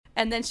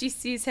And then she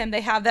sees him.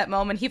 They have that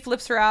moment. He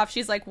flips her off.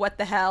 She's like, what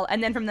the hell?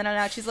 And then from then on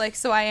out, she's like,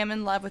 so I am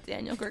in love with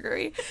Daniel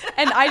Gregory.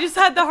 And I just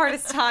had the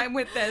hardest time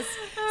with this.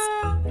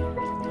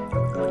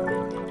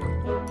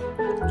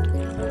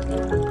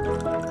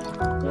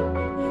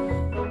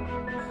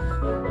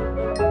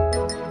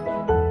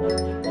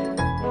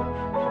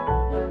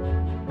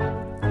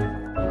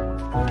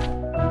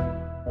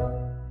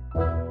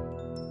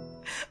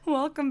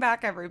 Welcome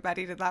back,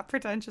 everybody, to That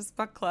Pretentious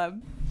Book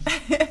Club.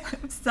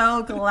 I'm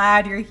so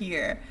glad you're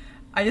here.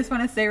 I just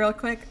want to say real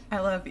quick, I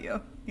love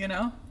you, you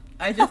know?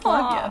 I just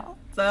love you.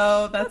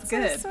 So that's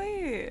good. So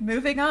sweet.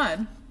 Moving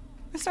on.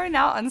 We're starting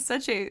out on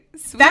such a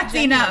sweet, that's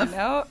enough.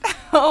 note.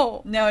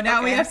 Oh. No, now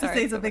okay, we have to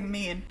say something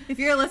mean. If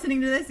you're listening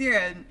to this, you're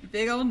a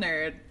big old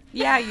nerd.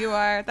 Yeah, you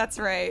are. That's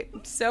right.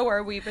 So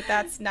are we, but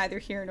that's neither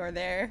here nor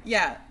there.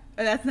 Yeah.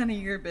 That's none of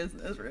your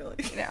business, really.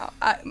 No,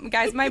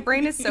 guys, my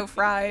brain is so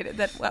fried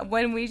that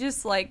when we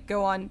just like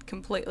go on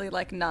completely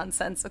like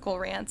nonsensical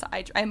rants,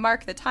 I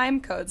mark the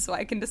time code so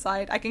I can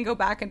go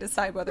back and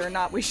decide whether or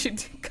not we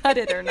should cut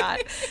it or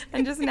not.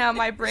 And just now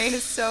my brain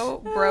is so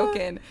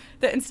broken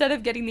that instead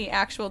of getting the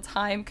actual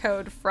time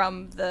code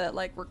from the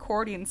like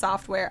recording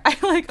software, I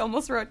like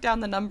almost wrote down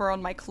the number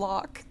on my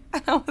clock.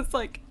 And I was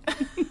like,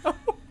 no.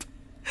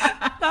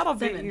 That'll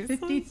be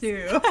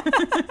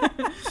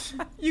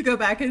 7:52. You go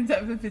back in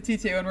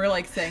 7:52 and we're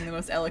like saying the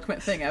most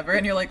eloquent thing ever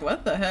and you're like,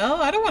 what the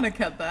hell? I don't want to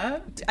cut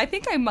that. I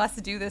think I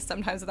must do this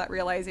sometimes without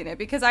realizing it,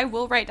 because I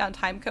will write down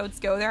time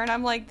codes, go there, and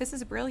I'm like, this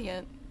is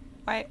brilliant.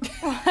 Why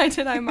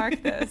did I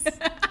mark this?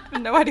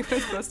 No idea what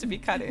was supposed to be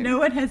cutting. No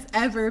one has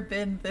ever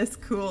been this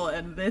cool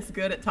and this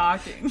good at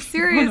talking.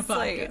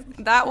 Seriously.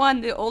 That one,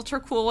 the ultra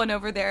cool one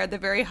over there, the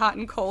very hot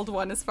and cold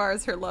one as far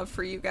as her love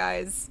for you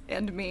guys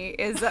and me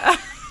is...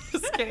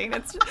 Just kidding.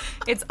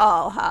 It's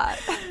all hot.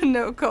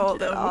 No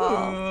cold at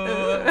all.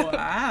 Ooh,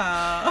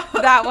 wow.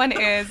 That one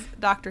is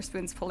Dr.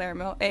 Spoons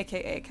Palermo,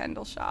 a.k.a.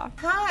 Kendall Shaw.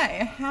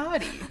 Hi.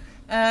 Howdy.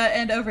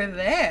 And over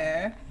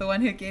there, the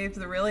one who gave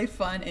the really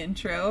fun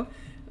intro,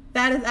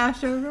 that is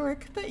Asha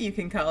O'Rourke, but you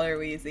can call her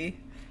Wheezy.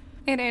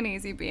 It ain't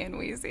easy being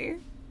Wheezy.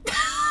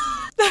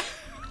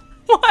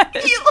 What?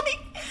 You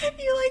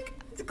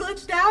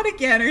glitched out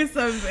again or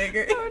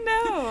something. Oh,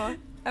 no.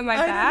 Am I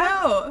back? back?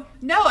 I don't know.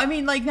 No, I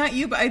mean, like, not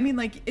you, but I mean,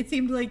 like, it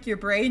seemed like your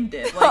brain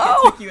did. Like, it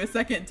took you a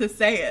second to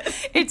say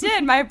it. It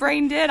did. My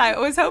brain did. I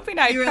was hoping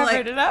I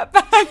covered it up,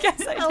 but I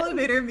guess I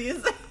elevator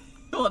music.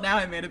 Well, now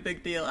I made a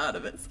big deal out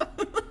of it, so.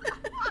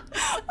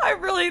 I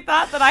really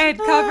thought that I had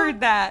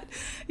covered that.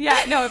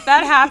 Yeah, no, if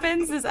that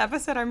happens this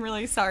episode, I'm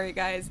really sorry,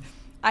 guys.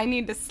 I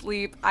need to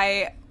sleep.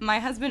 I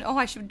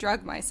should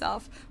drug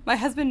myself. My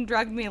husband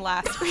drugged me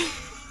last week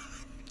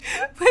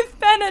with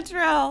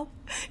Benadryl.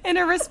 In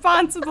a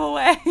responsible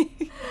way.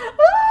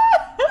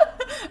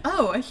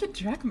 Oh, I should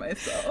drug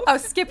myself. Oh,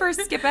 skip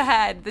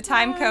ahead. The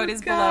time code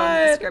is below in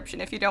the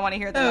description if you don't want to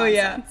hear the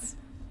nonsense.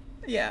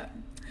 Yeah.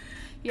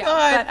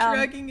 God, but,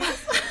 drugging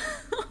is...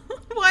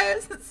 Why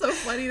is it so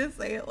funny to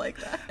say it like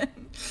that?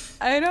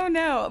 I don't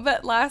know,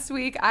 but last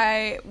week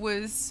I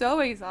was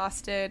so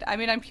exhausted. I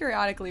mean, I'm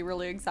periodically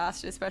really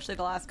exhausted, especially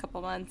the last couple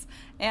months.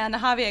 And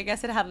Javi, I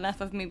guess, had had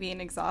enough of me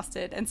being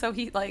exhausted. And so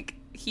he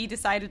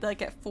decided,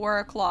 like, at 4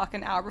 o'clock,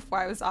 an hour before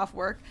I was off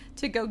work,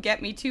 to go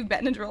get me 2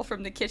 Benadryl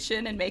from the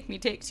kitchen and make me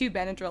take 2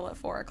 Benadryl at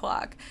 4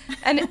 o'clock.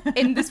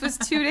 And this was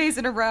 2 days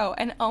in a row.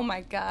 And, oh,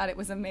 my God, it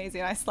was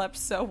amazing. I slept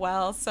so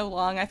well, so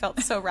long. I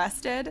felt so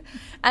rested.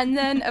 And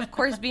then, of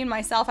course, being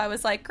myself, I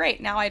was like,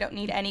 great, now I don't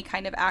need any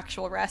kind of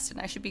actual rest,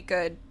 and I should be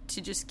good to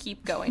just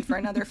keep going for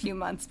another few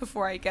months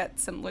before I get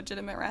some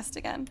legitimate rest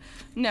again.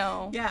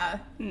 No. Yeah.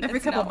 Every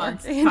couple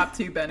months, pop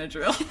 2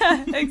 Benadryl.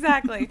 Yeah,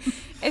 exactly.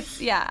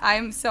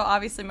 I'm so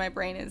obviously my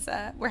brain is,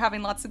 we're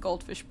having lots of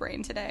goldfish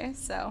brain today,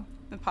 so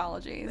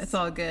apologies. It's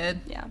all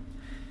good. Yeah.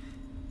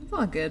 It's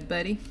all good,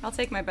 buddy. I'll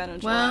take my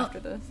Benadryl after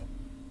this.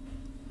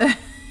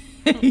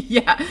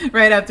 Yeah,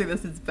 right after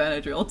this it's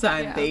Benadryl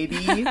time,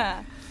 baby.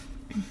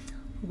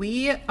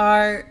 We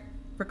are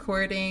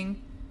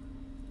recording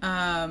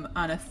on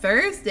a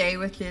Thursday,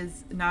 which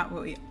is not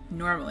what we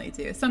normally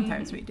do.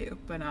 Sometimes we do,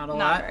 but not a lot.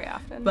 Not very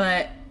often.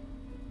 But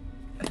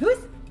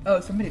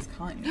somebody's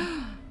calling me.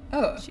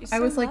 Oh, I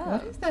was like,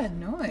 what is that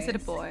noise? Is it a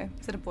boy?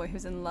 Is it a boy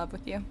who's in love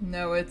with you?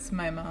 No, it's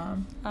my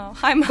mom. Oh,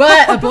 hi, Mom.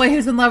 But a boy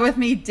who's in love with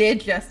me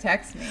did just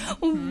text me.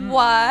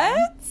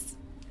 What?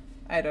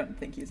 I don't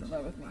think he's in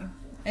love with me.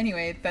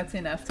 Anyway, that's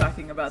enough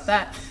talking about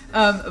that.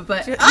 I turned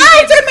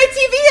my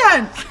TV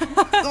on!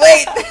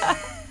 Wait!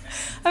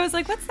 I was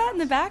like, what's that in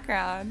the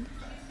background?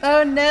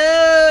 Oh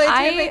no!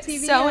 I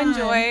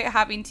enjoy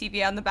having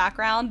TV on the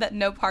background that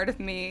no part of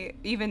me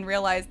even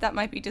realized that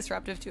might be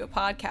disruptive to a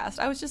podcast.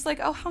 I was just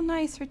like, oh, how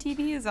nice her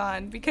TV is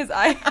on, because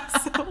I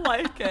so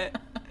like it.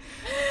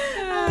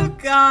 Oh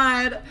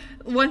God!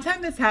 One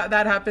time that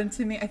happened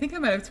to me. I think I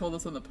might have told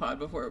this on the pod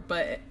before,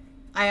 but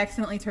I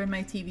accidentally turned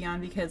my TV on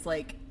because,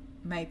 like,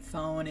 my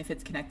phone, if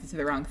it's connected to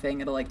the wrong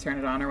thing, it'll, like, turn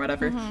it on or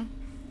whatever. Mm-hmm.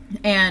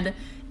 And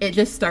it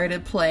just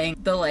started playing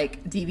the,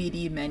 like,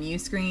 DVD menu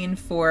screen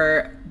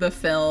for the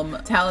film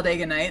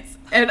Talladega Nights.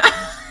 And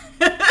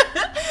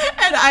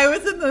and I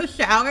was in the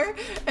shower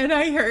and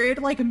I heard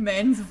like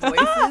men's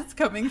voices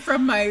coming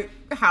from my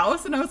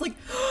house, and I was like,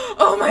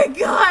 oh my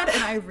God.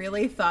 And I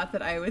really thought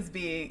that I was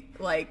being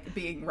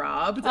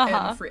robbed, and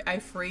I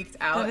freaked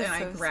out, and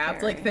I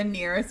grabbed like the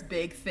nearest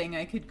big thing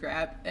I could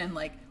grab and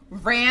like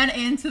ran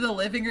into the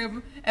living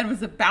room and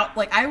was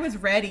I was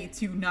ready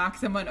to knock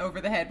someone over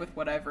the head with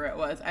whatever it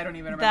was. I don't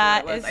even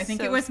remember what it was. I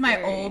think it was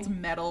my old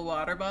metal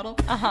water bottle,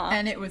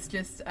 and it was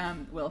just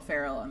Will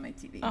Ferrell on my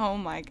TV. Oh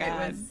my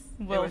God.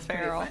 Will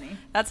Ferrell. Funny.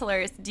 That's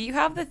hilarious. Do you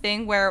have the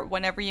thing where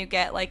whenever you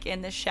get like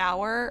in the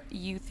shower,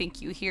 you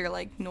think you hear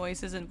like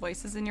noises and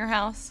voices in your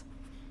house?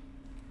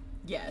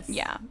 Yes.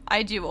 Yeah,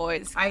 I do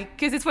always.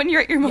 Because it's when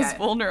you're at your most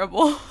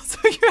vulnerable. So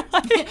you're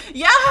like...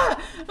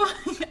 Yeah!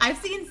 I've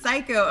seen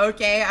Psycho,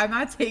 okay? I'm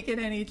not taking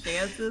any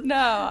chances.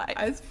 No.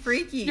 It's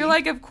freaky. You're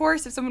like, of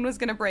course, if someone was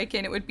going to break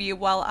in, it would be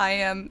while I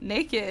am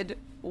naked,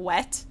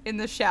 wet, in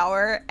the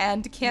shower,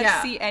 and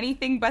can't see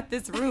anything but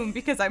this room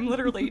because I'm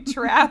literally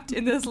trapped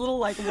in this little,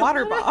 like,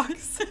 water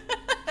box.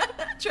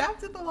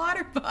 Trapped in the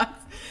water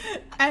box.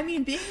 I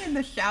mean, being in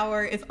the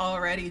shower is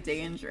already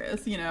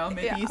dangerous, you know?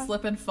 Maybe you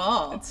slip and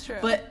fall. It's true.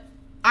 But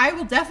I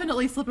will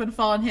definitely slip and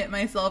fall and hit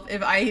myself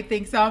if I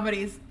think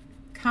somebody's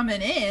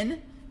coming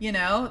in, you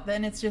know?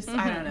 Then it's just,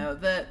 I don't know.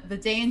 The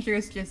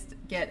dangers just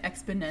get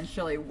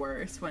exponentially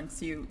worse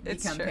once you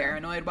become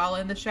paranoid while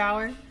in the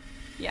shower.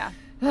 Yeah.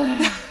 We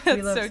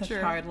live so such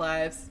true. hard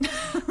lives.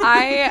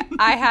 I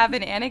have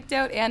an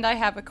anecdote and I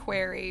have a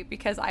query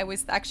because I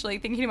was actually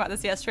thinking about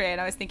this yesterday and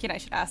I was thinking I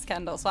should ask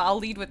Kendall. So I'll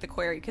lead with the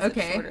query because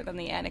it's shorter than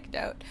the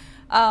anecdote.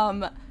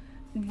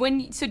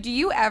 So do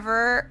you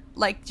ever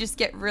like just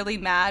get really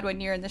mad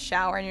when you're in the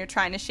shower and you're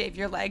trying to shave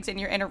your legs and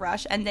you're in a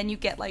rush and then you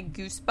get like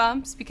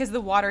goosebumps because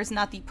the water is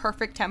not the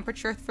perfect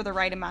temperature for the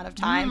right amount of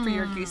time for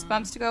your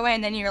goosebumps to go away,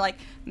 and then you're like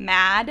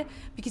mad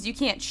because you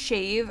can't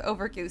shave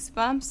over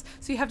goosebumps,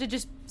 so you have to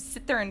just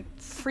sit there and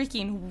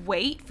freaking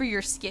wait for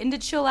your skin to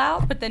chill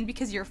out, but then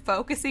because you're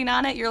focusing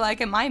on it, you're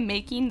like, am I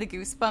making the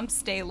goosebumps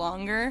stay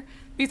longer?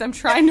 Because I'm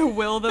trying to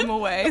will them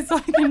away so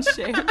I can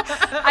shave.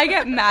 I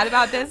get mad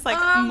about this like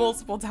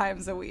multiple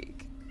times a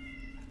week.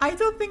 I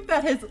don't think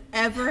that has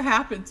ever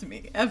happened to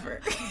me,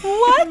 ever.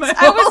 What?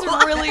 I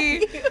was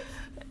really...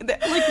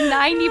 Like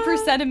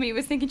 90% of me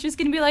was thinking she's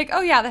going to be like,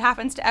 oh yeah, that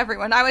happens to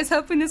everyone. I was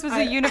hoping this was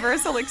a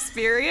universal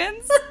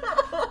experience.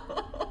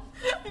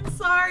 I'm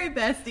sorry,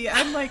 bestie.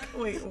 I'm like,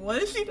 wait,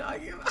 what is she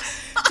talking about?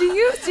 Do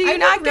you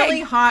not get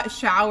really hot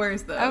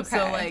showers though? Okay.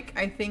 So like,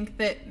 I think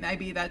that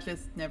maybe that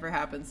just never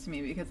happens to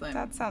me because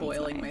I'm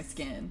boiling my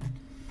skin.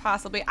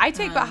 Possibly. But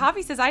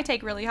Javi says I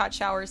take really hot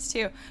showers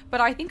too.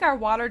 But I think our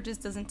water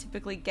just doesn't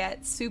typically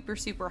get super,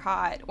 super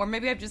hot. Or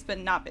maybe I've just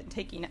not been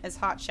taking as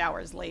hot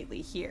showers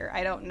lately here.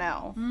 I don't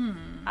know.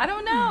 I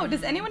don't know.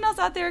 Does anyone else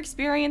out there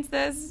experience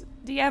this?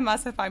 DM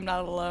us if I'm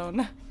not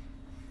alone.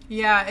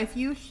 Yeah, if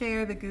you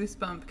share the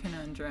goosebump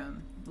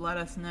conundrum, let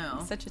us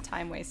know. Such a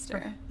time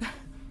waster.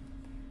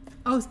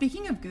 Oh,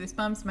 speaking of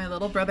Goosebumps, my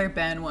little brother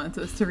Ben wants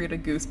us to read a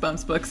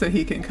Goosebumps book so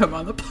he can come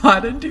on the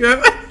pod and do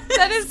it.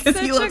 That is such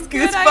a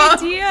good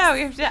idea.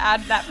 We have to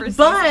add that for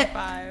season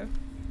 5.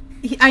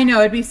 I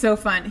know, it'd be so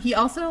fun. He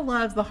also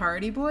loves the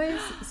Hardy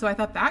Boys, so I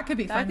thought that could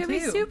be fun too. That could be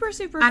super,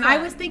 super fun. And I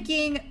was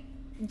thinking,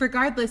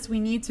 regardless, we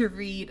need to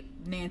read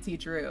Nancy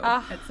Drew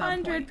at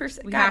some point.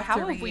 100%. God,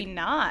 how have we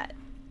not?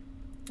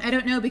 I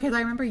don't know, because I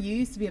remember you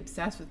used to be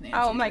obsessed with Nancy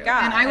Drew. Oh my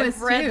God. And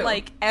I've read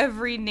like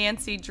every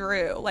Nancy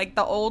Drew, like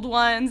the old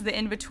ones, the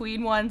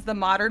in-between ones, the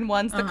modern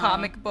ones, the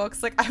comic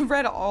books. Like I've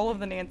read all of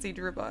the Nancy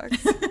Drew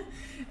books.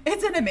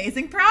 It's an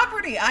amazing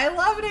property. I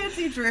love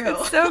Nancy Drew.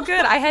 It's so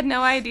good. I had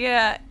no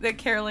idea that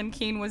Carolyn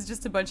Keene was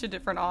just a bunch of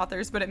different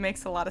authors, but it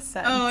makes a lot of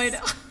sense. Oh, I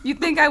know.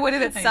 You'd think I would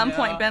have at some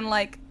point been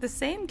like, the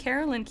same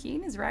Carolyn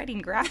Keene is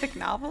writing graphic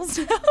novels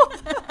now?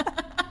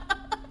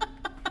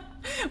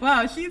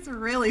 Wow, she's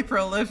really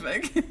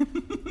prolific.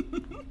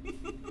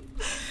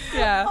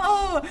 Yeah.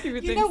 Oh,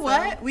 you know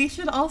what? We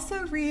should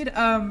also read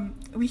the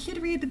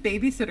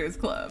Babysitter's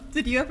Club.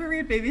 Did you ever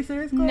read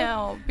Babysitter's Club?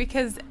 No,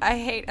 because I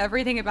hate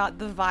everything about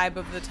the vibe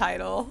of the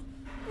title.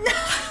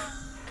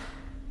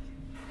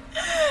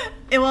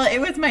 It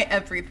was my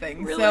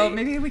everything. Really? So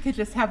maybe we could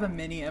just have a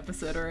mini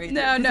episode right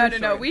now.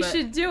 No. We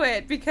should do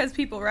it because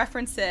people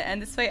reference it,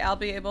 and this way I'll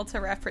be able to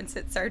reference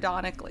it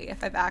sardonically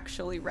if I've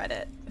actually read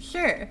it.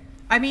 Sure.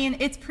 I mean,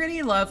 it's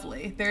pretty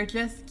lovely. They're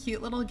just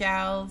cute little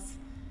gals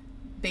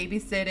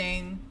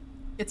babysitting.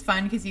 It's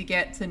fun because you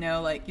get to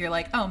know, like, you're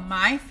like, oh,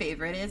 my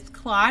favorite is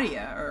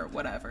Claudia or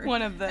whatever.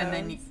 One of those. And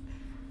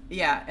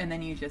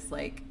then you just,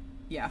 like,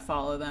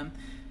 follow them.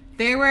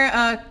 They were,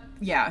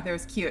 there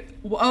was cute.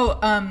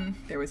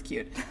 There was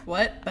cute.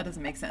 What? That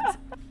doesn't make sense.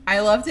 I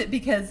loved it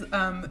because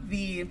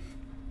the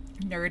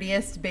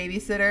nerdiest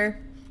babysitter,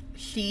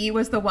 she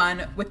was the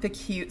one with the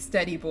cute,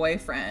 steady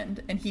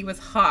boyfriend, and he was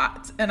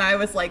hot. And I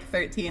was like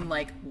 13,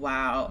 like,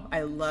 wow,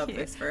 I love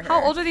this for her.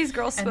 How old are these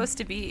girls supposed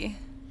to be?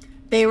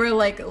 They were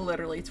like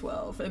literally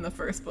 12 in the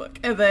first book,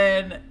 and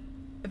then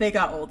they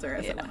got older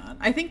as it went on.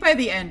 I think by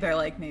the end they're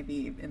like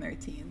maybe in their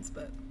teens,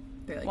 but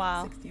they're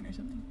like 16 or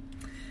something.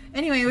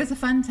 Anyway, it was a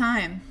fun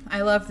time.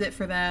 I loved it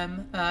for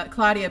them.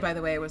 Claudia, by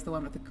the way, was the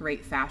one with the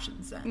great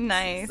fashion sense.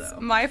 Nice. So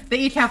My they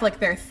each have like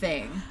their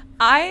thing.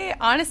 I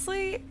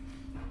honestly,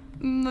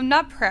 I'm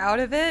not proud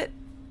of it,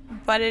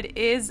 but it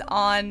is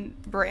on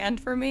brand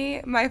for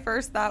me. My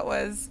first thought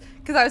was,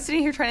 because I was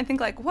sitting here trying to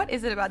think, like, what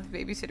is it about the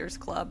Babysitters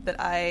Club that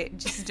I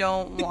just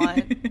don't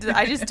want, that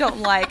I just don't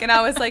like? And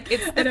I was like,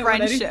 it's the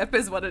friendship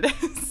is what it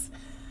is.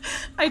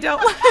 I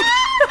don't like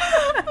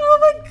Oh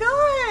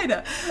my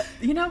god!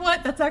 You know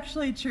what? That's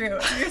actually true.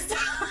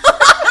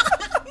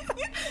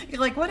 You're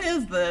like, what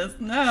is this?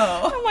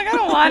 No. I'm like, I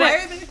don't want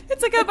it.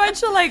 It's like a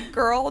bunch of like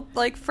girl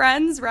like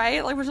friends,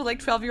 right? Like a bunch of like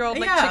 12-year-old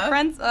like chick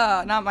friends.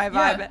 Oh, not my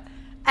vibe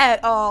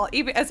at all.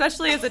 Even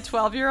especially as a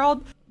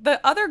 12-year-old. The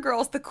other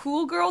girls, the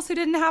cool girls who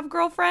didn't have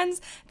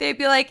girlfriends, they'd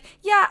be like,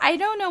 yeah, I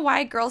don't know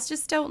why girls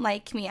just don't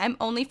like me. I'm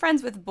only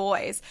friends with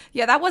boys.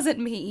 Yeah, that wasn't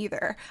me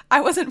either.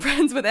 I wasn't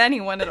friends with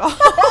anyone at all.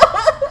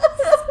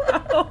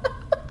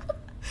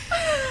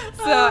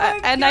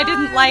 And I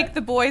didn't like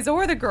the boys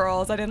or the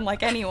girls. I didn't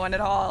like anyone at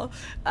all.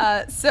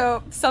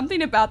 So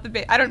something about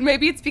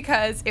maybe it's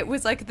because it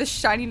was like the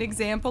shining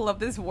example of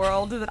this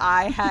world that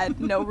I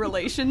had no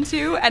relation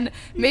to. And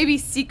maybe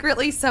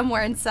secretly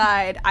somewhere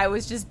inside, I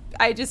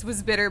just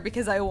was bitter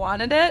because I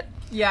wanted it.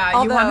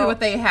 Yeah, you wanted what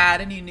they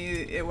had and you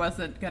knew it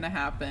wasn't going to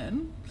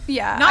happen.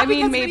 Yeah, not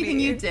because of anything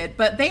you did,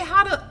 but they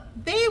had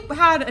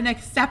an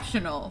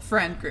exceptional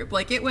friend group.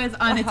 Like, it was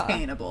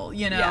unattainable,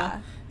 you know?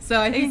 Yeah. So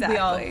I think we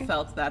all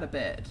felt that a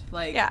bit.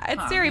 Like, yeah,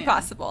 it's very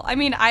possible. I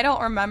mean, I don't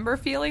remember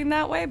feeling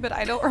that way, but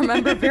I don't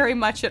remember very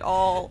much at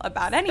all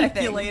about anything.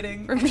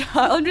 Speculating.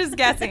 I'm just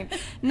guessing.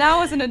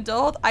 Now, as an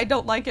adult, I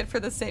don't like it for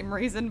the same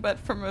reason, but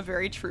from a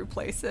very true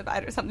place of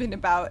something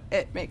about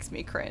it makes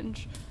me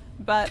cringe.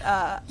 But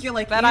you're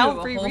like, but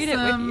I'll reread it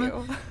with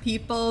you.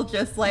 People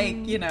just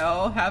like, you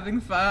know,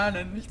 having fun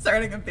and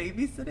starting a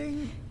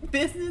babysitting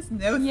business.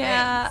 No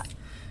thanks.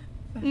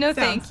 No,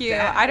 thank you.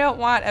 Bad. I don't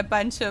want a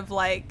bunch of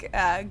like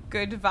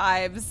good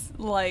vibes,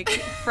 like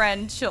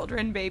friend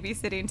children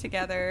babysitting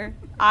together.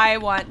 I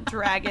want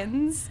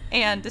dragons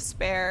and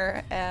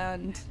despair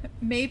and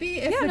maybe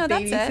if the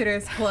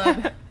Babysitters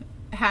Club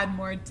had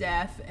more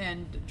death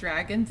and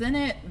dragons in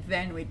it,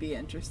 then we'd be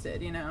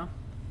interested. You know.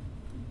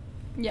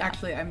 Yeah.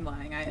 Actually, I'm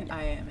lying.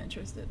 I am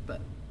interested,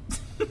 but.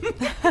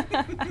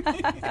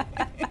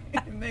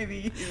 Maybe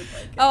you would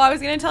like it. Oh, I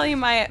was gonna tell you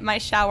my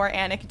shower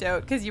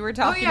anecdote because you were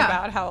talking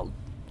about how.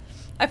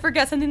 I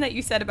forget something that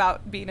you said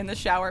about being in the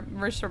shower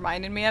just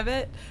reminded me of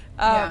it.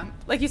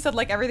 Like you said,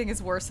 like everything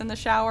is worse in the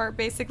shower,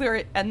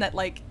 basically, and that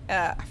like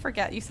I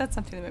forget. You said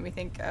something that made me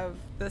think of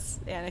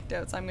this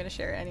anecdote, so I'm going to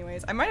share it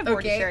anyways. I might have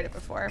already shared it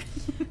before.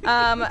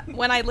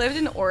 When I lived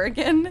in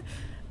Oregon,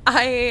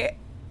 I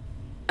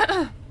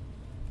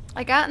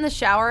got in the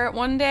shower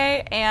one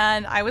day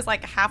and I was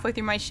like halfway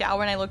through my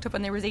shower and I looked up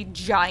and there was a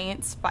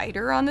giant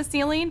spider on the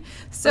ceiling.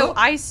 So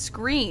I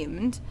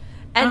screamed.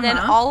 And then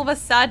all of a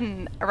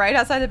sudden, right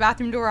outside the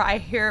bathroom door, I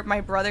hear my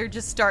brother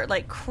just start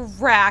like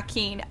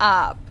cracking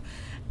up.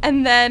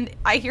 And then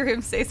I hear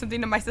him say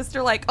something to my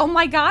sister like, "Oh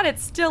my God,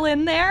 it's still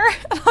in there."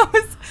 And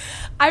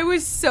I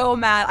was so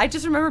mad. I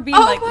just remember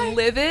being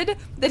livid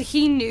that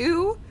he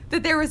knew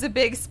that there was a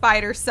big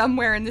spider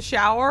somewhere in the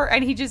shower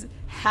and he just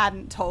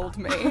hadn't told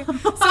me.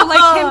 So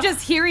like him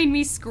just hearing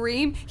me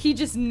scream, he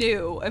just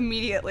knew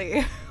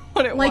immediately.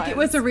 What it was. It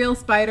was a real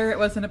spider. It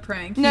wasn't a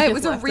prank. No, it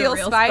was a real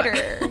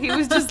spider. He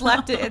was just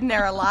left it in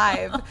there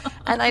alive.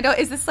 And I don't.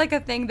 Is this like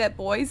a thing that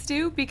boys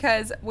do?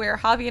 Because where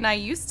Javi and I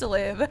used to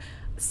live,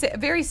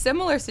 very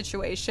similar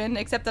situation,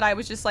 except that I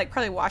was just like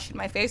probably washing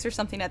my face or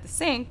something at the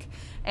sink,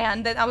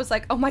 and then I was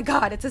like, "Oh my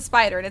God, it's a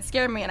spider!" and it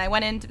scared me. And I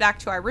went back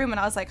to our room and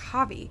I was like,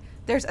 "Javi,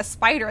 there's a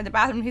spider in the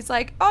bathroom." And he's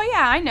like, "Oh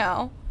yeah, I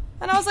know."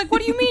 And I was like,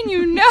 "What do you mean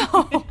you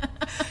know?"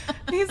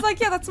 He's like,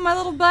 "Yeah, that's my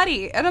little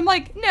buddy." And I'm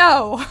like,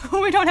 "No,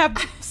 we don't have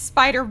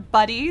spider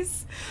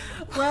buddies."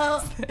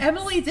 Well,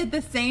 Emily did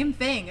the same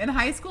thing. In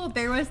high school,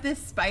 there was this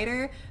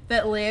spider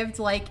that lived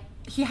like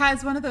he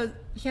had one of those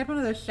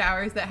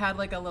showers that had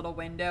like a little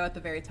window at the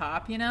very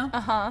top, you know?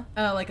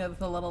 Like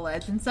with a little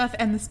ledge and stuff.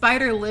 And the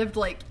spider lived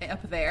like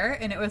up there,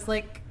 and it was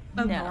like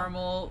a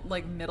normal,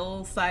 like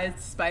middle-sized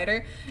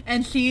spider.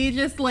 And she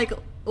just like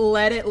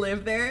let it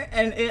live there,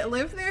 and it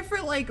lived there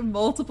for like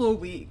multiple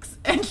weeks.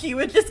 And she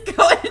would just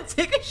go in and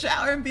take a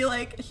shower and be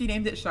like, she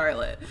named it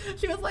Charlotte.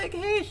 She was like,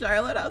 "Hey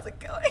Charlotte, how's it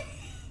going?"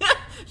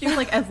 She was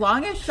like, "As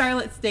long as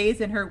Charlotte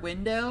stays in her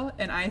window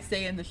and I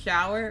stay in the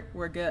shower,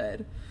 we're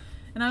good."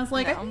 And I was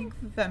like, I think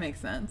that makes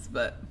sense,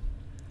 but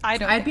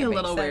I'd be a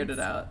little weirded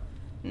out.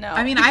 No.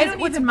 I mean, I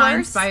don't even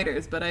mind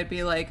spiders, but I'd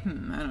be like, I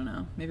don't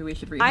know. Maybe we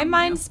should read I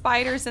mind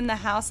spiders in the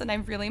house, and I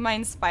really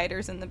mind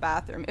spiders in the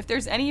bathroom. If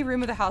there's any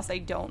room of the house I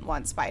don't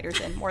want spiders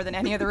in more than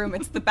any other room,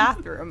 it's the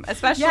bathroom,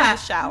 especially the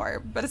shower,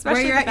 but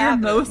especially where you're the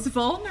bathroom. Your most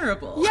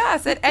vulnerable.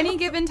 Yes, at any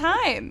given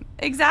time.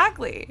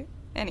 Exactly.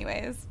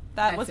 Anyways,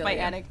 that was my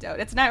anecdote.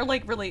 It's not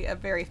like really a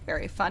very,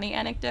 very funny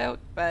anecdote,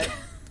 but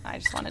I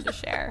just wanted to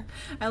share.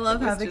 I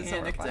love having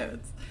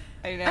anecdotes.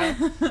 I know.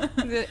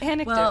 The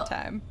anecdote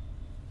time.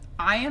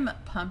 I am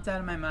pumped out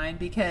of my mind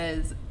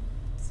because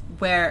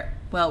where,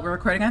 well, we're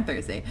recording on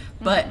Thursday,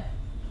 but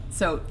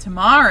so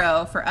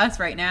tomorrow for us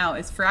right now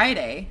is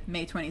Friday,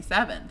 May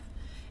 27th.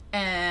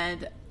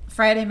 And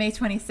Friday, May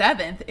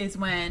 27th is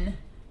when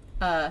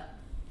the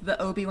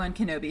Obi-Wan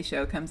Kenobi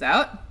show comes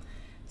out.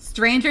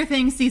 Stranger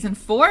Things Season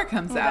 4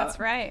 comes out. That's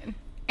right.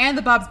 And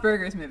the Bob's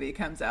Burgers movie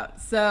comes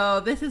out.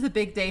 So this is a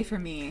big day for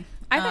me.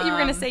 I thought you were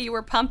going to say you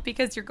were pumped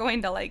because you're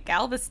going to like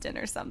Galveston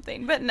or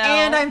something, but no.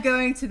 And I'm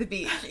going to the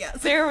beach,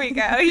 yes. There we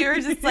go. You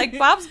were just like,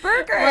 Bob's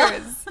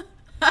Burgers.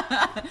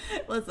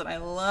 Listen, I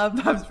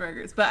love Bob's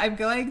Burgers, but I'm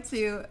going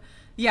to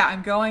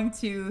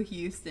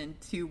Houston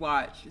to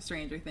watch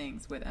Stranger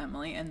Things with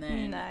Emily, and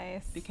then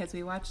nice, because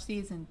we watched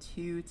season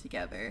 2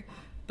 together.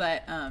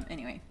 But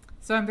anyway,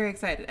 so I'm very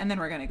excited, and then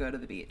we're going to go to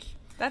the beach.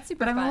 That's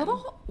super fun. But I'm fun. a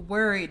little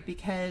worried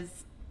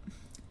because,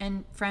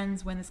 and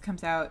friends, when this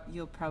comes out,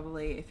 you'll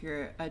probably, if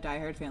you're a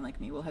diehard fan like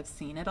me, will have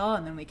seen it all,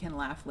 and then we can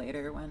laugh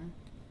later when,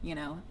 you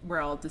know, we're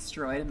all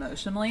destroyed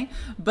emotionally.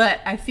 But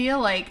I feel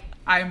like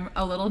I'm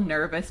a little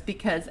nervous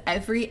because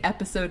every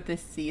episode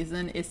this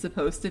season is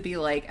supposed to be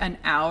like an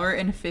hour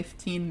and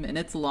 15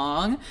 minutes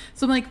long.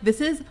 So I'm like,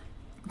 this is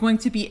going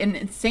to be an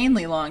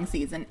insanely long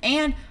season.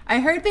 And I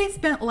heard they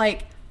spent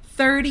like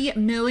 $30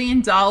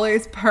 million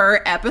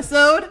per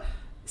episode.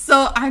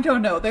 So I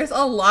don't know. There's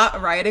a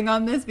lot riding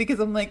on this because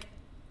I'm like,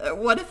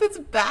 what if it's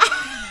bad?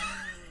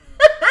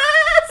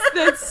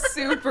 That's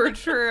super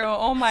true.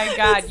 Oh my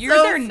God. You're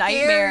so their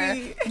nightmare.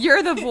 scary.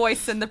 You're the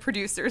voice in the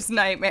producer's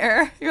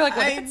nightmare. You're like,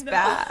 what if it's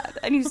bad?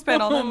 And you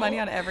spend all that money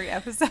on every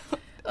episode.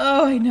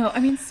 Oh, I know. I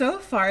mean, so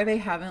far they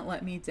haven't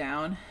let me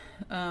down.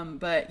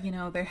 But, you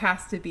know, there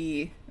has to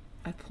be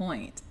a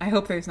point. I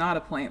hope there's not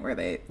a point where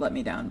they let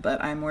me down,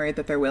 but I'm worried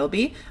that there will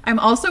be. I'm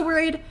also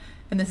worried,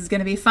 and this is going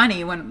to be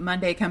funny when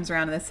Monday comes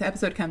around and this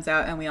episode comes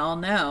out and we all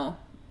know.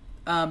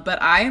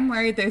 But I am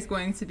worried there's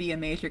going to be a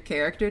major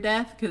character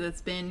death because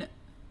it's been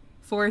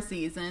 4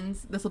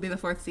 seasons. This will be the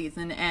 4th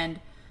season, and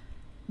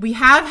we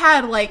have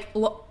had like,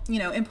 you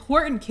know,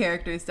 important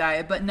characters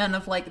die, but none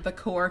of like the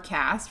core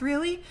cast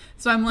really.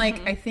 So I'm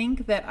like, I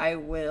think that I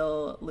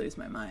will lose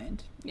my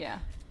mind. Yeah.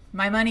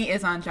 My money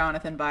is on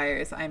Jonathan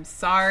Byers. I'm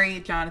sorry,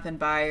 Jonathan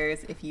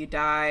Byers, if you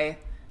die.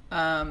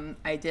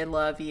 I did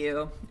love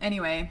you.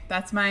 Anyway,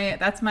 that's my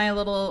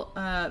little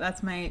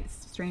that's my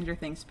Stranger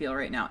Things spiel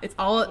right now. It's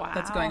all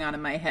that's going on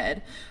in my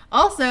head.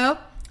 Also,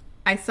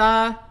 I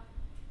saw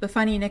the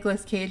funny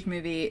Nicolas Cage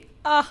movie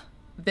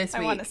this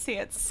week. I want to see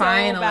it so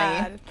Finally.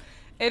 bad.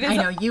 It is. I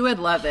know you would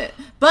love it,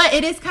 but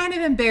it is kind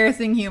of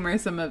embarrassing humor,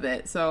 some of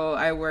it. So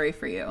I worry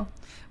for you.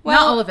 Well,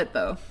 not all of it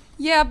though.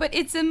 Yeah, but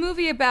it's a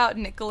movie about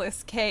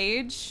Nicolas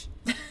Cage,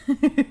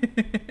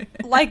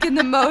 like in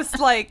the most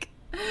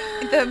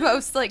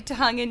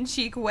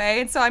tongue-in-cheek way,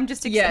 and so I'm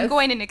just I'm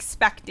going and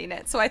expecting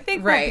it. So I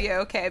think we'll be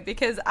okay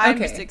because I'm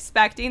just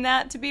expecting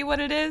that to be what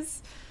it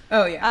is.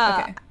 Oh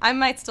yeah. Okay. I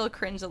might still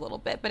cringe a little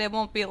bit, but it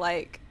won't be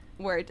like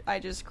where I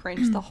just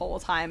cringe the whole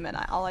time and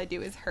all I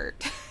do is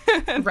hurt.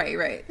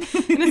 Right.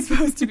 And it's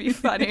supposed to be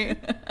funny.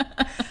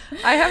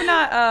 I have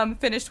not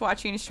finished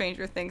watching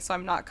Stranger Things, so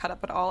I'm not caught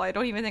up at all. I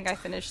don't even think I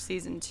finished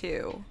season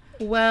 2.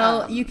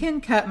 Well, you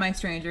can cut my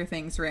Stranger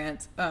Things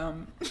rant.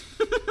 No.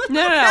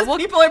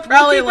 People are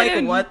probably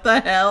like, "What the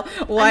hell?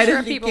 Why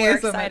does he care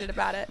so much?" People are excited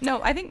about it. No,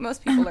 I think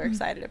most people are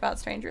excited about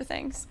Stranger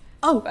Things.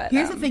 Oh, but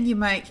here's the thing you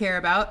might care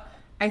about.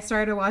 I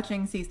started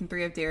watching season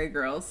 3 of Dairy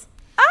Girls,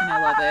 and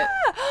I love it.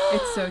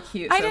 It's so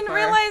cute. I didn't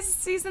realize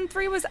season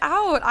 3 was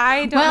out.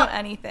 I don't know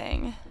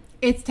anything.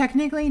 It's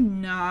technically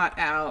not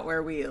out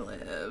where we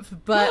live,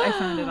 but I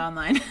found it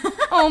online.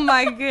 Oh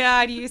my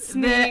God, you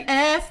sneak. The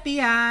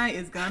FBI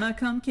is gonna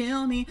come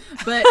kill me.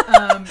 But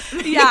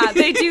yeah,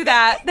 they do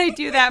that. They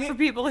do that for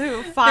people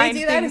who find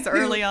things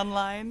early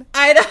online.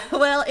 I know.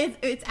 Well,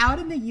 it's out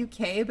in the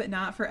UK, but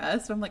not for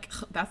us. So I'm like,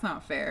 that's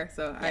not fair.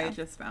 So I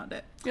just found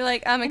it. You're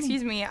like,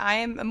 excuse me, I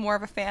am more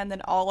of a fan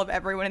than all of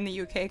everyone in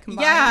the UK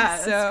combined. Yeah,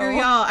 so. Screw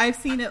y'all. I've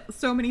seen it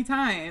so many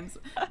times.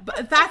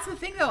 But that's the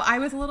thing, though. I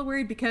was a little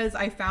worried because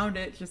I found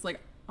it just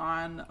like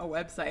on a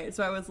website.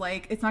 So I was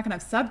like, it's not going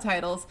to have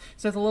subtitles.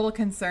 So I was a little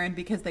concerned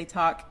because they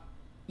talk,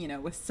 you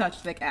know, with such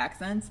thick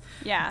accents.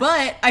 Yeah.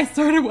 But I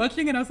started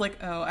watching and I was like,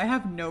 oh, I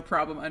have no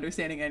problem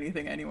understanding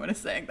anything anyone is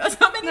saying. That's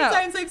how many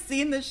times I've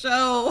seen the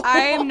show. I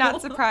am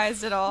not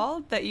surprised at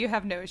all that you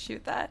have no issue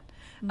with that.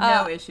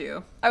 No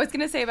issue. I was going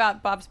to say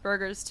about Bob's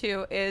Burgers,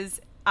 too, is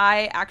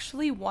I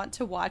actually want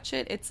to watch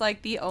it. It's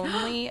like the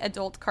only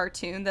adult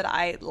cartoon that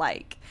I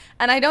like.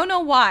 And I don't know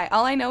why.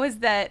 All I know is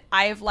that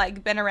I've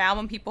like been around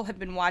when people have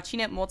been watching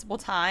it multiple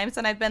times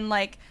and I've been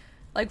like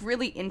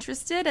really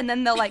interested, and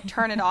then they'll like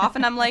turn it off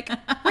and I'm like,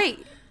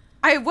 wait,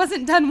 I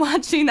wasn't done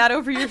watching that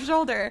over your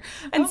shoulder.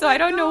 And so I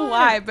don't know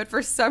why, but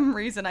for some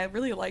reason I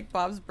really like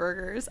Bob's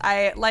Burgers.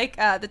 I like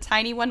the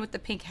tiny one with the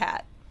pink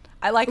hat.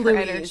 I like her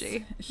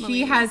energy.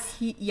 You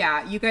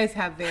guys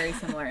have very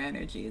similar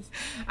energies.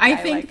 I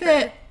think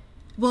that,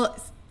 well,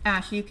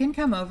 Ash, you can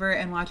come over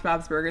and watch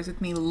Bob's Burgers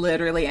with me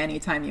literally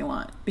anytime you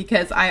want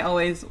because I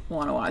always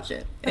want to watch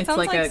it. That it's sounds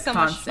like a so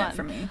much constant fun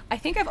for me. I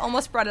think I've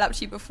almost brought it up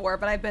to you before,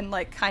 but I've been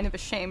like kind of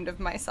ashamed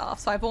of myself.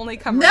 So I've only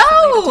come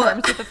recently to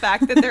terms with the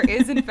fact that there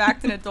is in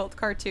fact an adult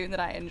cartoon that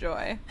I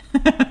enjoy.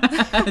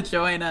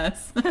 Join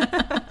us.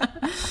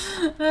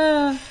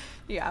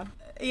 Yeah.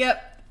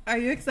 Yep. Are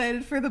you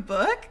excited for the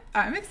book?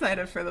 I'm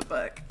excited for the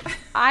book.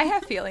 I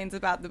have feelings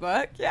about the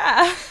book.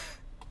 Yeah.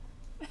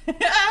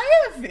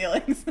 I have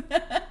feelings.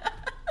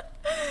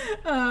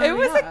 It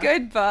was a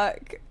good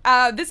book.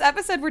 This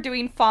episode we're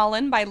doing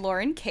Fallen by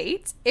Lauren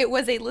Kate. It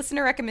was a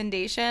listener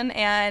recommendation,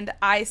 and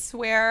I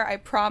swear, I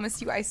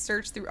promise you, I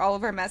searched through all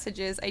of our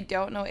messages. I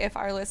don't know if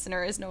our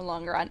listener is no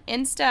longer on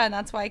Insta, and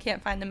that's why I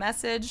can't find the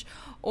message,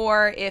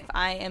 or if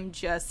I am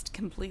just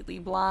completely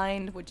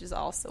blind, which is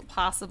also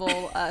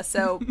possible.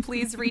 So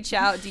please reach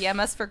out,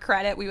 DM us for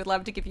credit. We would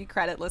love to give you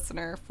credit,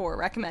 listener, for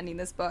recommending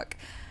this book.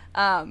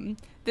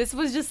 This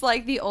was just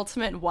like the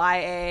ultimate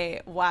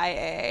YA,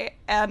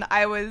 and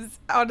I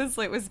was,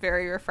 honestly, it was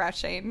very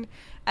refreshing.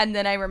 And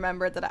then I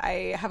remembered that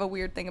I have a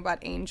weird thing about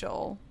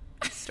angel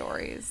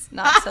stories,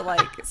 not to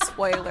like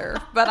spoiler,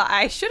 but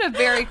I should have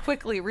very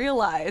quickly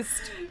realized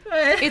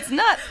it's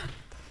not.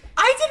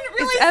 I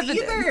didn't realize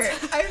either.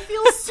 I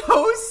feel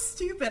so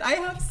stupid. I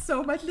have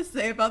so much to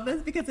say about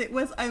this because it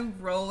was a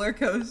roller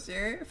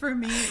coaster for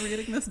me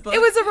reading this book. It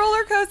was a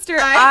roller coaster.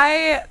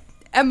 I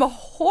am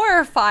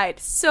horrified,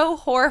 so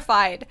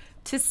horrified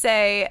to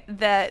say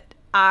that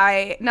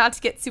not to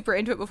get super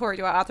into it before we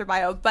do our author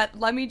bio, but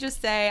let me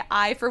just say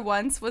I for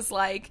once was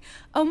like,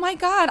 oh my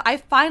god, I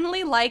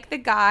finally like the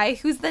guy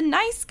who's the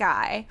nice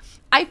guy.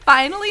 I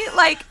finally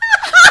like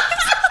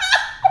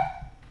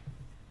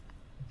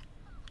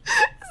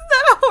Isn't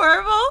that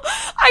horrible?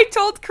 I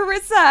told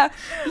Carissa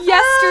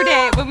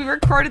yesterday when we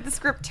recorded the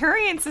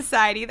Scripturian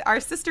Society, our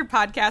sister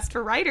podcast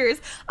for writers,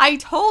 I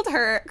told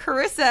her,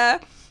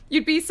 Carissa,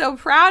 you'd be so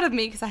proud of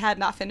me because I had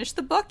not finished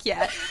the book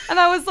yet. And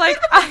I was like,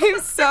 I'm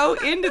so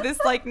into this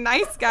like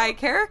nice guy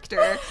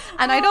character.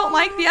 And I don't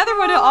like the other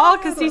one at all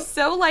because he's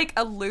so like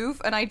aloof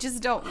and I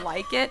just don't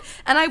like it.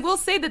 And I will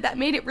say that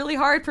made it really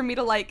hard for me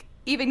to like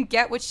even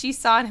get what she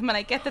saw in him, and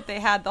I get that they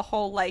had the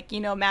whole like,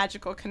 you know,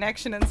 magical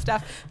connection and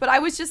stuff, but I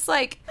was just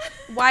like,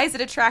 why is it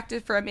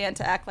attractive for a man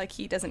to act like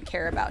he doesn't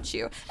care about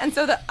you? And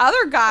so the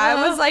other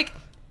guy was like,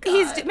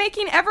 he's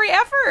making every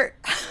effort.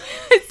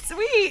 It's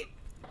sweet.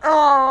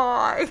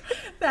 Oh,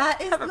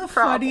 that is the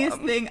funniest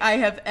thing I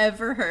have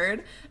ever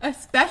heard,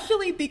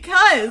 especially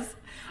because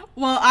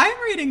while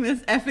I'm reading this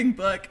effing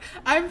book,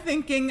 I'm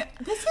thinking,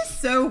 this is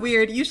so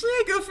weird. Usually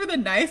I go for the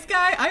nice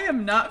guy. I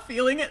am not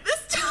feeling it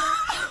this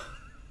time.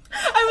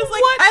 I was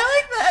like, what I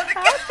like that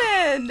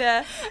happened?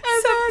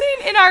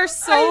 Something in our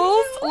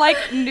souls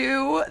like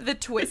knew the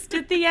twist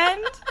at the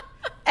end,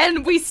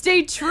 and we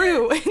stayed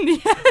true in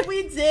the end.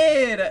 We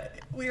did.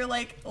 We were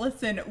like,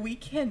 listen, we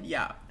can,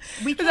 yeah.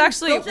 Because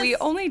actually, we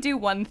only do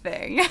one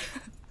thing.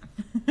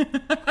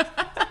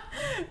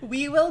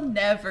 We will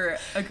never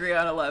agree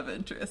on a love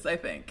interest, I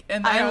think.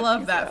 And I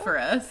love that for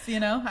us, you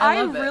know?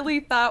 I really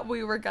thought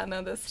we were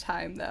gonna this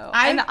time, though.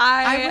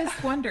 I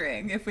was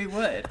wondering if we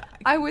would.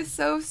 I was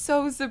so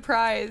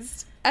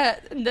surprised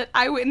that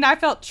I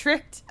felt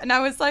tricked. And I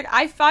was like,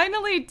 I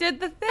finally did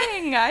the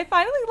thing. I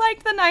finally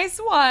liked the nice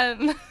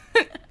one.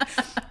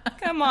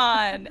 Come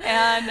on.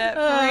 And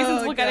for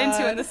reasons we'll get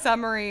into in the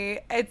summary,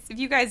 if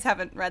you guys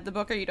haven't read the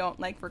book or you don't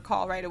like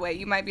recall right away,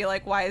 you might be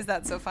like, why is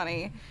that so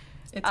funny?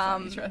 It's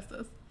funny, trust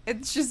us.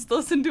 It's just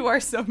listen to our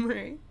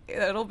summary.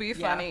 It'll be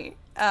funny.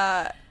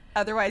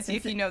 Otherwise,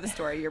 if you know the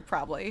story, you're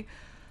probably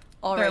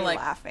already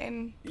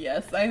laughing.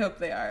 Yes, I hope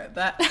they are.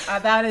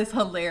 That is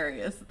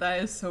hilarious.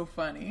 That is so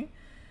funny.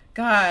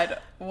 God,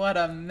 what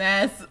a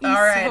mess. All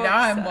right, now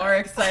I'm more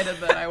excited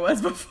than I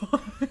was before.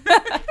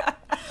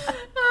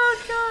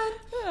 Oh, God.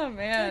 Oh,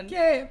 man.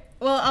 Okay.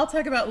 Well, I'll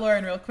talk about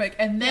Lauren real quick.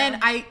 And then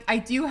I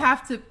do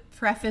have to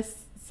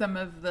preface some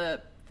of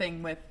the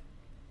thing with...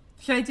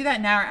 Should I do that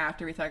now or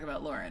after we talk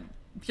about Lauren?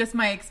 Just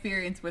my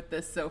experience with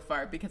this so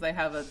far, because I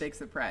have a big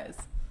surprise.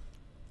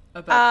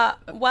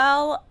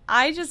 Well,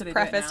 I just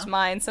prefaced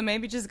mine, so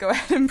maybe just go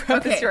ahead and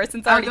preface yours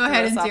since I already threw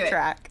us off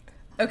track.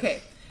 Okay.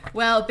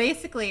 Well,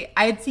 basically,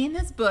 I had seen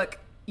this book,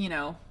 you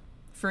know,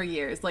 for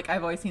years. Like,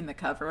 I've always seen the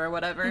cover or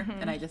whatever,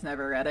 and I just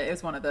never read it. It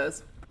was one of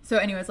those. So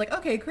anyways, like,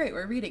 okay, great,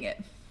 we're reading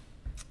it.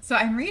 So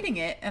I'm reading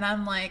it, and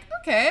I'm like,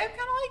 okay, I'm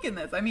kind of liking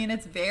this. I mean,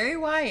 it's very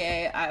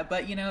YA,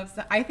 but, you know,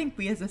 I think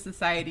we as a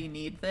society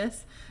need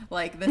this.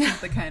 Like, this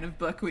is the kind of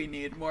book we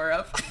need more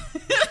of.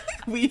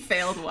 We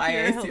failed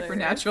YA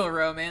supernatural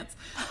romance.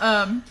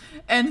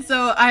 And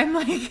so I'm,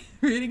 like,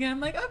 reading it.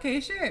 I'm like,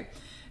 okay, sure.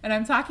 And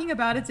I'm talking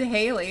about it to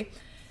Haley,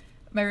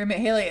 my roommate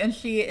Haley, and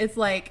she is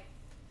like,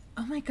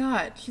 oh, my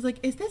God. She's like,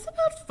 is this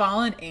about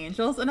fallen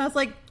angels? And I was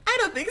like, I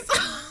don't think so.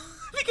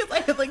 Because I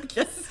had like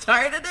just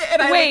started it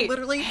and I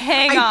literally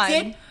hang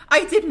on.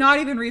 I did not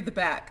even read the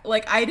back.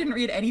 Like I didn't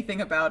read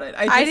anything about it.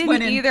 I just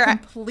went in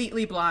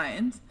completely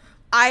blind.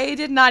 I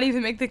did not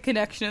even make the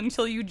connection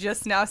until you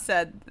just now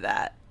said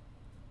that.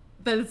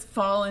 That it's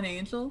fallen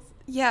angels?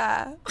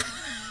 Yeah.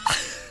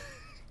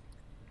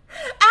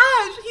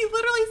 Ash, he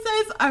literally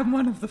says, I'm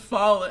one of the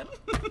fallen.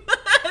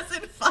 As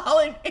in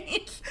fallen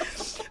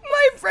angels.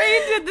 My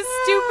brain did the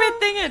stupid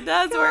thing it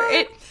does where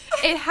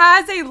it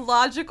has a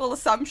logical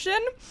assumption,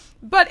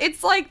 but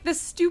it's like the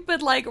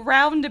stupid, like,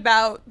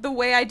 roundabout, the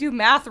way I do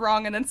math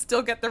wrong and then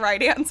still get the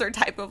right answer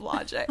type of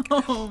logic.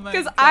 Oh my god.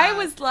 Because I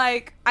was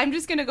like, I'm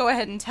just going to go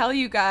ahead and tell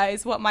you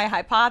guys what my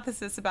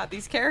hypothesis about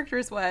these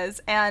characters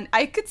was, and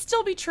I could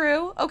still be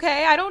true,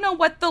 okay? I don't know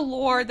what the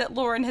lore that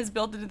Lauren has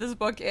built into this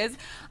book is.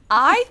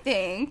 I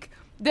think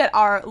that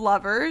our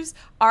lovers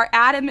are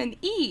Adam and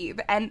Eve,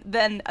 and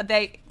then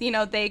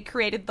they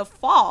created the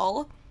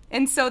fall,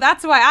 and so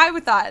that's why I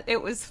thought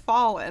it was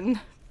fallen.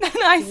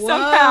 And I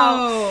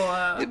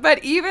somehow,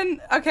 but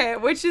even, okay,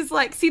 which is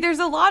like, see, there's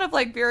a lot of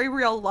like very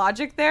real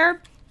logic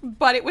there,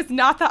 but it was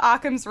not the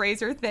Occam's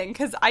razor thing,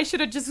 because I should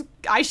have just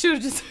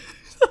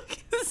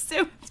like,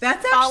 assumed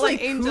that's actually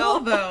cool,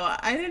 though.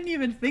 I didn't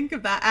even think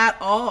of that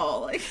at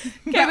all. Like,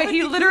 okay, but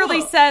he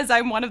literally says,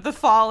 I'm one of the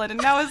fallen,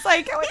 and I was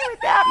like, I wonder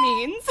what that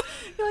means.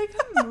 You're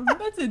like,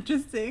 that's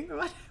interesting.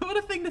 What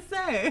a thing to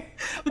say.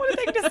 What a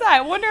thing to say.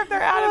 I wonder if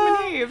they're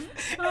Adam and Eve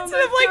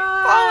instead of like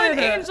fallen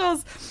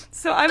angels.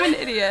 So I'm an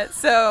idiot.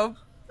 So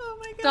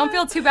don't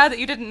feel too bad that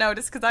you didn't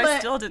notice, because I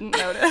still didn't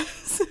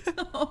notice.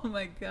 Oh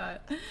my god.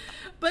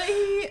 But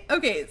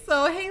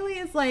so Haley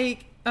is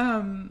like,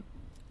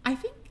 I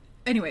think,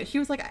 anyway, she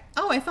was like,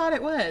 oh, I thought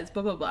it was,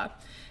 blah, blah, blah.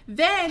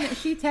 Then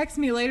she texts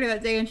me later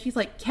that day and she's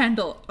like,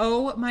 Kendall,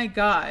 oh my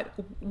god,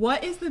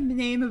 what is the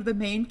name of the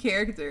main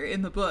character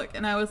in the book?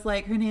 And I was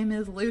like, her name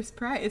is Luce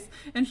Price.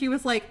 And she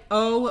was like,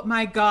 oh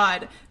my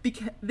god,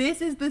 because this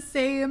is the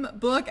same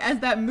book as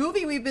that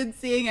movie we've been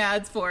seeing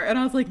ads for. And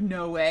I was like,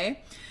 no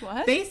way.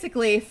 What?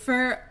 Basically,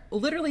 for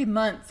literally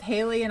months,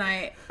 Haley and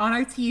I, on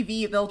our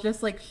TV, they'll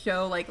just like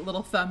show like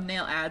little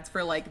thumbnail ads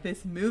for like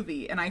this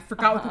movie. And I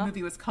forgot what the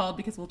movie was called,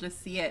 because we'll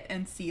just see it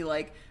and see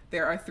like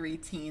there are 3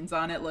 teens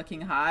on it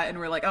looking hot, and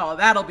we're like, oh,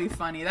 that'll be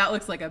funny. That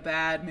looks like a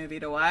bad movie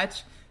to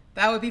watch.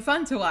 That would be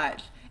fun to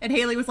watch. And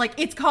Haley was like,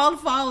 it's called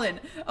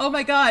Fallen. Oh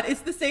my god,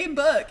 it's the same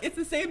book. It's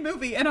the same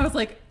movie. And I was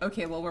like,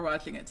 okay, well, we're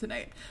watching it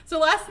tonight. So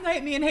last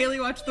night, me and Haley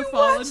watched the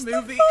Fallen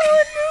movie.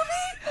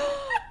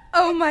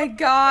 Oh my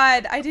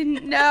god, I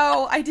didn't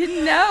know.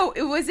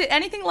 Was it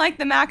anything like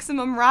the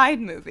Maximum Ride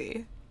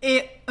movie?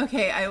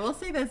 I will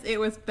say this, it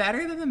was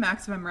better than the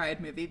Maximum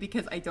Ride movie,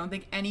 because I don't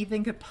think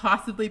anything could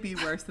possibly be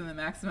worse than the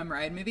Maximum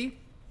Ride movie.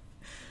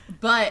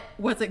 But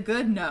was it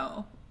good?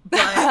 No.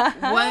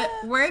 But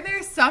were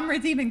there some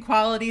redeeming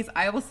qualities?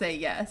 I will say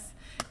yes.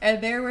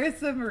 And there were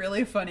some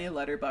really funny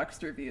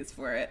Letterboxd reviews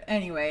for it.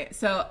 Anyway,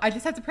 so I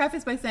just have to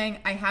preface by saying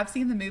I have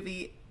seen the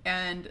movie,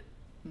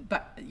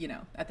 but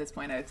at this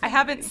point I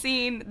haven't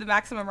seen the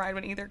Maximum Ride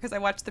one either, because I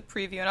watched the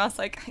preview and I was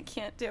like, I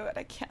can't do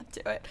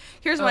it.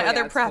 Here's my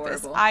other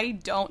preface. Horrible. I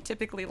don't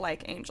typically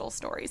like angel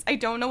stories. I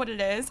don't know what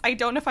it is. I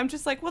don't know if I'm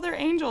just like, well, they're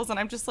angels, and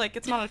I'm just like,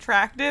 it's not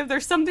attractive.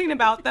 There's something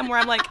about them where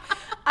I'm like,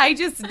 I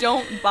just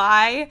don't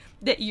buy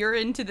that you're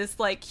into this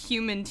like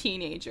human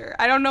teenager.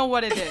 I don't know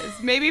what it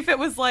is. Maybe if it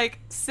was like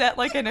set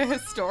like in a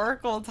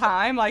historical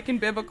time, like in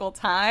biblical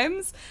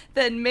times,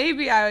 then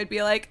maybe I would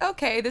be like,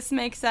 okay, this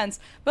makes sense.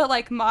 But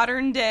like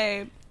modern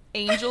day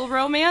angel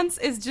romance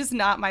is just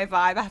not my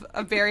vibe. I have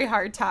a very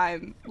hard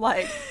time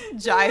like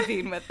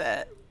jiving with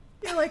it.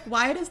 You're like,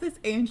 why does this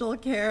angel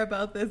care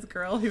about this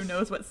girl who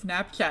knows what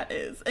Snapchat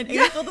is? An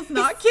angel does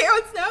not care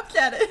what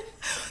Snapchat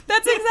is.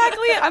 That's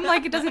exactly it. I'm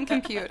like, it doesn't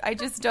compute. I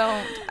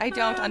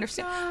don't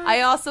understand. God.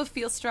 I also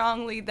feel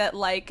strongly that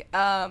like,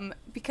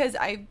 because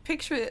I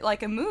picture it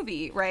like a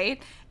movie,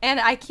 right? And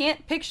I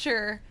can't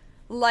picture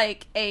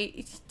like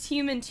a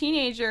human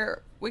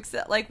teenager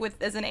except like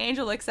with as an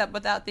angel, except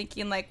without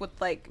thinking like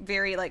with like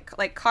very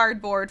like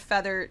cardboard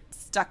feather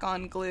stuck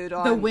on glued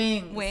on the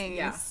wings.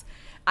 Yeah.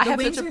 I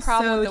have such a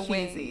problem with the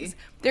cheesy. wings.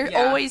 They're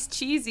always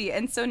cheesy,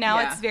 and so now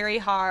it's very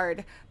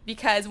hard,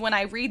 because when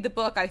I read the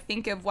book, I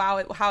think of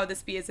how would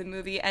this be as a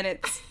movie, and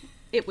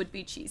it would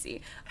be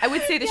cheesy. I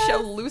would say the show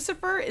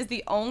Lucifer is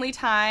the only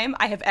time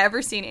I have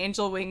ever seen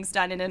angel wings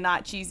done in a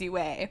not cheesy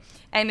way,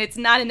 and it's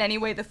not in any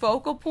way the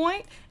focal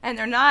point, and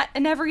they're not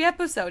in every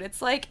episode.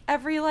 It's like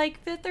every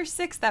like 5th or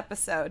 6th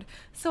episode,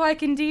 so I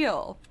can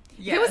deal.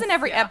 Yes, if it was in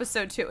every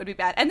episode, too, it would be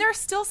bad. And there are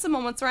still some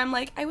moments where I'm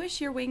like, I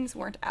wish your wings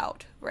weren't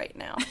out right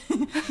now.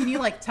 Can you,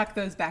 like, tuck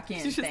those back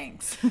in?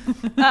 Thanks.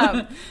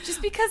 Just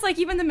because, like,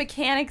 even the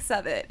mechanics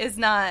of it is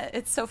not,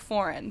 it's so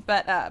foreign.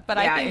 But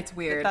I think it's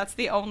weird. That's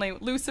the only,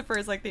 Lucifer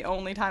is, like, the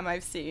only time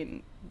I've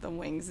seen the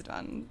wings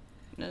done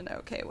in an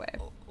okay way.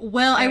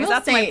 Well, anyways, I will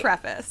that's say. my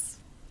preface.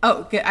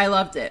 Oh, good. I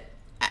loved it.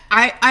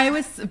 I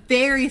was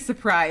very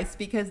surprised,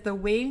 because the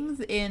wings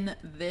in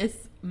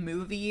this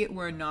movie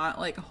were not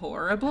like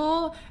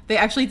horrible. They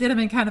actually did them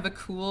in kind of a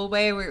cool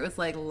way, where it was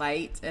like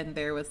light and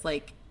there was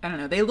like, I don't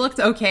know, they looked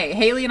okay.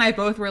 Haley and I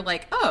both were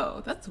like,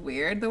 oh, that's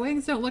weird. The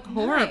wings don't look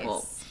horrible.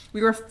 Nice.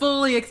 We were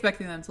fully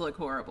expecting them to look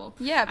horrible.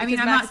 Yeah, because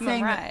I'm not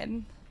saying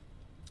Ride.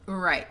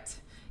 Right.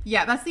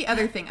 Yeah, that's the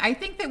other thing. I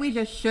think that we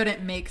just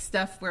shouldn't make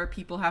stuff where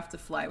people have to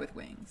fly with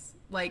wings.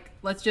 Like,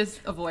 let's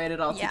just avoid it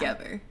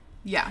altogether.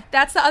 Yeah.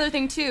 That's the other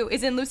thing, too,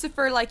 is in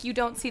Lucifer, like, you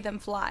don't see them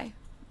fly.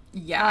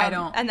 Yeah, I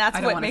don't. And that's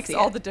what makes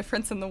all the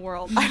difference in the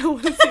world. I don't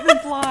want to see them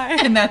fly.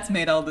 And that's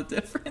made all the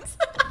difference.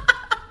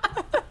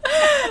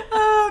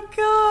 Oh,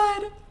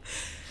 God.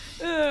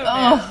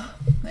 Oh,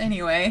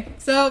 anyway,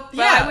 so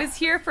yeah, I was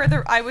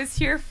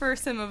here for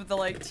some of the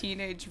like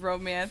teenage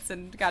romance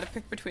and got to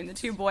pick between the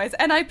two boys,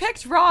 and I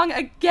picked wrong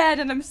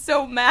again, and I'm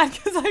so mad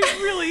because I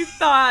really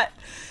thought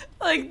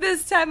like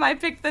this time I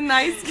picked the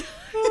nice guy.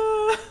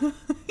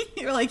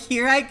 You're like,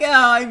 here I go,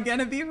 I'm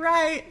gonna be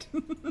right.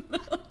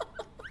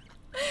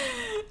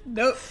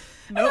 Nope.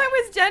 And I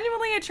was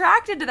genuinely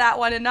attracted to that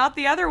one and not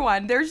the other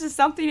one. There's just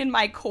something in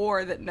my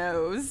core that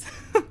knows.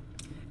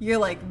 You're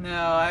like, no,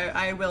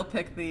 I will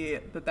pick the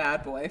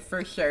bad boy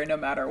for sure, no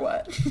matter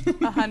what.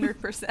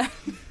 100%.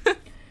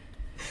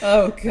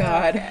 Oh,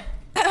 God.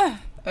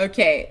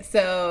 Okay,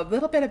 so a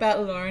little bit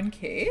about Lauren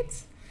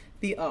Kate,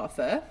 the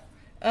author.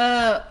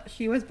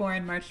 She was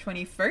born March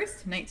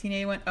 21st,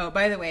 1981. Oh,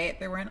 by the way,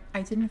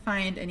 I didn't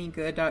find any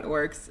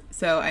good.orgs,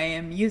 so I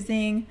am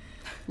using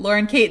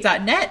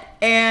laurenkate.net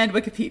and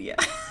Wikipedia.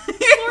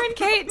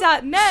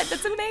 laurenkate.net,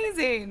 that's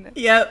amazing.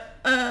 Yep.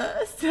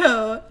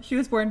 So she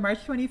was born March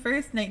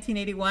 21st,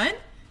 1981.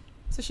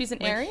 So she's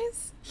an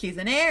Aries? She's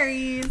an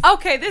Aries.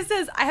 Okay,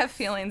 I have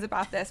feelings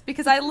about this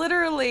because I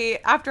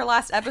literally, after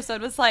last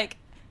episode, was like,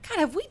 God,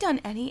 have we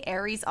done any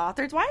Aries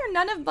authors? Why are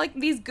none of like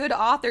these good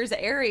authors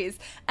Aries?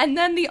 And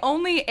then the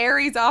only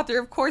Aries author,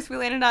 of course, we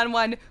landed on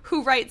one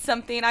who writes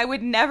something I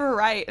would never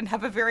write and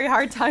have a very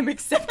hard time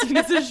accepting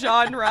as a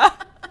genre.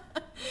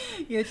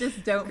 You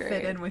just don't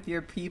fit in with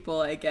your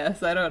people, I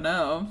guess. I don't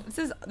know.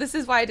 This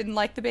is why I didn't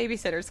like the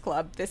Babysitters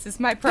Club. This is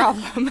my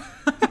problem.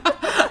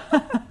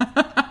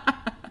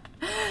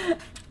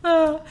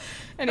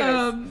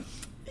 Anyways.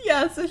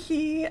 Yeah, so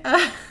she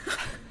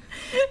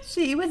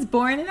was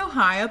born in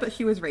Ohio, but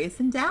she was raised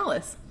in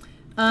Dallas.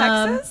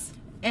 Texas?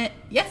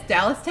 Yes,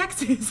 Dallas,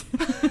 Texas.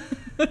 Well,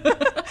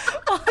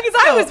 because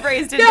I was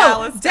raised in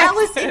Dallas,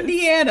 Texas.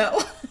 Indiana.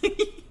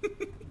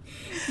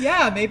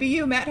 Yeah, maybe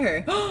you met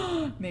her.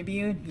 Maybe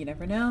you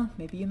never know.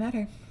 Maybe you met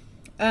her.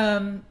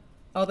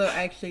 Although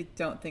I actually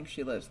don't think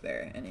she lives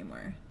there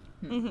anymore.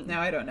 Mm-hmm.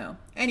 Now I don't know.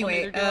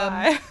 Anyway,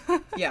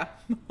 yeah.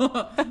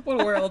 What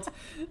a world.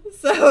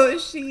 So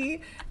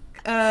she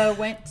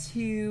went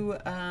to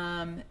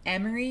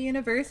Emory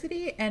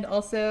University and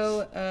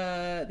also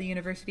the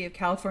University of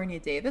California,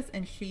 Davis,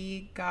 and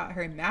she got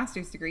her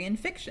master's degree in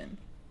fiction.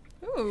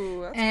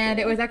 Ooh, and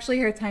cool. It was actually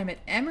her time at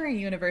Emory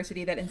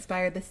University that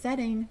inspired the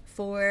setting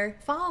for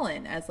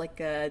Fallen as like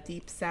a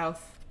Deep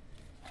South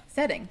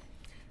setting.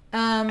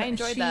 I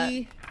enjoyed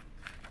that.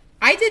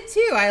 I did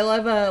too. I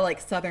love like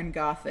Southern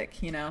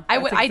Gothic, you know.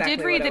 I did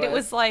read that it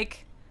was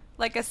like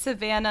a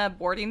Savannah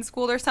boarding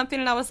school or something,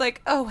 and I was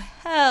like, oh,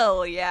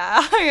 hell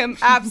yeah. I am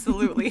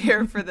absolutely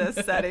here for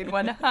this setting,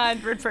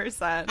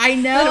 100%. I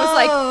know. And it was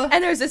like,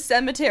 and there's a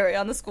cemetery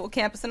on the school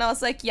campus, and I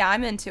was like, yeah,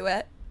 I'm into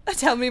it.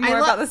 Tell me more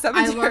about the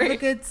cemetery. I love a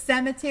good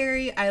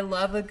cemetery. I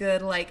love a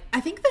good, like, I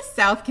think the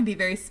South can be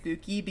very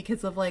spooky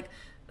because of, like,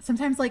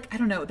 sometimes, like, I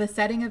don't know, the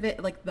setting of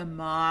it, like, the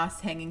moss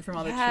hanging from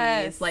all the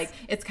trees. Like,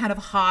 it's kind of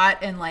hot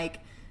and, like,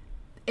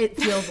 it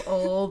feels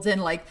old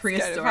and, like,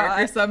 prehistoric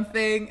or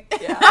something.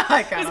 Yeah.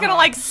 It's kind of,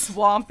 like,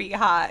 swampy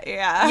hot,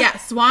 yeah. Yeah,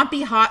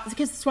 swampy hot,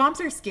 because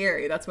swamps are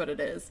scary. That's what it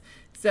is.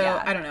 So,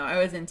 yeah. I don't know. I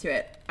was into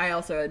it. I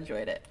also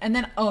enjoyed it. And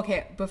then,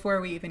 before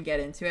we even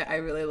get into it, I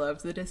really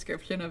loved the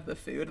description of the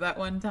food that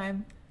one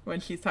time when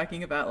she's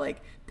talking about,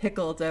 like,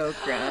 pickled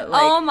okra,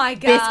 like, oh my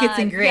God. Biscuits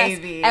and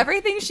gravy. Yes.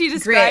 Everything she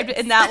described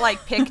in that,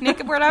 like,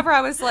 picnic or whatever,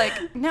 I was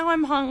like, now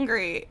I'm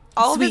hungry.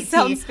 All of it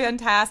sounds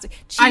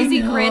fantastic.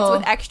 Cheesy grits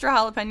with extra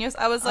jalapenos.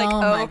 I was like,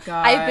 my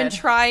God. I've been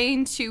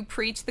trying to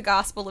preach the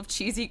gospel of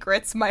cheesy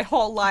grits my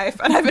whole life,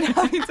 and I've been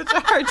having such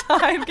a hard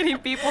time getting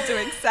people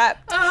to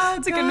accept,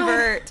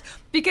 convert.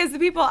 Because the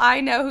people I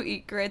know who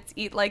eat grits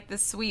eat, like, the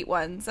sweet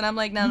ones. And I'm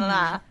like,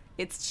 no.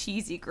 It's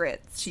cheesy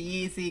grits.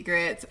 Cheesy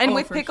grits. And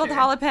with pickled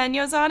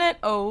jalapenos on it.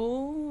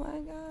 Oh, my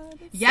God.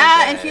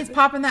 Yeah, and she's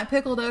popping that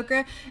pickled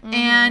okra. Mm-hmm.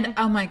 And,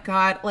 oh, my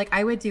God. Like,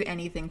 I would do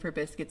anything for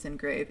biscuits and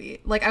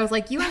gravy. Like, I was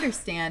like, you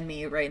understand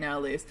me right now,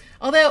 Luce.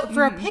 Although,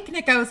 for a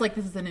picnic, I was like,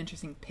 this is an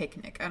interesting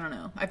picnic. I don't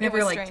know. I've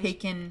never, like,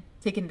 taken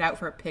it out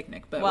for a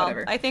picnic, but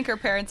whatever. I think her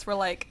parents were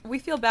like, we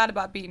feel bad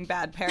about being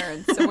bad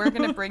parents, so we're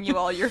going to bring you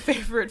all your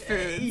favorite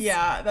foods.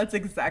 Yeah, that's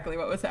exactly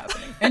what was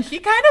happening. And she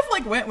kind of,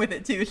 like, went with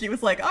it, too. She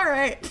was like, all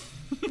right.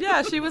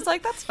 Yeah, she was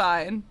like, that's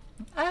fine.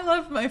 I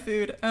love my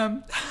food.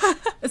 So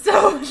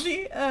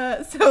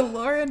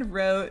Lauren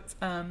wrote,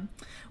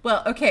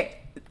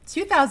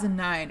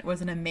 2009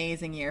 was an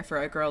amazing year for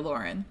our girl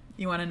Lauren.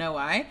 You want to know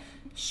why?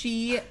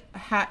 She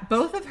had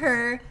both of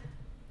her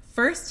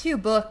first two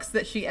books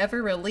that she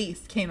ever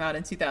released came out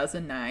in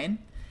 2009,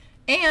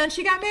 and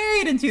she got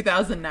married in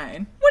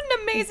 2009. What an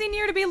amazing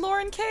year to be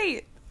Lauren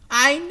Kate.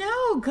 I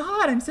know.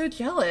 God, I'm so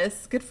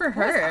jealous. Good for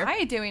her. What was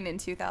I doing in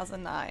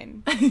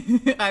 2009?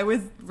 I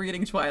was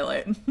reading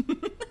Twilight. So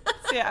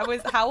yeah,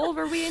 how old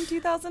were we in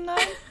 2009?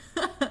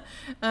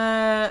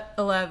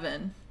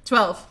 11.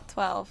 12.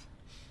 12.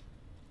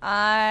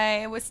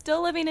 I was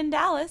still living in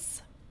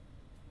Dallas.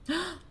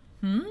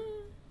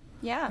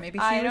 Yeah. Maybe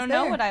she I was don't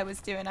know there. what I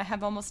was doing. I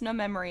have almost no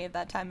memory of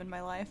that time in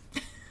my life.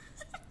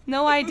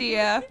 No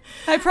idea.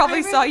 I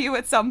probably saw you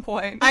at some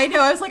point. I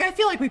know. I was like, I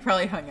feel like we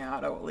probably hung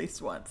out at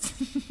least once.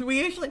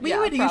 we would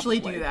usually probably.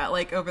 do that.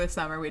 Like over the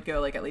summer, we'd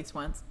go like at least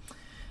once.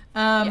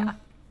 Yeah.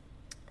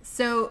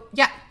 So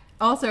yeah.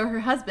 Also, her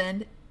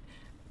husband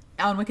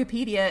on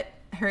Wikipedia,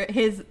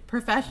 his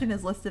profession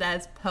is listed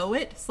as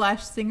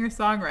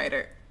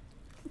poet/singer-songwriter.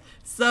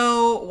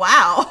 So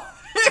wow.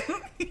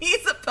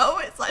 He's a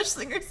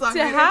poet/singer-songwriter.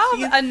 To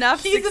have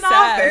enough she's an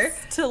author.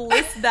 success to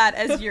list that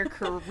as your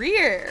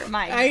career.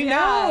 My I God,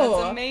 know.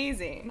 that's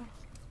amazing.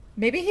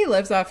 Maybe he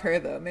lives off her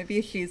though.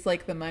 Maybe she's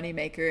like the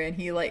moneymaker, and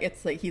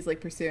he's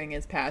like pursuing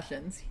his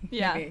passions.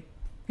 Yeah. Maybe.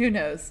 Who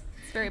knows?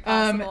 It's very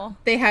possible.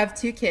 They have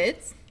 2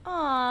 kids.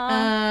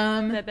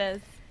 Aww.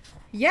 Bibis.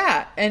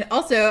 Yeah, and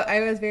also I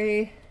was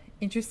very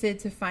interested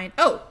to find.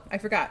 Oh, I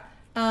forgot.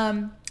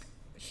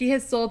 She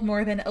has sold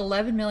more than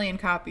 11 million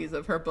copies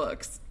of her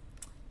books,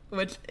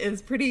 which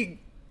is pretty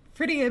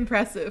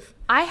impressive.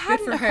 I Good for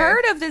hadn't her.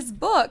 heard of this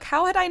book.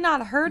 How had I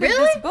not heard Really? of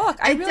this book?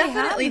 I really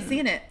definitely hadn't.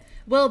 seen it.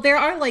 Well, there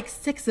are like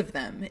 6 of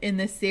them in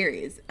this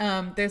series.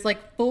 There's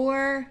like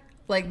 4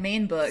 like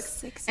main books,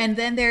 6. and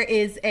then there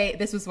is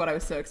this was what I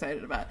was so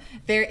excited about.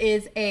 There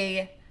is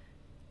a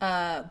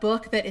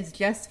book that is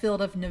just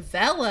filled of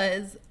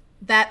novellas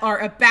that are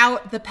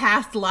about the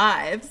past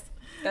lives.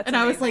 That's and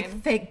I was like,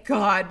 amazing. thank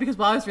God, because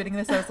while I was reading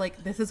this, I was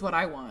like, this is what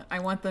I want. I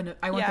want the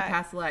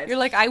past lives. You're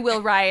like, I will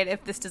write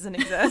if this doesn't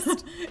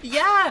exist.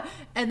 Yeah.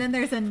 And then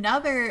there's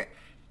another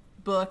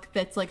book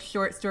that's like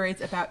short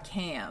stories about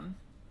Cam.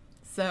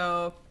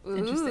 So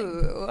interesting.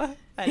 Ooh,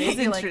 that is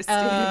You're like,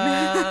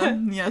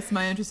 interesting. yes,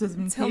 my interest has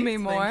been Tell me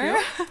piqued,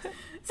 more.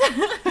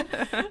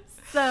 thank you.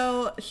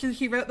 So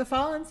she wrote the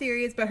Fallen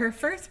series, but her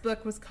first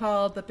book was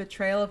called The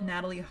Betrayal of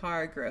Natalie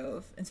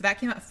Hargrove. And so that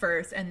came out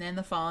first, and then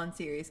the Fallen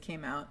series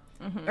came out.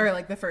 Or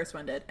like the first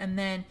one did. And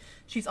then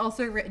she's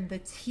also written the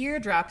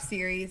Teardrop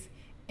series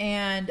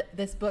and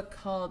this book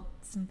called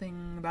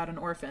something about an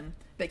orphan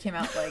that came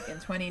out like in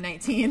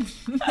 2019.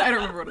 I don't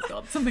remember what it's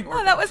called. Something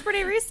orphan. Oh, that was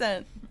pretty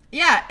recent.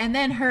 Yeah, and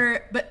then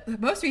but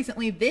most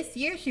recently this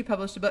year she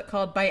published a book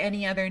called By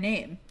Any Other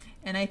Name.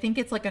 And I think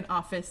it's like an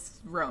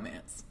office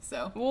romance.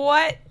 So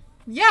What?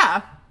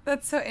 yeah.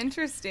 That's so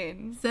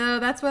interesting. So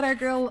that's what our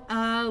girl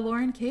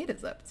Lauren Cade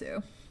is up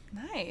to.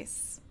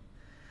 Nice.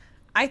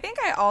 I think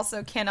I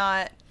also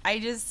cannot,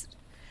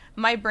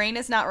 my brain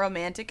is not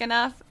romantic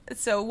enough.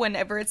 So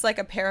whenever it's like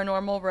a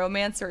paranormal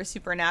romance or a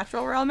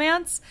supernatural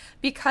romance,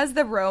 because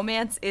the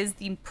romance is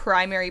the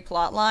primary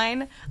plot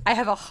line, I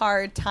have a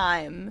hard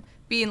time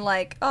being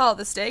like, oh,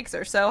 the stakes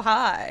are so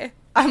high.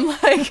 I'm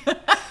like,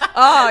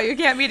 oh, you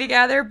can't be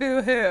together,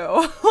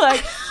 boo-hoo.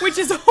 Like, which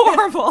is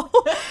horrible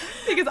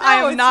because I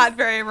am not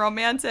very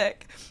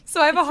romantic. So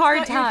I have a hard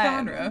not your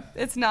time. genre.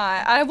 It's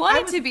not. I want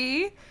it to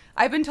be.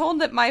 I've been told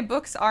that my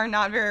books are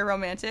not very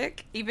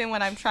romantic, even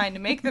when I'm trying to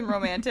make them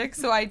romantic,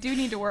 so I do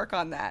need to work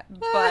on that.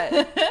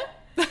 But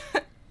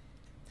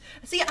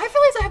See, I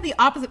realize I have the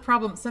opposite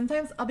problem.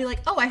 Sometimes I'll be like,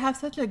 oh, I have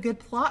such a good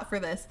plot for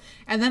this.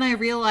 And then I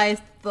realize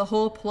the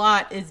whole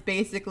plot is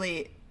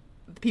basically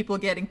people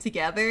getting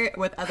together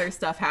with other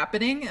stuff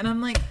happening. And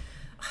I'm like,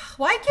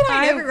 why can't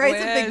I never write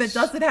something that wish.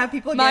 doesn't have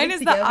people mine getting is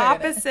together? the in it?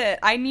 opposite.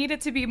 I need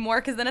it to be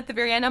more, because then at the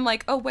very end I'm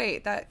like, oh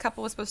wait, that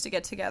couple was supposed to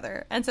get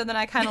together. And so then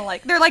I kind of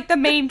like, they're like the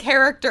main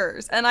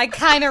characters, and I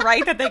kind of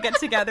write that they get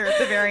together at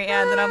the very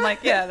end, and I'm like,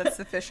 yeah, that's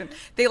sufficient.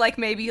 They like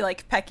maybe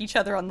like peck each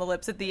other on the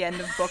lips at the end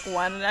of book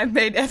 1, and I've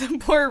made the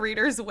poor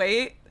readers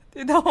wait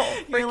through the whole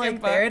freaking You're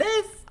like, book. there it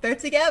is. They're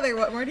together.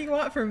 What more do you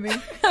want from me?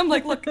 I'm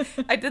like, look,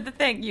 I did the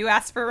thing. You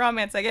asked for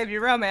romance. I gave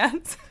you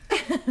romance.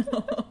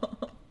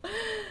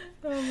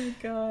 Oh my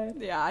God.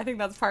 Yeah, I think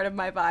that's part of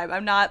my vibe.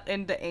 I'm not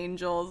into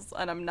angels,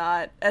 and I'm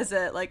not as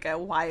a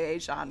YA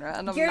genre,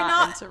 and I'm You're not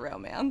not- into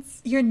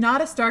romance. You're not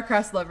a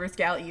star-crossed lovers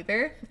gal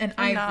either, and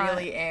I'm I not.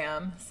 really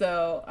am.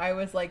 So I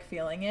was like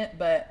feeling it,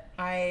 but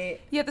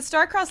Yeah, the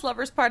star-crossed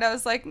lovers part, I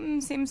was like,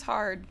 seems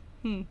hard.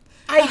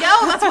 I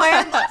know, that's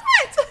why I love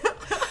it.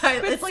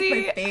 But It's like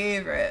see- my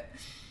favorite.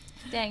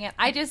 Dang it.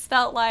 I just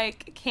felt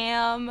like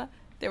Cam,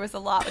 there was a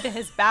lot to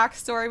his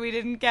backstory we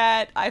didn't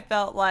get. I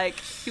felt like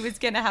he was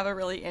going to have a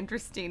really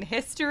interesting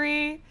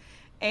history,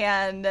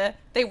 and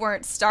they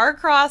weren't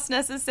star-crossed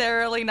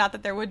necessarily. Not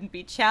that there wouldn't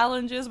be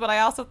challenges, but I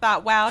also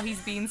thought, wow, he's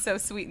being so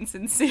sweet and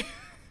sincere.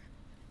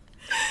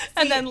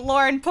 And then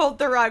Lauren pulled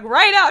the rug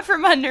right out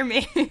from under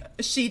me.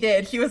 She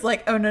did. She was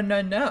like, oh,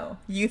 no.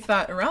 You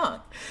thought wrong.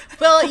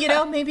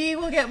 Well, maybe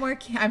we'll get more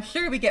Cam. I'm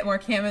sure we get more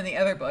Cam in the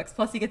other books.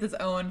 Plus, he gets his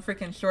own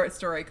freaking short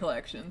story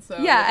collection. So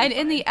Yeah, we'll and be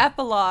in fine. the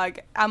epilogue,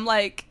 I'm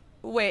like,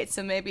 wait,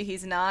 so maybe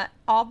he's not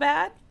all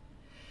bad?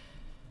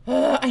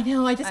 I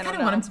know. I just I don't kind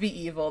of want know. him to be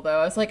evil, though.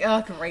 I was like,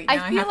 oh, great. I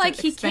Now I feel have like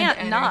to he expend can't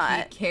energy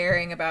not.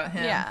 caring about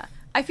him. Yeah.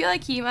 I feel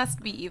like he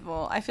must be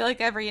evil. I feel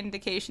like every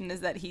indication is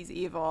that he's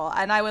evil.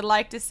 And I would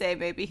like to say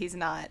maybe he's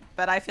not,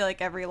 but I feel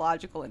like every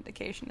logical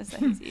indication is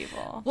that he's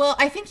evil. Well,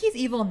 I think he's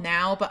evil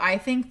now, but I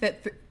think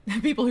that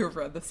people who have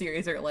read the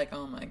series are like,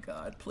 oh my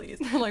god,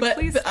 please. Like,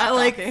 please stop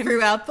like talking.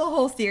 throughout the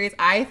whole series,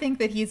 I think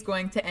that he's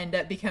going to end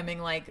up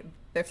becoming like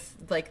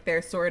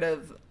their sort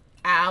of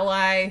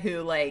ally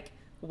who like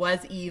was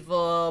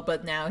evil,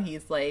 but now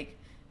he's like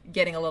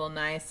getting a little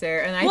nicer.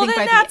 And I think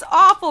then that's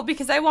awful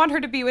because I want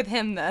her to be with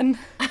him then.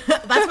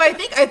 that's why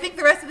I think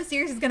the rest of the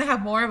series is going to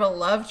have more of a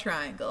love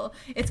triangle.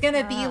 It's going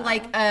to be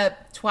like a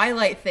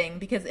Twilight thing,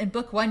 because in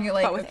book 1 you're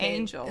like, but with okay,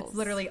 angels. it's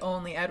literally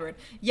only Edward.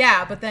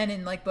 Yeah, but then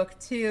in like book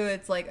 2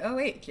 it's like, oh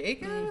wait,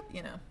 Jacob,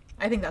 you know.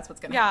 I think that's what's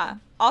going to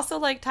happen. Also,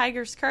 like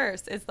Tiger's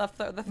Curse is the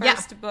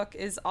first book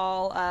is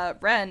all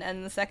Ren,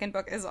 and the second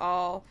book is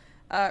all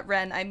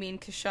Ren. I mean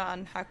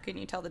Kashan. How can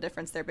you tell the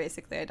difference? They're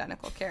basically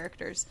identical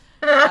characters.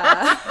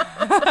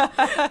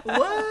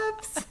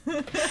 Whoops.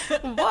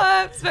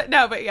 Whoops.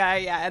 But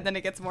yeah. And then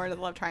it gets more into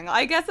the love triangle.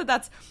 I guess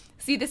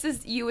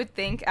you would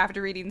think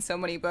after reading so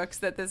many books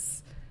that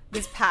this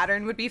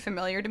pattern would be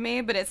familiar to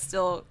me, but it's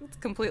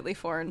completely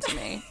foreign to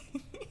me.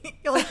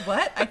 You're like,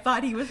 what? I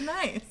thought he was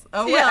nice.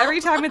 Oh, well. Yeah,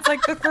 every time it's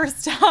like the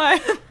first time.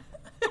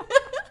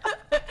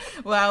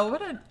 Wow,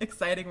 what an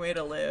exciting way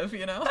to live,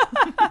 you know?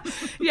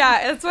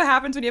 Yeah, that's what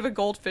happens when you have a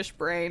goldfish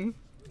brain.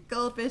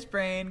 Goldfish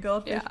brain.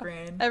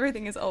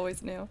 Everything is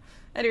always new.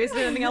 Anyways, is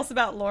there anything else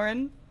about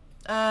Lauren?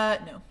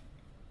 No.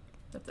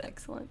 That's it.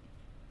 Excellent.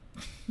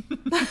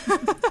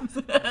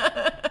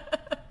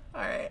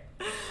 All right.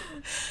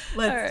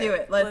 Let's do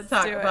it. Let's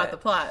talk about the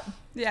plot.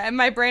 Yeah, in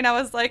my brain I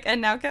was like,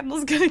 and now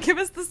Kendall's gonna give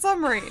us the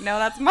summary. No,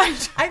 that's my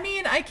I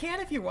mean, I can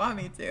if you want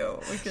me to.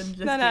 We can just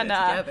do it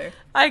together.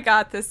 I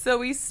got this. So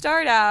we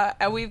start out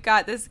and we've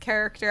got this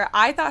character.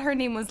 I thought her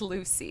name was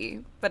Lucy,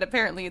 but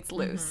apparently it's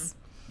Luce.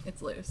 Mm-hmm.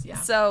 It's Luce, yeah.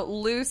 So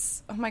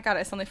Luce, oh my god,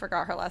 I suddenly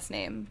forgot her last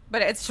name.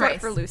 But it's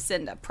short for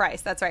Lucinda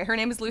Price. That's right. Her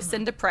name is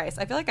Lucinda Price.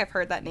 I feel like I've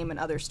heard that name in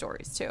other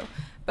stories too.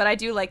 But I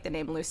do like the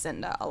name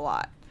Lucinda a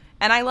lot.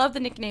 And I love the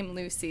nickname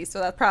Lucy,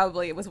 so that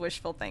probably was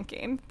wishful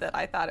thinking that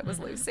I thought it was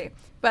Lucy.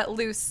 But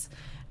Luce.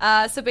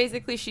 So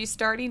basically she's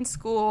starting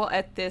school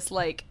at this,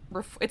 like,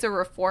 it's a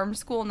reform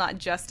school, not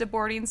just a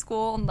boarding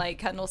school. And like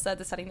Kendall said,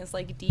 the setting is,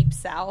 like, deep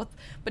south.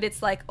 But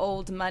it's, like,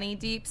 old money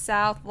deep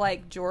south,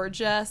 like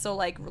Georgia. So,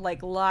 like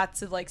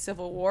lots of, like,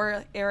 Civil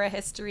War era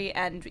history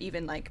and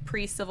even, like,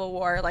 pre-Civil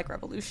War, like,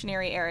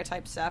 Revolutionary era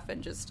type stuff.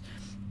 And just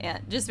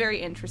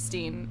very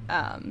interesting,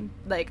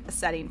 like, a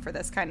setting for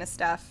this kind of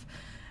stuff.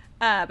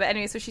 But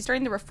anyway, so she's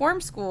starting the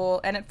reform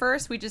school, and at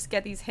first we just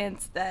get these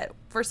hints that,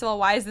 first of all,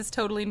 why is this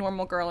totally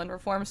normal girl in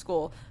reform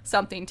school?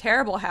 Something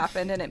terrible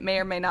happened, and it may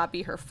or may not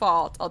be her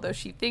fault, although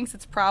she thinks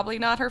it's probably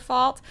not her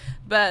fault,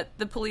 but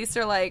the police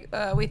are like,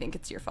 we think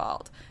it's your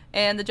fault.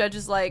 And the judge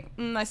is like,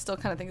 I still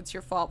kind of think it's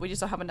your fault. We just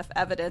don't have enough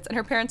evidence. And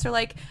her parents are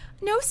like,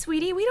 no,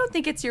 sweetie, we don't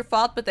think it's your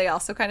fault, but they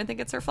also kind of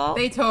think it's her fault.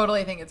 They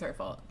totally think it's her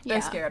fault.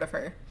 They're scared of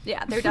her.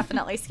 Yeah, they're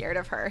definitely scared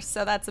of her,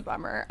 so that's a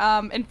bummer.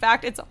 In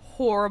fact, it's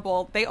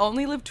horrible. They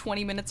only live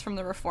 20 minutes from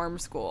the reform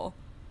school,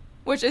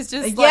 which is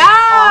just, like,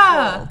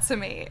 awful to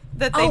me.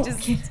 That they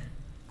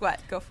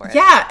What? Go for it.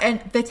 Yeah, and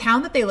the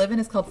town that they live in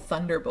is called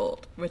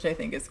Thunderbolt, which I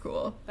think is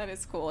cool. That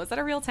is cool. Is that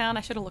a real town?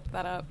 I should have looked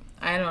that up.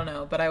 I don't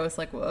know, but I was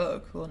like,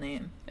 whoa, cool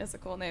name. It's a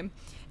cool name.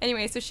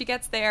 Anyway, so she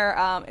gets there.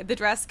 The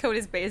dress code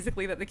is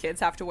basically that the kids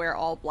have to wear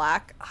all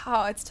black.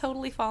 Oh, it's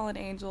totally Fallen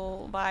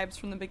Angel vibes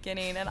from the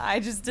beginning, and I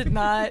just did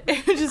not.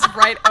 It was just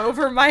right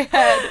over my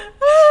head.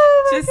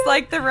 Just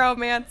like the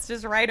romance,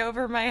 just right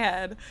over my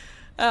head.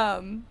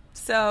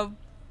 So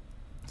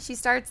she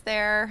starts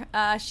there.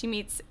 She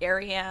meets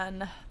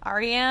Ariana.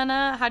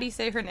 How do you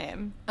say her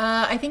name?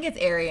 I think it's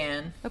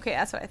Ariane. Okay,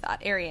 that's what I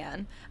thought.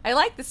 Ariane. I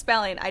like the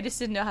spelling. I just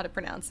didn't know how to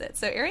pronounce it.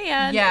 So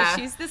Ariane,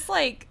 she's this,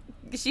 like,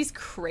 she's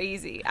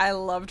crazy. I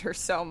loved her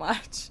so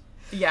much.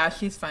 Yeah,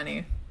 she's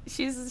funny.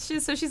 She's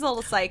a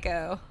little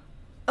psycho.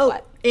 Oh,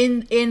 what?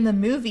 In the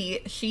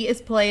movie, she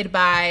is played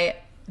by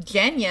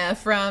Jenya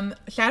from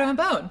Shadow and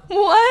Bone.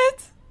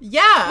 What?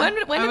 Yeah. When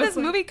did this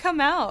movie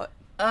come out?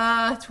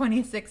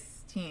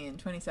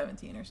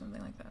 2017 or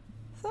something like that.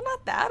 So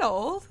not that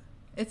old.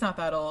 It's not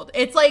that old.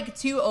 It's, like,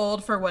 too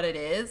old for what it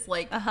is.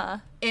 Like,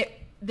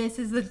 this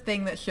is the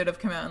thing that should have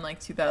come out in, like,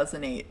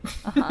 2008.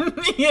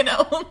 You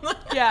know?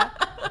 Yeah.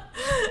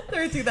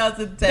 Or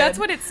 2010. That's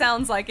what it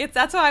sounds like.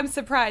 That's why I'm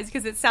surprised,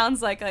 because it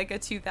sounds like a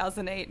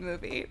 2008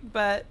 movie,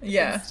 but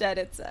instead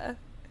it's a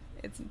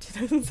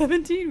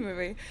 2017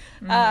 movie.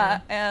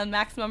 And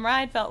Maximum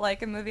Ride felt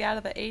like a movie out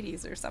of the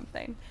 80s or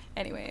something.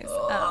 Anyways,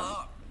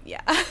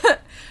 yeah.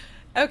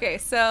 Okay,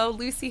 so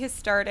Lucy has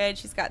started.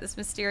 She's got this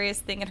mysterious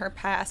thing in her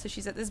past. So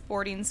she's at this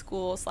boarding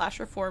school /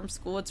 reform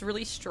school. It's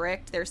really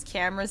strict. There's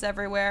cameras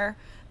everywhere,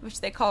 which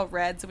they call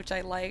reds, which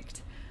I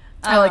liked.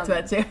 I liked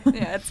that too.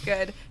 Yeah, it's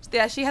good.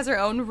 Yeah, she has her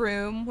own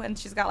room, and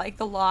she's got, like,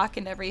 the lock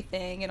and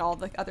everything, and all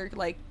the other,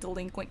 like,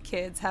 delinquent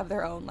kids have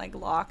their own, like,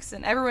 locks,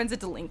 and everyone's a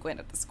delinquent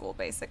at the school,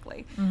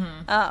 basically.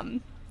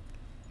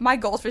 My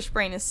goldfish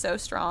brain is so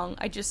strong.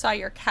 I just saw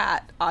your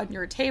cat on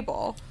your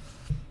table.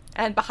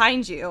 and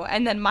behind you.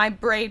 And then my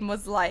brain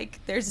was like,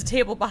 there's a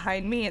table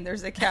behind me and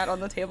there's a cat on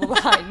the table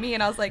behind me.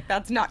 And I was like,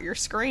 that's not your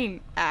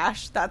screen,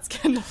 Ash. That's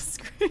Kendall's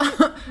screen.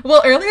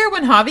 Well, earlier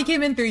when Javi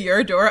came in through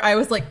your door, I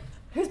was like,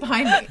 who's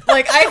behind me?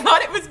 Like, I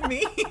thought it was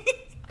me.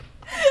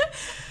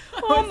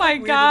 Oh my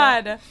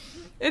God.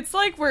 It's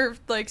like we're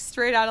like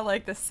straight out of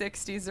like the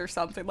 60s or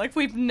something. Like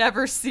we've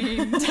never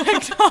seen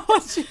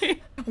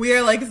technology. We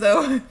are like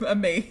so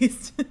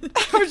amazed.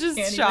 We're just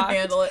Can't shocked. even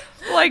handle it.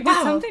 Like, Wow,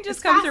 did something just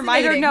it's come through?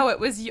 I don't fascinating. know. It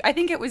was. I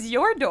think it was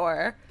your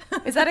door.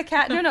 Is that a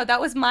cat? No,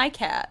 that was my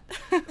cat.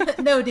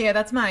 No, dear,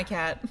 that's my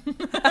cat.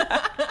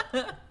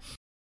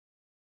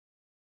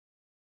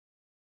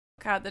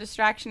 God, the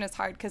distraction is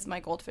hard because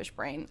my goldfish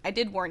brain. I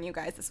did warn you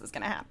guys this was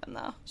going to happen,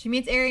 though. She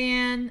meets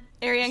Ariane.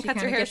 Ariane She cuts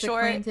her kinda hair gets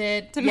short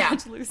acquainted. to Yeah.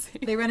 match Lucy.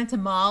 They run into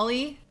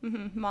Molly.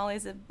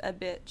 Molly's a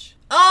bitch.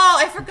 Oh,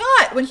 I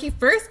forgot. When she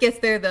first gets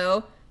there,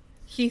 though,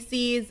 she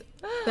sees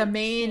the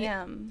main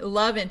Damn.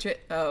 love interest.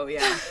 Oh,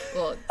 yeah.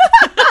 Well,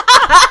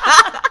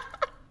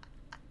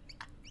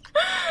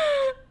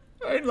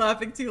 I'm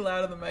laughing too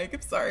loud on the mic.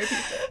 I'm sorry,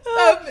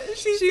 people.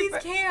 She sees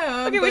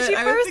Cam. Okay, when but she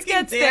I was first thinking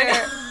gets there,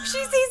 Daniel.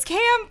 she sees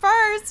Cam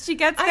first. She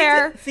gets I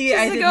there. did- see, she I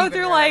has to didn't go even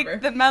through remember.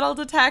 like the metal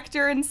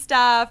detector and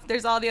stuff.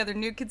 There's all the other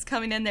new kids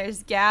coming in.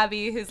 There's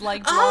Gabby, who's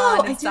like Oh,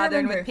 blonde I and do southern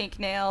remember. with pink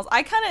nails.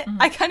 I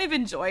kind of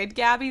enjoyed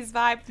Gabby's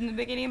vibe from the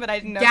beginning, but I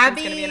didn't know she was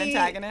going to be an Gabby-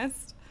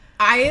 antagonist.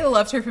 I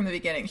loved her from the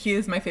beginning. She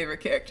is my favorite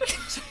character.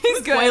 She's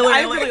good. Spoiler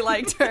I alert. really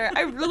liked her.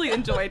 I really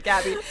enjoyed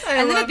Gabby. I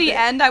And then at loved the it.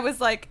 end, I was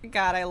like,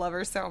 God, I love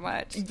her so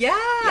much.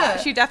 Yeah.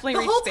 She definitely The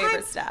reached whole favorite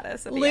time,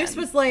 status at the Luce end.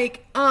 was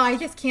like, oh, I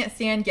just can't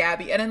stand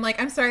Gabby. And I'm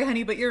like, I'm sorry,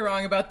 honey, but you're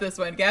wrong about this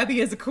one.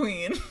 Gabby is a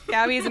queen.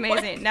 Gabby is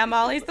amazing. Now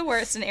Molly's the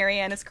worst and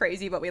Ariane is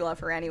crazy, but we love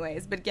her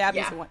anyways. But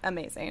Gabby's Yeah.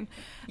 amazing.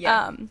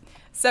 Yeah.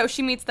 So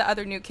she meets the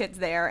other new kids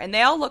there, and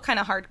they all look kind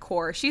of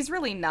hardcore. She's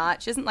really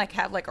not. She doesn't like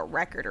have like a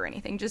record or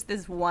anything. Just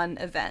this one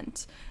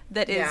event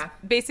that is Yeah.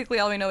 basically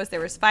all we know is there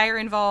was fire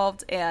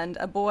involved and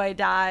a boy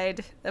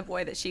died, a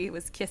boy that she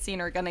was kissing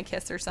or gonna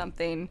kiss or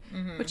something,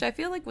 which I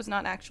feel like was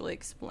not actually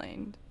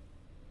explained.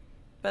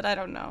 But I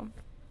don't know.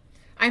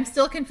 I'm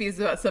still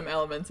confused about some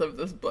elements of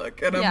this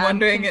book, and I'm Yeah, I'm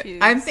wondering.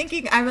 confused.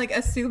 I'm like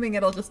assuming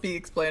it'll just be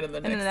explained in the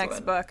next In the next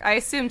one. book, I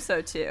assume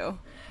so too.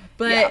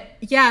 But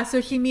yeah,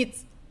 so she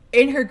meets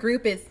in her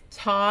group is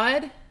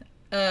Todd,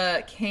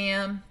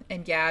 Cam,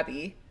 and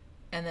Gabby,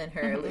 and then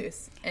her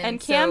Luce. And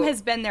Cam so-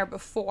 has been there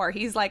before.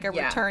 He's like a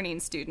Yeah. returning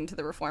student to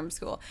the reform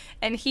school.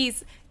 And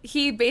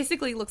he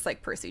basically looks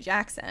like Percy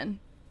Jackson,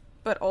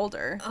 but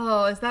older.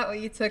 Oh, is that what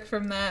you took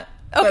from that?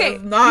 Okay, that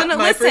is not no,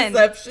 my listen.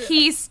 perception.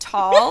 He's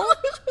tall,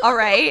 all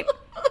right?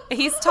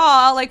 He's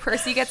tall. Like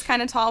Percy gets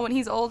kind of tall when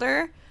he's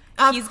older.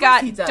 Of He's course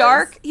got he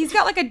does. he's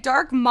got like a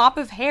dark mop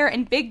of hair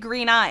and big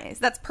green eyes.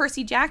 That's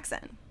Percy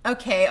Jackson.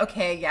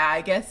 Okay, yeah.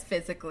 I guess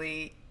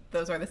physically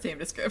those are the same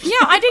description.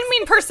 Yeah, I didn't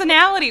mean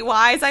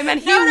personality-wise. I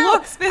meant he No.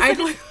 looks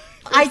physically.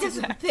 I just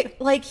think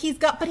like he's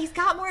got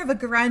more of a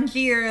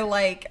grungier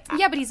like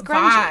Yeah, but he's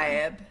grungy.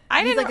 vibe.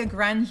 I he's didn't- like a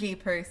grungy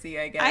Percy,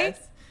 I guess.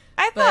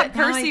 I But thought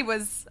now Percy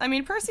was. I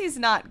mean, Percy's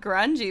not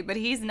grungy, but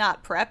he's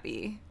not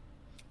preppy.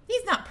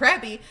 He's not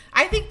preppy.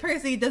 I think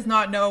Percy does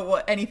not know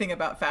anything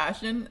about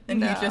fashion,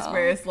 and he just No.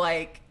 wears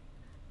like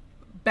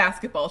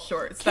basketball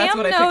shorts. That's Cam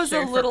what I knows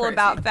pictured a for little Percy.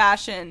 about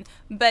fashion,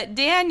 but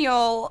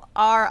Daniel,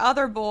 our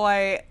other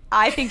boy,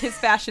 I think his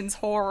fashion's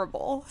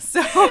horrible.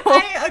 So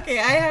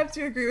I have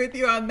to agree with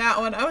you on that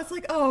one. I was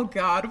like, oh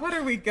God, what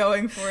are we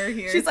going for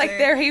here? she's like, sir?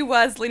 there he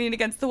was leaning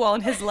against the wall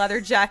in his leather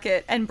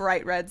jacket and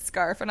bright red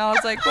scarf, and I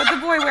was like, what the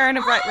boy wearing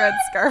a bright red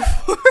scarf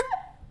for?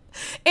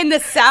 In the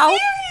South,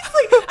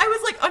 Seriously, I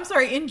was like, I'm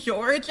sorry, in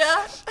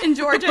Georgia, in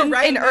Georgia,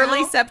 Right in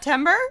early now?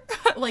 September.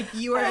 like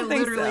you I are don't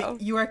think literally, so.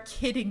 you are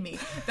kidding me.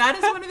 That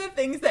is one of the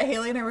things that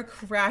Haley and I were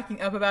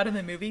cracking up about in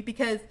the movie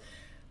because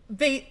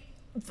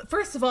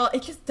first of all,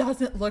 it just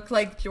doesn't look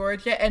like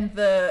Georgia, and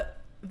the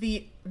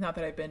not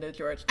that I've been to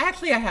Georgia.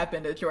 Actually, I have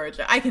been to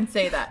Georgia. I can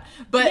say that,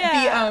 but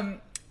Yeah.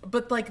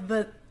 but like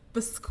the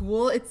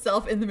school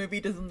itself in the movie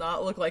does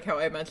not look like how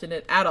I mentioned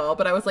it at all.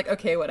 But I was like,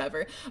 okay,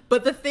 whatever.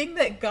 But the thing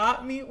that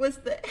got me was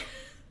that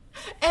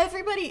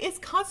everybody is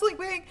constantly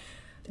wearing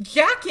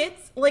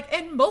jackets, like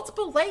in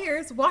multiple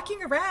layers,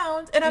 walking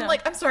around. And I'm No.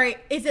 like, I'm sorry,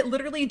 is it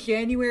literally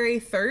January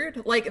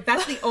 3rd? Like,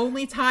 that's the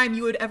only time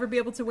you would ever be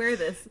able to wear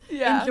this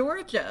Yeah. in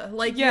Georgia.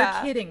 Like,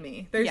 Yeah. you're kidding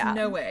me. There's Yeah.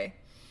 no way.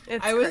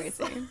 It's I was,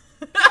 crazy.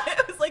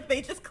 I was like,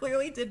 they just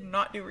clearly did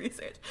not do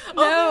research.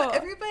 No. Although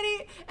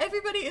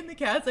everybody in the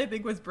cast, I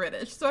think, was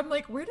British. So I'm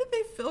like, where did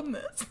they film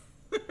this?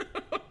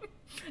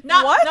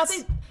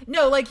 What?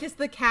 No, like just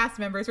the cast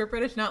members were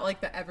British, not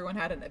like that everyone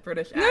had a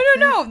British accent.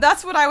 No.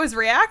 That's what I was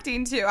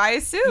reacting to. I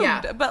assumed,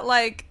 Yeah. but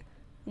like,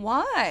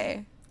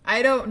 why?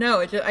 I don't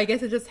know. I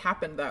guess it just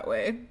happened that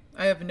way.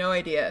 I have no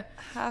idea.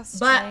 How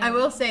But I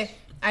will strange. say,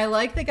 I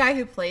like the guy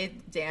who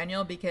played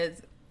Daniel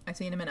because I've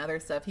seen him in other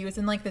stuff. He was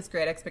in like this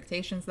Great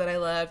Expectations that I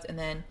loved, and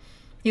then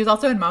he was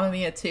also in Mamma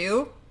Mia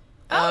 2.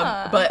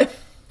 Ah. But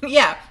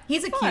yeah,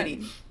 he's a Fun.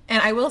 cutie.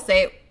 And I will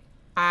say,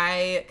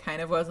 I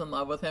kind of was in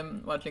love with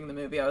him watching the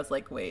movie. I was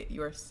like, wait,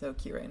 you are so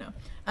cute right now.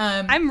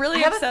 I'm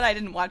really upset I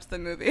didn't watch the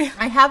movie.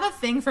 I have a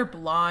thing for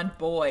blonde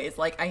boys.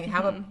 Like, I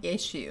have an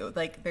issue.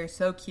 Like, they're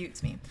so cute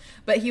to me.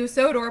 But he was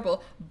so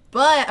adorable.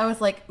 But I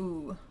was like,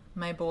 ooh,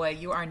 my boy,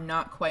 you are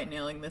not quite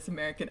nailing this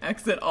American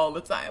accent all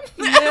the time.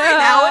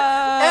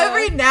 Yeah.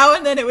 every now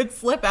and then it would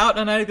slip out,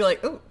 and I'd be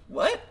like, oh,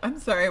 what? I'm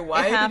sorry.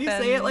 Why did you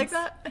say it like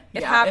that?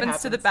 It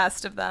happens to the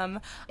best of them.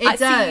 It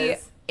does.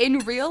 See, in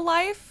real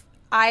life,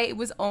 I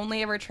was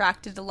only ever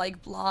attracted to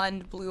like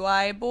blonde,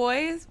 blue-eye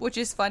boys, which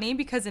is funny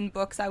because in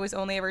books I was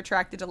only ever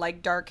attracted to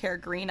like dark-hair,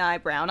 green-eye,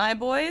 brown-eye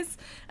boys.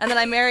 And then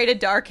I married a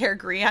dark-hair,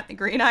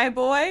 green-eye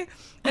boy.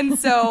 And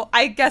so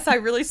I guess I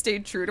really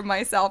stayed true to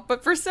myself.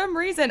 But for some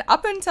reason,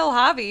 up until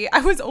Javi,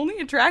 I was only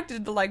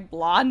attracted to like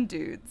blonde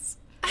dudes.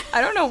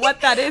 I don't know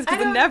what that is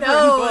because I'm never in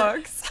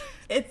books.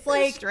 It's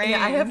like,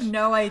 yeah, I have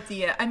no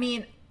idea. I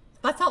mean,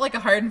 that's not like a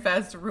hard and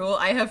fast rule.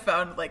 I have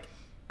found like,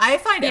 I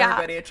find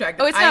everybody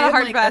attractive. Oh, it's not a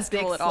hard fast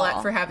rule at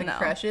all. For having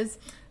crushes,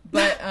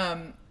 but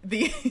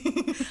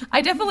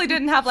I definitely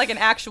didn't have like an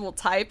actual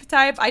type.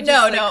 I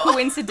just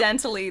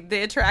coincidentally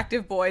the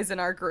attractive boys in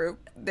our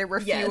group. There were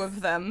few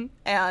of them,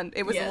 and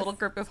it was a little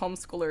group of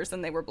homeschoolers,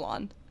 and they were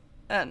blonde.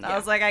 And I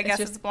was like, I guess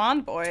it's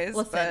blonde boys.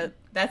 Listen, but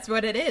that's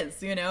what it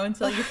is, you know,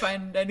 until you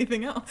find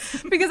anything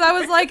else. Because I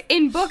was like,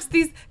 in books,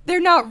 they're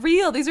not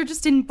real. These are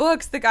just in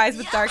books. The guys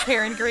with dark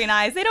hair and green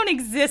eyes. They don't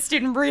exist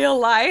in real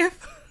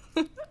life.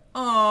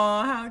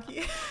 Oh, how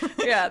cute.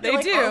 Yeah, they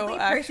like, do, only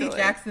actually. Percy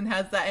Jackson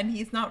has that, and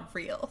he's not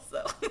real,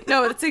 so.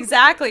 No, it's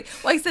exactly.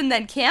 Like, and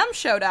then Cam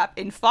showed up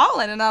in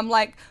Fallen, and I'm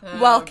like,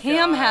 well,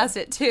 Cam has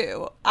it,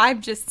 too.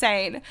 I'm just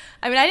saying.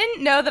 I mean, I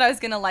didn't know that I was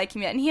going to like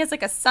him yet, and he has,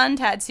 like, a sun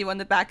tattoo on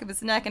the back of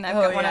his neck, and I've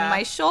got one on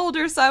my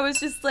shoulder, so I was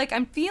just like,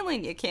 I'm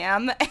feeling you,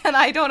 Cam, and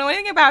I don't know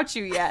anything about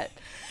you yet.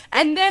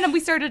 And then we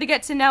started to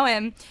get to know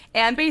him,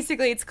 and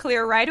basically it's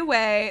clear right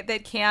away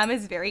that Cam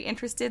is very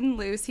interested in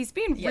Luce. He's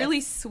being really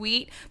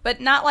sweet,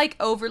 but not like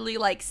overly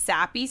like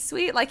sappy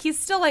sweet. Like he's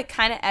still like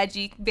kind of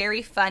edgy,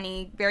 very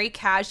funny, very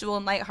casual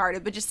and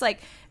lighthearted, but just like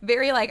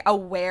very like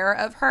aware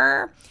of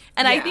her.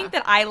 And I think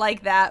that I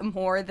like that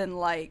more than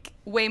like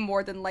way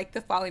more than like the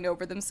falling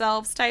over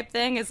themselves type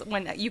thing is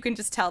when you can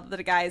just tell that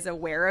the guy is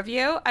aware of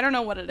you. I don't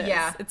know what it is.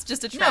 Yeah. It's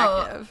just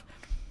attractive. No,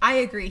 I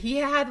agree. He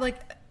had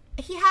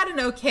an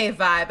okay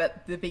vibe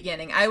at the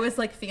beginning. I was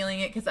like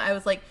feeling it because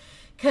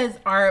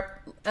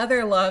our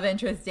other love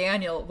interest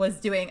Daniel was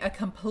doing a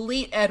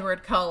complete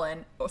Edward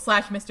Cullen /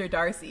 Mr.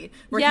 Darcy,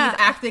 where he's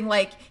acting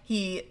like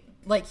he's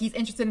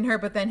interested in her,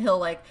 but then he'll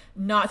like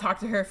not talk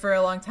to her for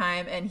a long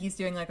time, and he's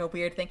doing like a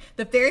weird thing.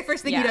 The very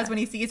first thing he does when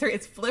he sees her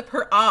is flip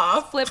her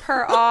off.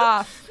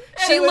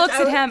 She looks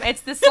at him.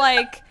 It's this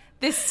like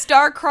this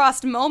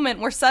star-crossed moment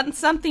where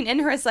something in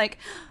her is like,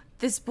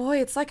 this boy,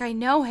 it's like I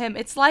know him.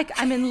 It's like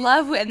I'm in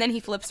love with, and then he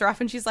flips her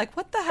off, and she's like,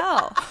 "What the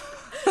hell?"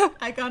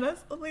 I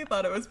honestly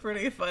thought it was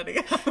pretty funny.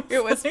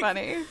 It was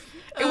funny.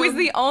 It was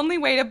the only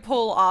way to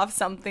pull off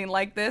something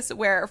like this,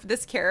 where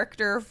this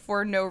character,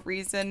 for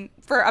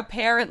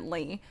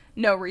apparently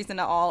no reason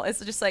at all, is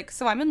just like,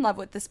 so I'm in love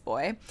with this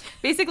boy.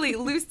 Basically,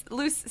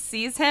 Luce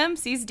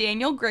sees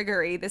Daniel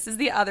Gregory. This is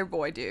the other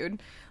boy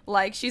dude.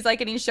 Like, she's, like,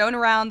 getting shown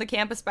around the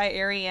campus by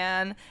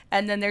Ariane,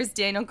 and then there's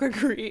Daniel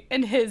Gregory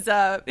in his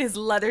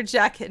leather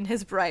jacket and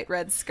his bright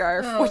red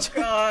scarf, which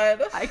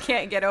God. I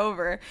can't get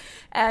over.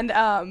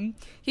 And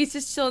he's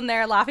just chilling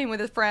there laughing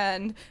with his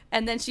friend,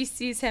 and then she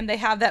sees him. They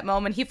have that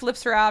moment. He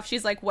flips her off.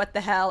 She's like, what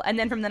the hell? And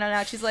then from then on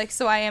out, she's like,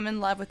 so I am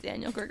in love with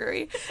Daniel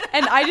Gregory.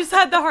 And I just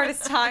had the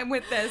hardest time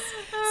with this.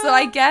 So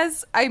I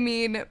guess, I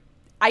mean,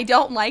 I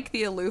don't like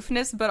the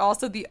aloofness, but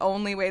also the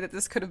only way that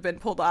this could have been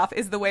pulled off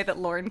is the way that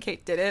Lauren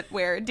Kate did it,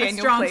 where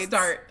Daniel played... A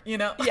strong start, you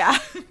know? Yeah.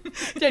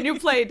 Daniel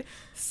played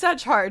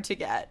such hard to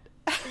get.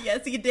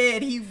 Yes, he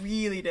did. He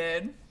really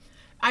did.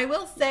 I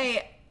will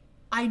say,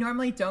 I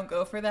normally don't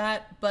go for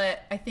that,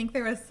 but I think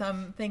there was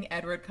something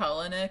Edward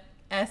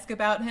Cullen-esque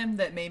about him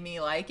that made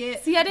me like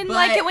it. See, I didn't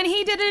like it when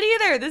he did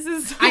it either. This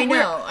is...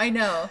 I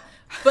know.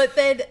 But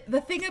then the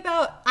thing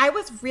about, I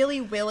was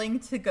really willing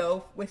to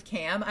go with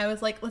Cam. I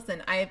was like,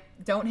 listen, I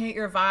don't hate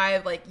your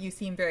vibe. Like, you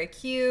seem very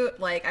cute.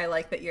 Like, I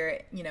like that you're,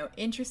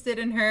 interested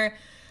in her.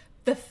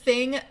 The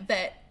thing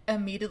that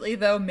immediately,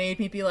 though, made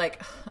me be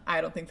like,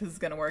 I don't think this is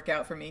going to work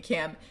out for me,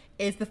 Cam,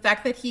 is the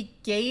fact that he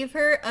gave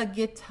her a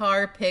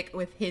guitar pick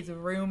with his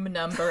room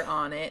number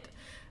on it.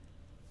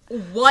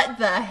 What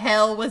the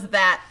hell was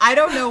that? I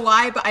don't know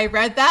why, but I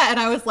read that and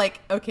I was like,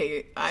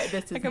 okay,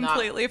 this is not I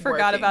completely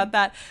forgot about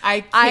that.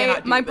 I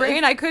cannot my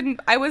brain,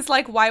 I was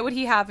like, why would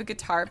he have a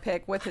guitar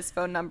pick with his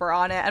phone number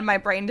on it? And my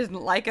brain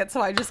didn't like it,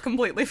 so I just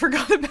completely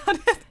forgot about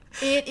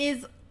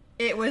it.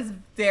 It was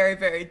very,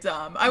 very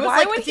dumb. I was Why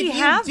like, would did he you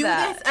have do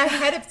that? this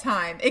ahead of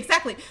time?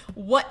 Exactly.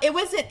 What it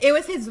wasn't. It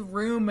was his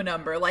room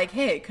number. Like,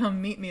 hey,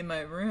 come meet me in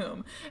my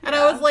room. And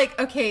I was like,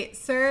 okay,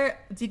 sir,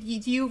 do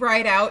you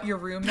write out your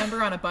room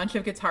number on a bunch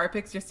of guitar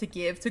picks just to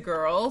give to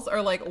girls,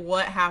 or like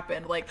what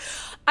happened? Like,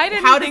 I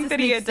didn't think that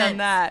he had done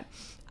that.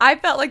 I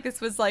felt like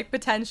this was like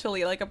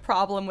potentially like a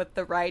problem with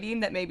the writing,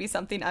 that maybe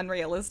something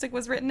unrealistic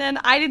was written in.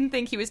 I didn't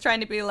think he was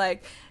trying to be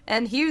like,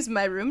 and here's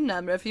my room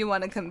number if you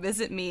want to come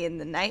visit me in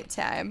the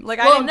nighttime. Like,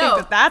 I didn't think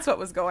that that's what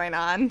was going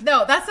on.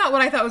 No, that's not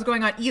what I thought was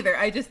going on either.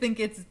 I just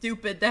think it's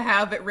stupid to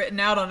have it written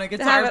out on a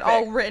guitar pick. To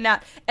have it all written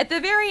out. At the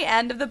very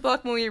end of the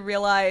book, when we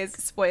realize,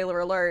 spoiler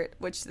alert,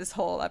 which this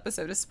whole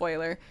episode is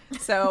spoiler,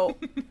 so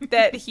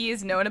that he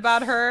is known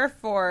about her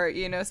for,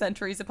 you know,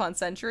 centuries upon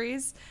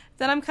centuries,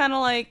 then I'm kind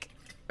of like,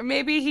 or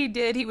maybe he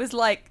did. He was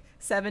like,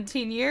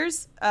 17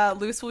 years.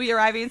 Luce will be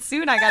arriving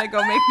soon. I gotta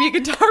go make me a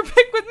guitar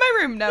pick with my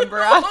room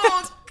number on it.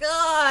 Oh,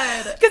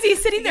 God. Because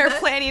he's sitting there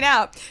planning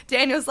out.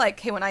 Daniel's like,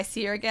 hey, when I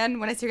see her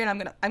again,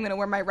 I'm gonna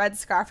wear my red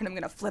scarf and I'm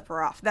gonna flip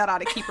her off. That ought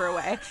to keep her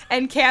away.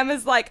 And Cam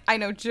is like, I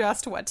know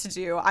just what to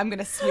do. I'm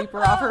gonna sweep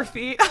her off her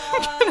feet.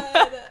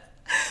 I'm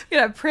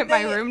gonna print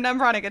my room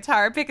number on a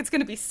guitar pick. It's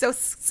gonna be so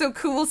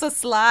cool, so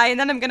sly. And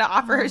then I'm gonna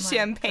offer her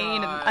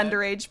champagne at an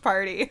underage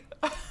party.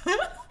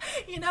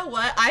 You know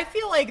what? I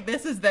feel like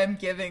this is them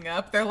giving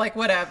up. They're like,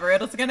 whatever,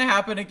 it's gonna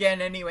happen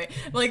again anyway.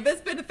 Like, this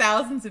has been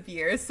thousands of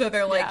years, so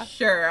they're like,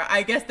 sure,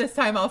 I guess this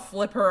time I'll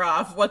flip her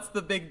off. What's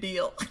the big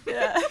deal?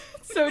 Yeah,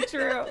 so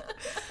true.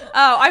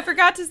 Oh, I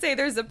forgot to say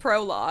there's a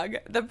prologue.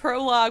 The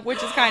prologue,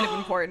 which is kind of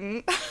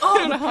important. Oh, I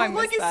don't know how I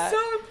missed that. The prologue is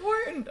so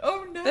important.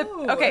 Oh,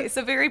 no. Okay,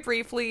 so very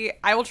briefly,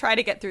 I will try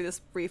to get through this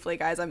briefly,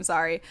 guys. I'm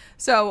sorry.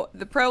 So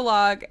the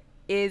prologue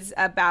is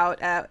about,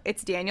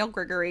 it's Daniel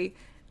Gregory.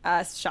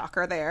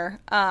 Shocker there.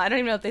 I don't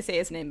even know if they say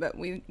his name, but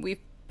we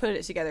put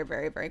it together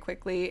very, very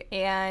quickly.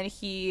 And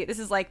this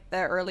is like the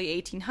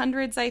early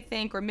 1800s, I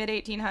think, or mid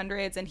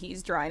 1800s, and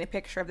he's drawing a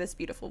picture of this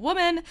beautiful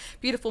woman.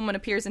 Beautiful woman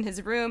appears in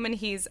his room, and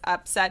he's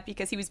upset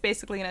because he was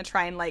basically going to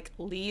try and like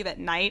leave at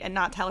night and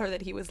not tell her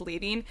that he was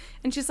leaving.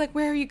 And she's like,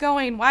 where are you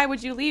going? Why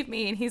would you leave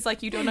me? And he's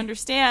like, you don't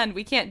understand.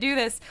 We can't do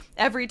this.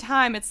 Every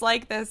time it's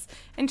like this.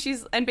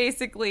 And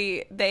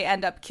basically they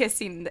end up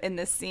kissing in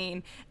this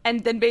scene.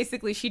 And then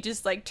basically she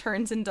just like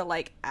turns into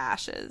like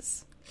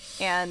ashes.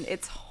 And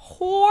it's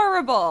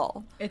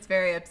horrible. It's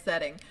very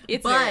upsetting.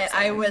 But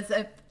I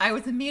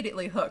was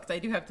immediately hooked. I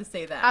do have to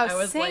say that. I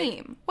was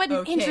same. Like, what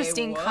an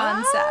interesting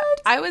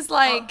concept. I was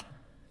like,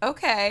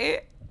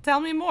 okay, tell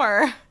me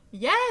more.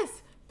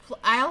 Yes.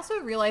 I also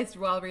realized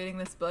while reading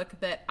this book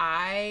that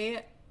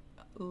I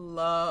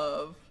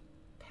love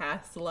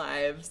past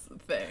lives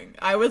thing.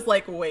 I was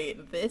like,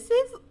 wait, this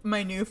is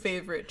my new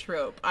favorite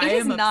trope. I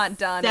am not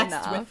done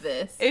enough with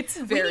this. It's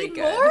very good.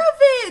 We need more of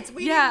it.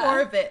 We need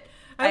more of it.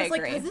 I was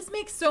like, because this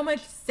makes so much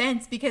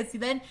sense, because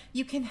then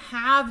you can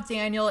have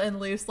Daniel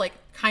and Luce like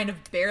kind of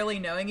barely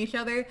knowing each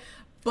other,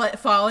 but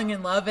falling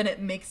in love, and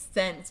it makes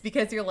sense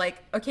because you're like,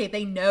 okay,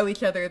 they know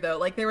each other though.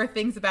 Like, there were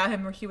things about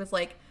him where she was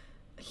like,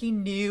 he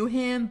knew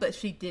him, but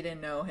she didn't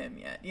know him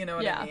yet. You know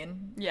what I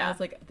mean? Yeah. I was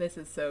like, this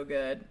is so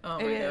good. Oh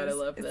my God, I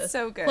love this. It's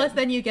so good. Plus,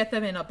 then you get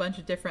them in a bunch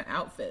of different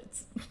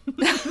outfits.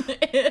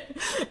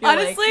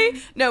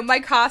 Honestly, no, my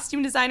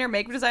costume designer,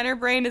 makeup designer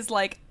brain is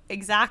like,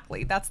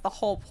 exactly. That's the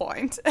whole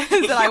point.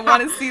 Is that I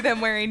want to see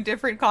them wearing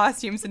different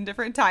costumes in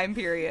different time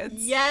periods.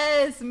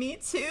 Yes, me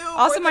too.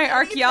 Also, my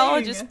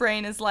archaeologist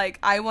brain is like,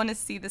 I want to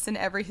see this in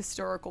every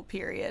historical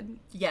period.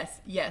 Yes.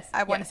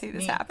 I want to see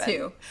this happen.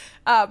 Too.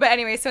 But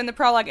anyway, so in the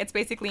prologue, it's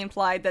basically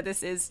implied that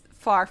this is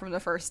far from the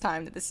first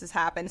time that this has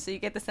happened. So you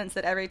get the sense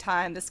that every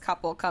time this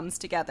couple comes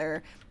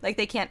together, like,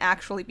 they can't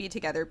actually be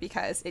together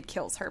because it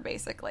kills her,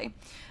 basically.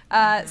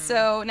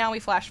 So now we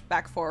flash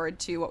back forward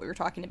to what we were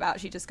talking about.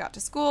 She just got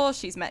to school.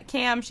 She's met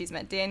Cam. She's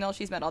met Daniel.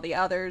 She's met all the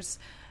others.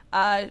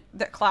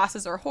 The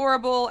classes are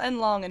horrible and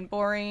long and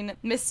boring.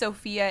 Miss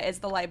Sophia is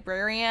the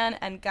librarian,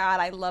 and God,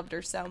 I loved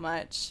her so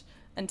much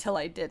until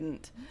I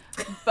didn't.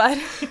 But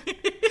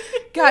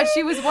God,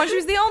 she was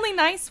the only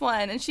nice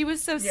one, and she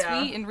was so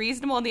sweet and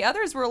reasonable, and the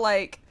others were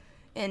like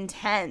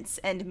intense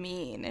and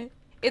mean.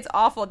 It's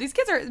awful. These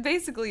kids are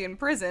basically in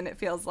prison, it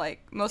feels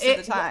like, most of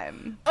the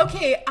time.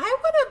 Okay, I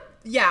want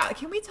to,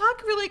 can we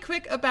talk really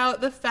quick about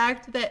the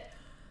fact that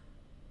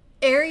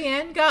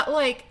Ariane got,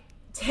 like,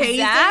 tasered?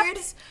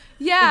 Zapped?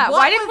 Yeah,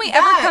 why didn't we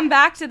ever come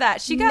back to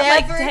that? She got,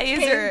 Never like, tasered.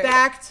 came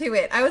back to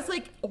it. I was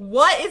like,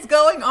 what is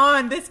going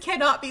on? This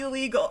cannot be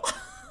legal.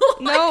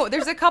 No,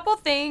 there's a couple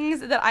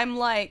things that I'm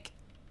like,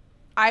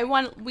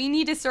 we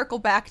need to circle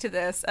back to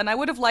this, and I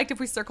would have liked if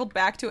we circled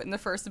back to it in the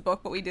first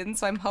book, but we didn't,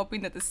 so I'm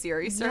hoping that the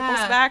series circles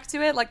back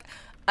to it, like,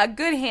 a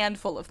good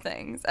handful of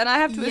things, and I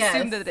have to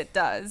assume that it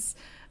does.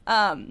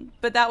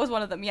 But that was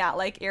one of them. Yeah,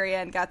 like,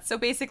 Ariane got, so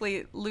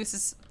basically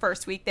Luce's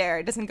first week there,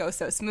 it doesn't go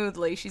so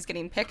smoothly. She's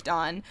getting picked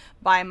on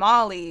by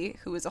Molly,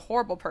 who is a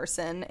horrible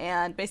person,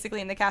 and basically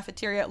in the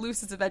cafeteria,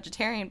 Luce is a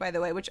vegetarian, by the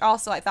way, which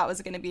also I thought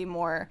was going to be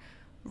more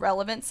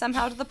relevant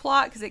somehow to the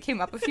plot because it came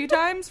up a few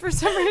times for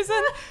some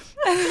reason.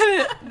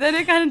 And then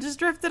it kind of just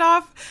drifted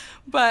off.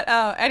 But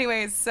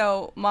anyways,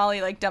 so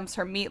Molly like dumps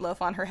her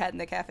meatloaf on her head in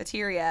the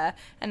cafeteria,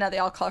 and now they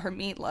all call her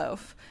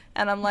Meatloaf.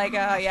 And I'm like,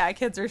 oh yeah,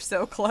 kids are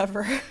so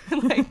clever.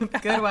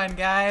 Like, good one,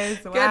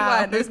 guys. Wow.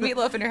 Good one. There's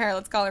meatloaf in her hair.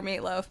 Let's call her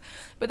Meatloaf.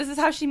 But this is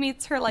how she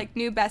meets her like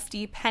new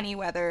bestie,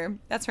 Pennyweather.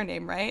 That's her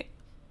name, right?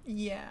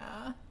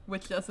 Yeah,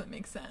 which doesn't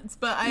make sense,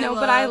 but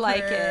I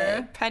like her.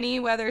 it.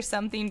 Pennyweather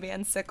something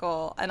Van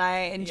Sickle, and I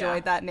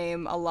enjoyed that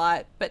name a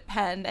lot. But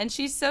Pen, and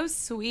she's so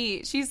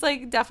sweet. She's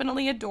like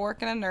definitely a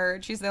dork and a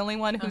nerd. She's the only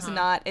one who's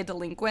not a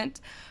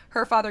delinquent.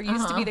 Her father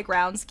used to be the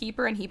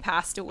groundskeeper, and he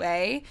passed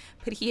away,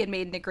 but he had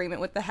made an agreement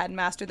with the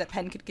headmaster that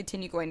Pen could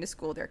continue going to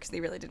school there because they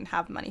really didn't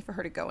have money for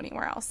her to go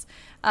anywhere else.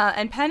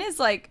 And Pen is,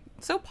 like,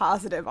 so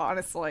positive,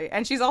 honestly.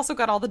 And she's also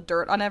got all the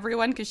dirt on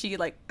everyone because she,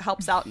 like,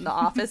 helps out in the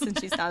office, and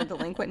she's not a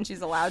delinquent, and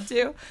she's allowed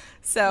to.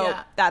 So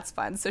that's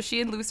fun. So she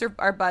and Luce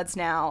are buds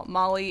now.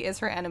 Molly is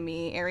her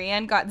enemy.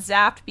 Ariane got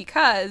zapped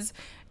because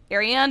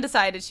Ariane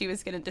decided she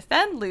was going to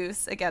defend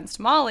Luce against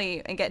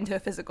Molly and get into a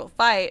physical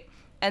fight.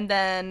 And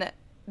then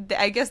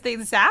I guess they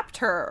zapped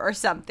her or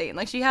something.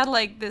 Like, she had,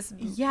 like, this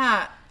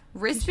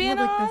wristband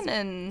on,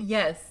 and...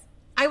 Yes.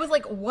 I was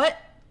like, what?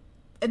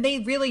 And they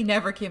really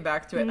never came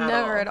back to it at all.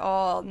 Never at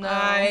all, no.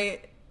 I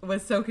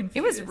was so confused.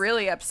 It was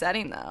really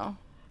upsetting, though.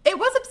 It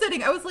was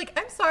upsetting. I was like,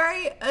 I'm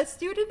sorry, a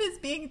student is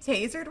being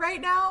tasered right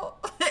now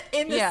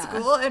in this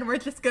school, and we're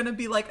just going to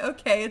be like,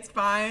 okay, it's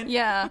fine.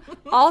 Yeah.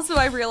 Also,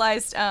 I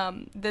realized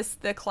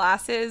the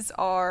classes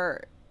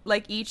are...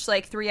 like each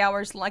like 3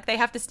 hours, like they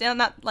have to stand,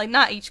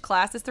 not each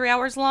class is 3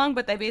 hours long,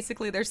 but they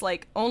basically, there's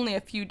like only a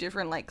few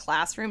different like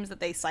classrooms that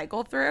they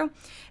cycle through,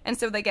 and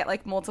so they get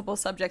like multiple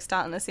subjects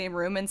taught in the same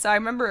room. And so I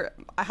remember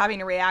having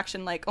a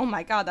reaction like, oh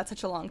my god, that's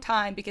such a long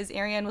time, because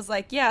Ariane was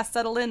like, yeah,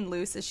 settle in,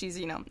 Luce, as she's,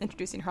 you know,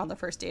 introducing her on the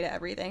first date of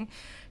everything.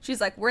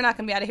 She's like, we're not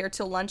gonna be out of here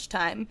till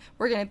lunchtime,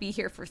 we're gonna be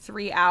here for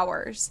 3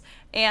 hours.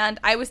 And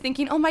I was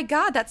thinking, oh my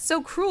god, that's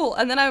so cruel.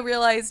 And then I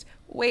realized,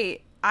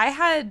 wait, I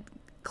had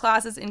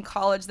classes in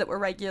college that were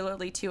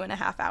regularly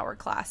 2.5 hour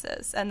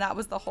classes, and that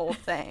was the whole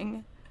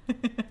thing.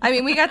 I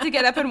mean, we got to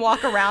get up and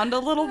walk around a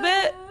little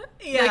bit,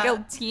 like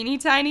a teeny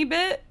tiny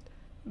bit,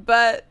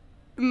 but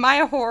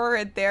my horror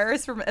at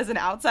theirs as an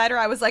outsider,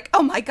 I was like,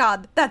 oh my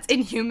god, that's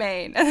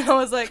inhumane. And I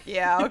was like,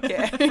 yeah,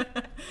 okay.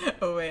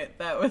 Oh wait,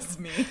 that was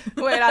me.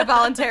 Wait, I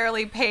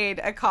voluntarily paid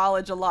a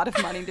college a lot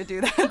of money to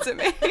do that to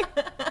me.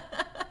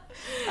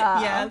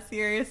 Yeah,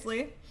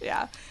 seriously.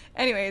 Yeah.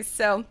 Anyways,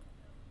 so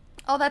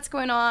all that's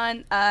going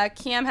on.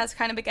 Cam has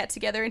kind of a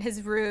get-together in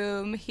his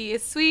room. He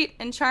is sweet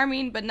and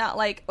charming, but not,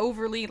 like,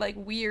 overly, like,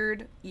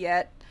 weird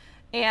yet.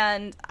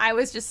 And I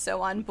was just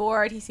so on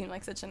board. He seemed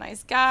like such a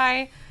nice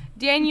guy.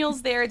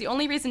 Daniel's there. The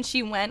only reason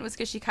she went was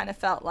because she kind of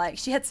felt like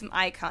she had some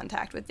eye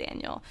contact with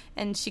Daniel,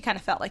 and she kind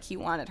of felt like he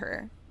wanted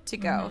her to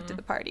go to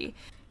the party.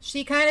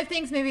 She kind of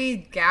thinks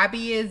maybe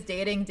Gabby is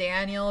dating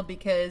Daniel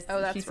because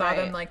she saw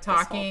them like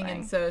talking,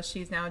 and so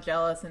she's now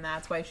jealous, and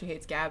that's why she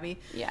hates Gabby.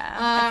 Yeah,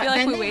 I feel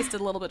like we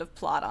wasted a little bit of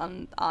plot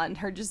on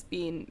her just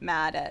being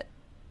mad at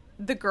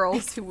the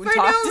girls who would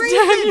talk to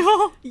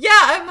Daniel. Yeah,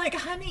 I'm like,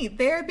 honey,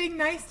 they're being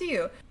nice to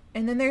you.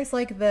 And then there's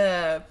like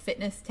the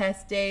fitness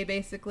test day,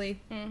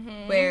 basically,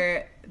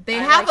 where they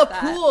have a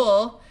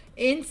pool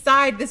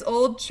inside this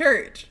old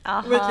church,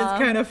 which is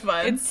kind of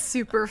fun. It's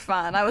super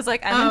fun. I was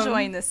like, I'm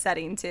enjoying this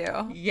setting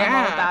too. Yeah.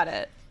 I'm all about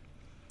it.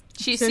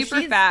 She's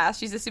super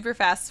fast. She's a super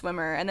fast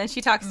swimmer. And then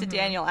she talks to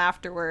Daniel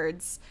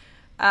afterwards.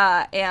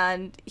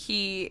 And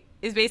he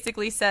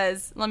basically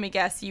says, let me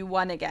guess, you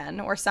won again,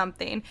 or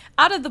something,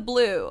 out of the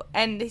blue.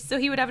 And so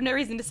he would have no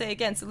reason to say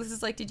again. So this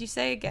is like, did you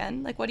say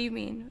again? Like, what do you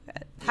mean?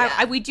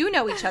 We do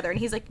know each other. And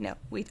he's like, no,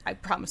 I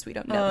promise we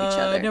don't know each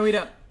other. No, we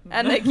don't.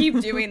 And they keep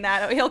doing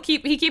that.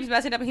 He keeps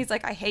messing up, and he's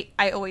like,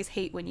 I always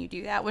hate when you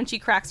do that. When she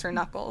cracks her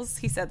knuckles,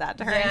 he said that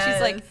to her. And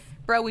she's like,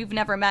 bro, we've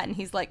never met. And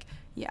he's like,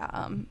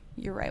 yeah,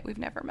 you're right, we've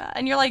never met.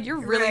 And you're like, you're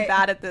really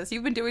bad at this.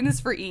 You've been doing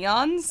this for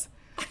eons.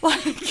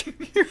 Like,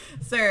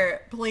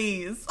 sir,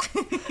 please.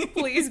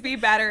 Please be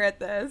better at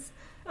this.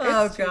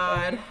 Oh,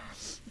 God.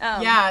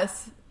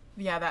 Yes.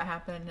 Yeah, that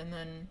happened. And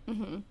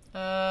then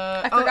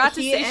I forgot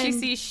to say she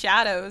sees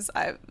shadows.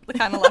 I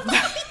kind of love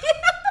that.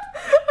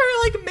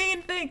 Her like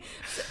main thing.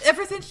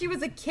 Ever since she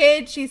was a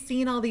kid, she's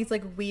seen all these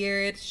like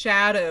weird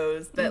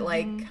shadows that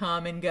like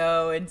come and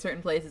go in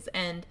certain places,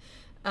 and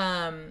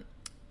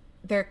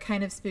they're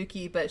kind of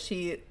spooky. But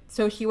she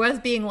was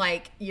being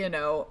like, you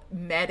know,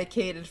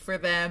 medicated for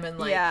them, and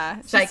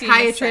like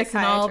psychiatrist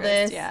and all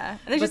this. Yeah,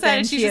 and then she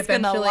decided she's just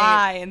gonna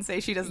lie and say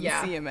she doesn't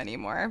see him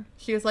anymore.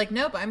 She was like,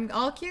 nope, I'm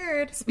all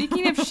cured.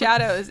 Speaking of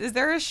shadows, is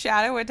there a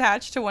shadow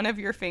attached to one of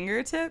your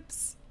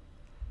fingertips?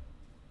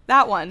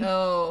 That one.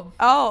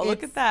 Oh,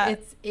 look at that.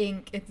 It's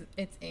ink.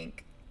 It's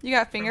ink. You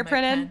got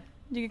fingerprinted?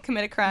 You could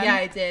commit a crime? Yeah,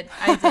 I did.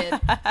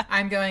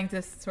 I'm going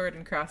to Sword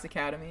and Cross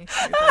Academy.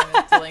 I'm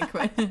a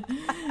delinquent.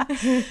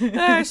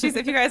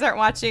 If you guys aren't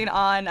watching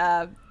on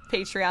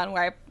Patreon,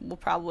 where I will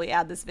probably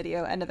add this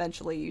video, and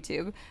eventually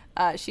YouTube,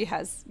 she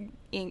has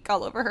ink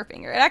all over her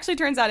finger. It actually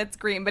turns out it's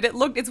green, but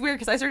it's weird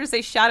because I started to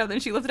say shadow, then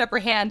she lifted up her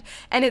hand,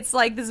 and it's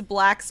like this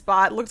black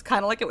spot. It looked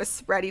kind of like it was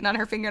spreading on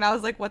her finger, and I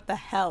was like, what the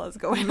hell is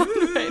going on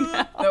right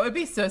now? That would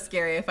be so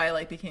scary if I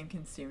like became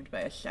consumed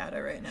by a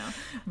shadow right now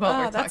while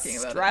we're talking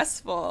about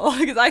stressful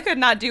because I could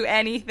not do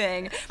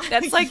anything.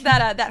 That's like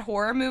that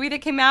horror movie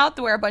that came out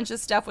where a bunch of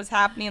stuff was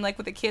happening, like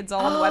with the kids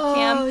all on the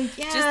webcam.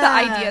 Yeah. Just the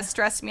idea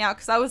stressed me out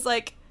because I was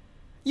like,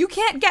 you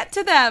can't get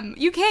to them.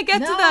 You can't get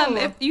to them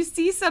if you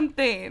see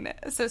something.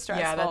 It's so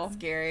stressful. Yeah, that's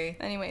scary.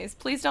 Anyways,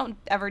 please don't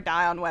ever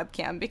die on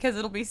webcam because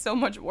it'll be so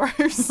much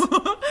worse.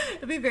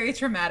 It'll be very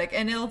traumatic,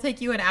 and it'll take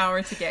you an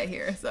hour to get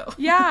here. So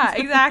yeah,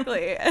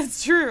 exactly.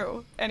 It's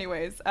true.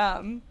 Anyways,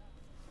 God.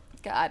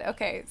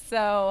 Okay,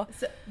 so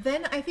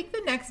then I think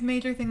the next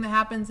major thing that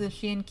happens is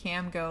she and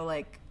Cam go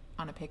like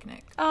on a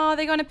picnic. Oh,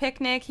 they go on a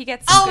picnic. He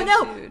gets some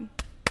good food.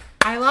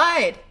 I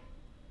lied.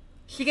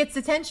 She gets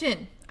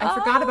detention. I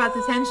forgot about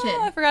detention.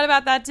 I forgot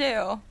about that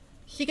too.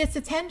 She gets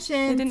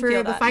detention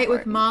for the fight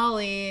with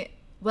Molly.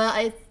 Well,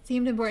 it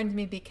seemed important to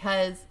me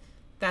because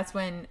that's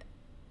when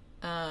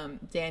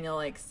Daniel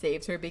like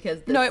saves her because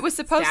no, it was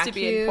supposed to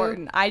be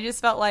important. I just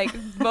felt like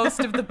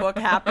most of the book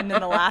happened in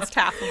the last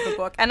half of the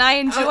book, and I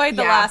enjoyed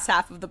the last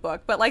half of the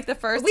book, but like the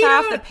first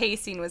half, the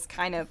pacing was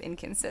kind of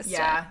inconsistent.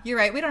 Yeah, you're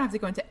right. We don't have to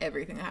go into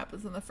everything that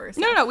happens in the first.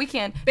 No, we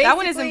can. That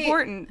one is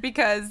important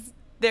because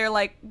they're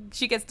like,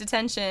 she gets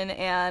detention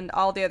and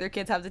all the other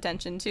kids have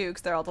detention too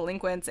because they're all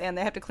delinquents and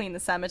they have to clean the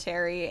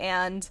cemetery,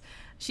 and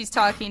she's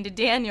talking to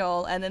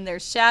Daniel, and then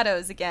there's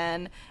shadows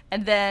again,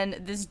 and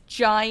then this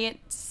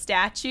giant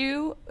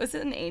statue. Is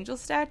it an angel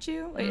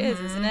statue? It is,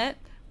 isn't it?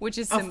 Which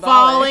is symbolic. A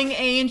falling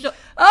angel.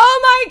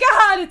 Oh my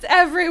God, it's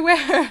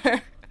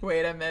everywhere.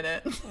 Wait a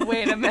minute.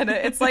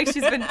 It's like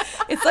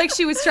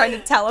she was trying to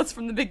tell us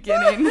from the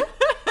beginning.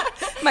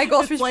 My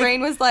goldfish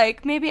brain was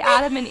like, maybe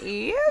Adam and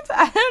Eve?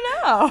 I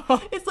don't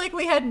know. It's like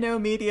we had no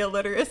media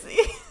literacy.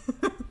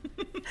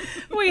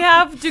 We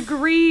have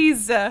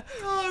degrees. Oh,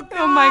 God.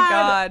 Oh my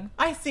God.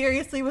 I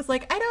seriously was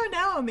like, I don't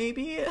know,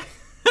 maybe. I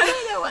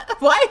don't know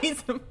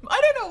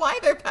I don't know why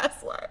they're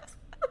past lives.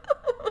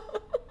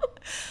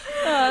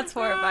 Oh, that's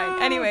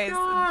horrifying. Anyways,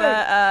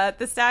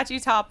 the statue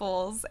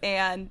topples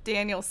and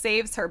Daniel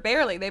saves her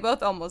barely. They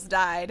both almost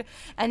died,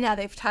 and now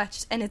they've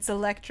touched, and it's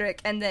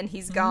electric, and then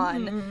he's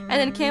gone. And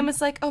then Cam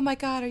was like, "Oh my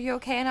God, are you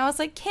okay?" And I was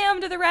like,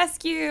 "Cam to the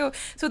rescue!"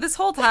 So this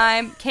whole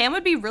time, Cam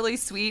would be really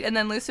sweet, and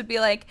then Luce would be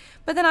like,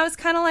 "But then I was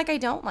kind of like, I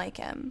don't like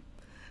him."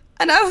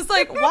 And I was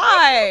like,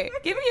 why?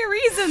 Give me a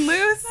reason,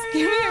 Luce.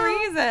 Give me a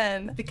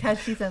reason. Because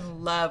she's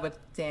in love with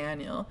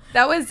Daniel.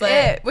 That was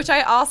it. Which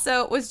I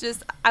also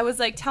I was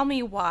like, tell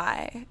me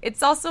why.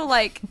 It's also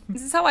like,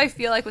 this is how I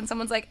feel like when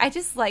someone's like, I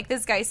just like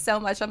this guy so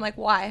much. I'm like,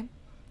 why?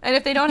 And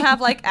if they don't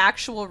have like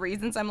actual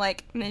reasons, I'm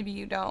like, maybe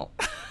you don't.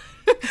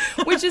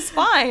 Which is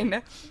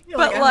fine.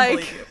 But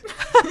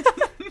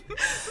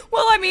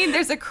well, I mean,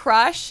 there's a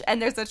crush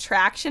and there's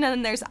attraction and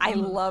then there's I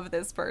love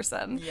this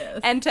person. Yes.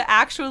 And to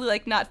actually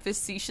like not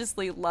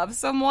facetiously love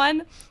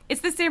someone, it's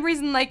the same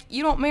reason like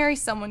you don't marry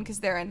someone because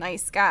they're a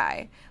nice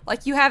guy.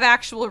 Like you have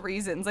actual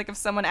reasons. Like if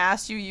someone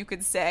asked you, you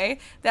could say,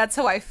 that's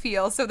how I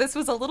feel. So this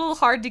was a little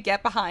hard to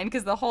get behind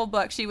because the whole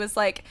book she was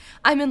like,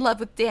 I'm in love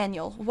with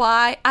Daniel.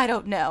 Why? I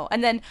don't know.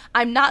 And then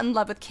I'm not in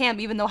love with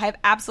Cam even though I have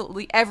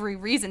absolutely every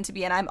reason to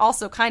be, and I'm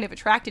also kind of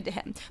attracted to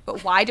him.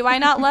 But why do I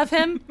not love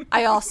him?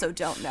 I also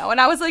don't know. And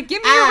I was like,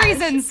 give me your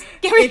reasons.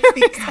 Give me your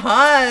reasons.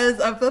 Because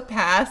of the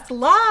past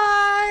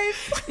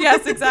life.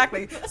 Yes,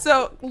 exactly.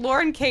 So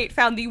Lauren Kate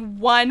found the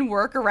one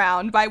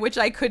workaround by which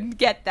I couldn't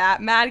get that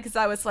mad because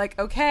I was like,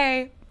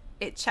 okay,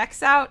 it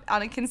checks out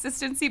on a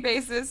consistency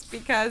basis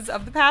because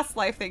of the past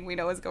life thing we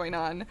know is going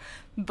on.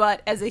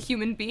 But as a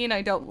human being,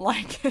 I don't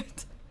like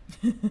it.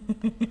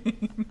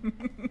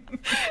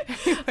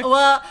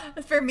 Well,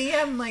 for me,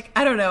 I'm like,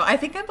 I don't know. I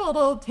think I'm a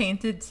little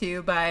tainted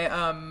too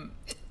by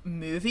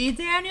movie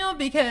Daniel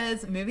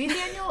because movie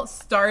Daniel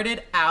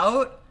started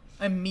out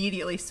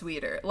immediately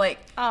sweeter. Like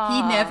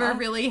he never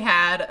really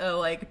had a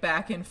like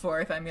back and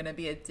forth I'm gonna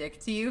be a dick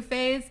to you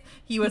phase.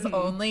 He was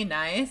only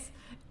nice,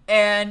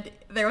 and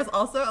there was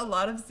also a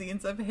lot of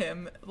scenes of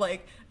him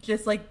like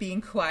just like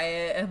being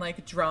quiet and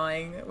like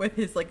drawing with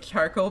his like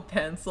charcoal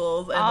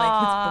pencils, and like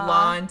his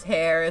blonde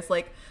hair is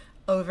like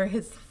over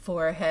his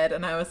forehead,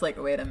 and I was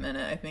like, wait a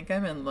minute, I think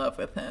I'm in love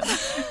with him.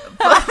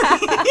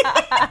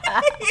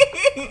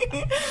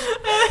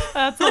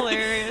 That's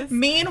hilarious.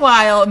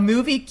 Meanwhile,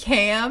 movie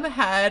Cam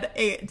had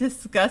a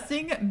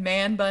disgusting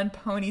man bun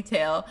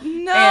ponytail.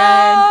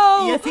 No!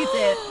 And yes, he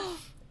did.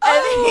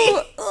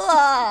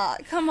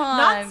 Come on.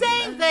 Not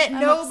saying that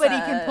nobody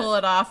can pull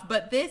it off,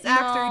 but this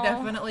actor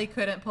definitely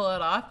couldn't pull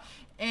it off.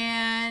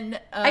 And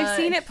I've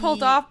seen it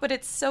pulled off, but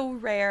it's so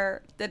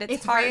rare that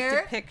it's hard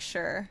to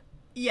picture.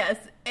 Yes,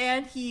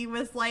 and he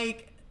was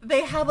like,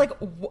 they had like,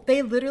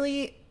 they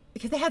literally,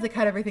 because they had to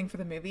cut everything for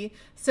the movie.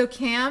 So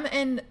Cam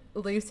and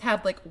Luce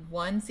had like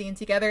one scene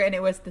together, and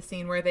it was the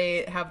scene where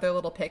they have their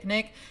little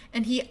picnic,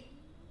 and he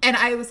And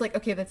I was like,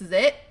 okay, this is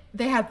it.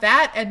 They had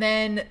that, and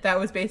then that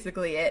was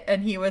basically it.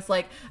 And he was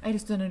like, I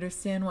just don't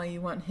understand why you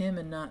want him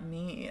and not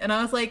me. And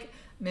I was like,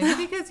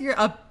 maybe because you're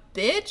a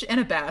bitch and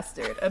a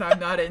bastard, and I'm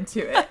not into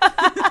it.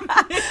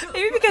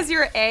 Maybe because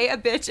you're a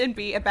bitch and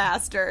B, a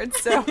bastard.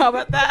 So how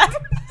about that?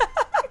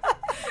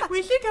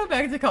 We should go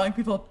back to calling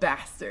people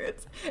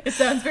bastards. It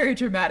sounds very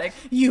dramatic.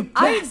 You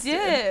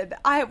bastard.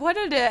 What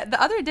did it? The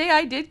other day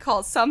I did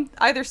call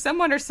either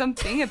someone or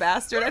something a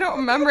bastard. I don't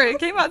remember. It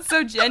came out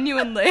so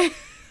genuinely.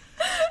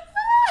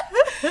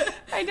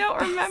 I don't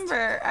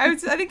remember. I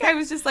think I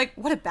was just like,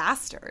 what a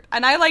bastard.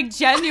 And I like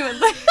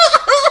genuinely.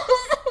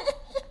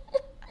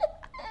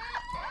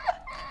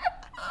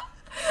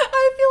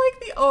 I feel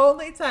like the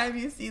only time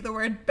you see the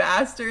word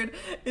bastard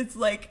is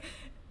like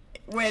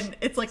when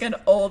it's like an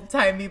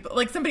old-timey,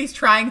 like somebody's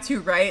trying to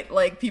write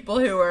like people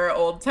who are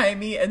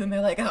old-timey, and then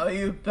they're like, oh,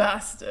 you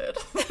bastard.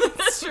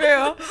 It's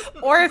true.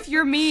 Or if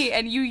you're me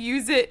and you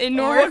use it in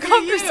normal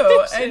conversation.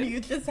 You, and you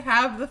just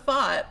have the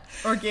thought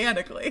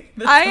organically.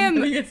 Maybe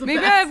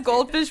I have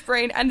goldfish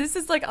brain, and this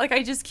is like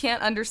I just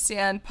can't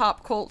understand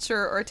pop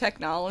culture or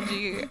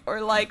technology or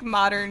like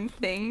modern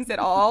things at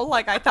all.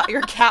 Like, I thought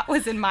your cat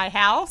was in my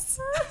house.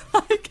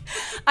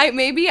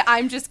 Maybe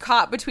I'm just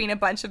caught between a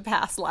bunch of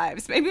past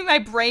lives. Maybe my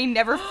brain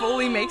never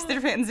fully makes the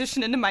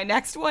transition into my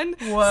next one.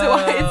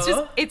 Whoa.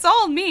 So it's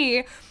all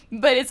me,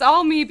 but it's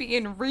all me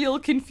being real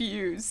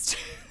confused.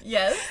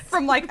 Yes.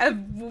 From like a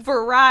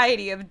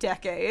variety of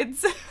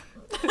decades.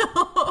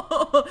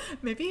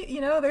 Maybe,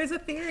 there's a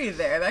theory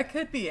there. That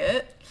could be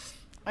it.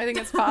 I think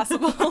it's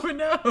possible. Who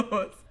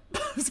knows?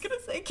 I was going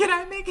to say, can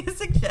I make a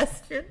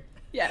suggestion?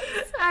 Yes.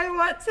 I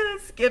want to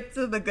skip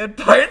to the good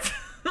parts.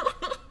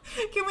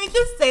 Can we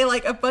just say,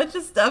 like, a bunch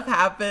of stuff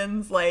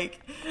happens,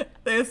 like,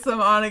 there's some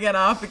on again,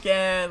 off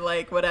again,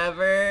 like,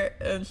 whatever,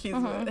 and she's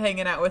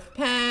hanging out with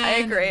Penn. I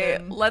agree.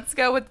 Let's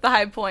go with the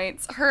high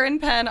points. Her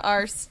and Penn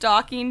are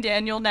stalking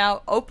Daniel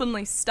now,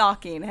 openly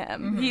stalking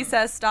him. He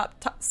says, stop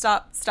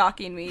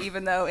stalking me,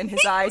 even though in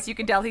his eyes you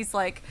can tell he's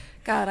like,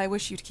 God, I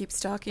wish you'd keep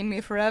stalking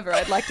me forever.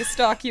 I'd like to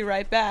stalk you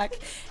right back.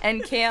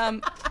 And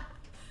Cam...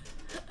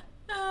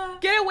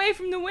 Get away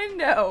from the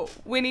window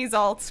when he's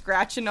all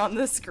scratching on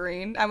the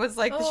screen. I was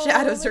like, the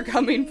shadows are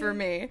coming for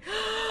me.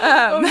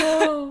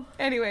 No.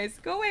 Anyways,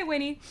 go away,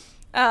 Winnie.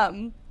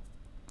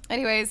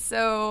 Anyways,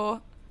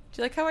 so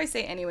do you like how I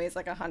say anyways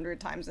like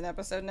 100 times an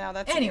episode now?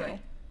 That's Anyway.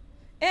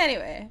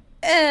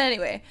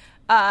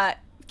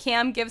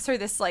 Cam gives her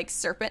this like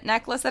serpent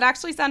necklace that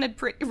actually sounded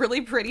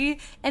really pretty,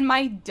 and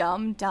my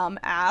dumb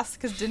ass,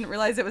 because didn't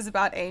realize it was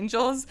about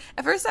angels.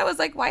 At first I was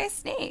like, why a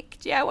snake?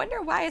 Gee, I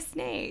wonder why a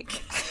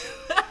snake.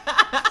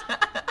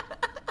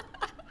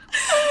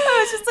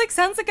 I was just like,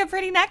 sounds like a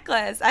pretty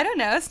necklace. I don't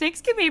know,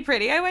 snakes can be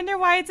pretty. I wonder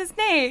why it's a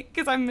snake,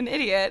 because I'm an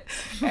idiot.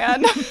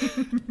 And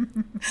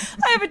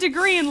I have a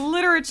degree in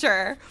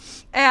literature,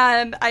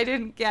 and I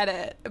didn't get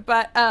it.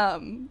 But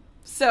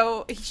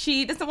so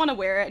she doesn't want to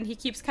wear it, and he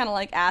keeps kind of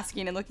like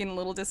asking and looking a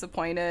little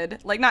disappointed.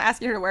 Like, not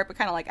asking her to wear it, but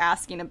kind of like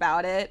asking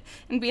about it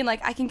and being like,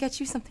 I can get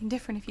you something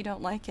different if you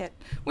don't like it,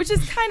 which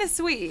is kind of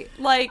sweet.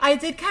 Like, I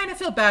did kind of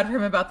feel bad for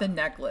him about the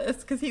necklace,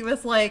 because he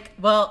was like,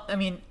 well, I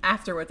mean,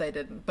 afterwards I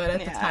didn't, but at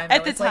the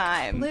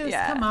time, like, Luce,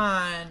 come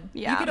on.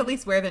 Yeah. You could at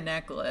least wear the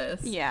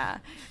necklace. Yeah.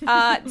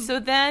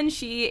 So then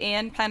she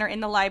and Penn are in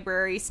the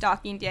library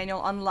stalking Daniel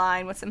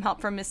online with some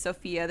help from Miss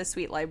Sophia, the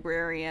sweet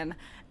librarian.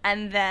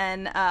 And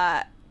then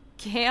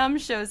Cam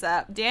shows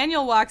up.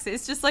 Daniel walks in.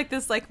 It's just like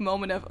this like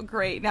moment of,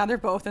 great, now they're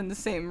both in the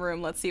same room.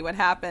 Let's see what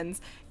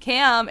happens.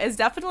 Cam is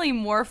definitely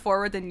more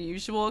forward than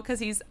usual, because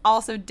he's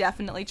also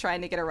definitely trying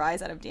to get a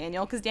rise out of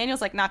Daniel, because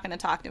Daniel's like not going to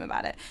talk to him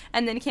about it.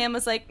 And then Cam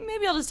was like,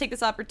 maybe I'll just take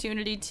this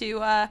opportunity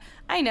to,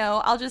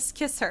 I'll just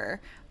kiss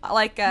her.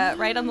 Like,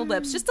 right on the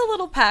lips. Just a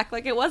little peck.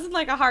 Like, it wasn't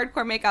like a hardcore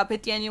makeout,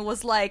 but Daniel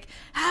was like,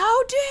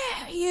 how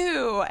dare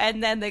you?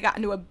 And then they got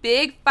into a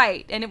big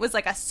fight, and it was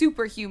like a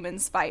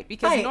superhumans fight,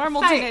 because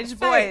normal teenage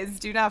boys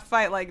do not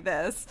fight like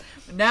this.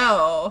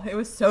 No, it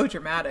was so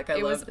dramatic. I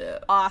loved it. It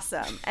was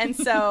awesome. And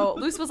so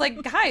Luce was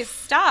like, guys,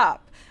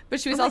 stop.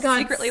 But she was also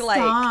secretly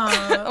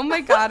stop. Like, oh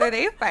my God, are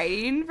they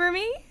fighting for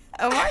me?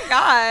 Oh my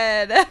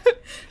God.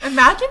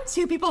 Imagine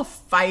two people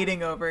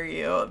fighting over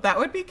you. That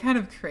would be kind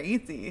of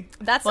crazy.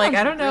 That's like,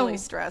 I don't know. Really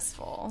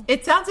stressful.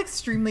 It sounds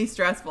extremely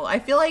stressful. I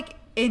feel like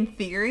in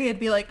theory it'd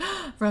be like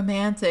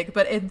romantic,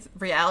 but in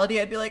reality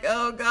I'd be like,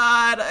 oh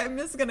God, I'm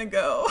just gonna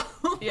go.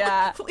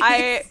 Yeah.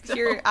 I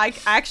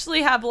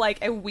actually have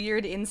like a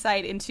weird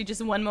insight into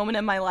just one moment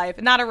in my life.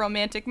 Not a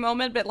romantic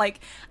moment, but like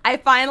I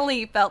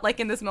finally felt like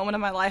in this moment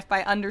of my life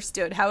I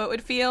understood how it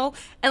would feel.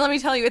 And let me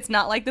tell you, it's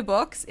not like the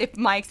books. If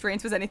my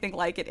experience was anything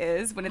like it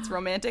is when it's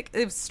romantic,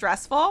 it was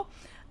stressful.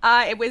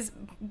 It was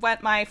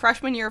my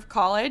freshman year of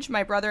college.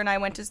 My brother and I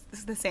went to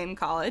the same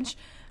college.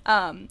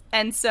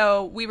 And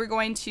so we were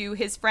going to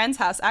his friend's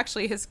house,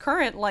 actually his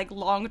current like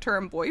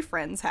long-term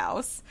boyfriend's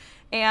house.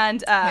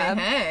 And,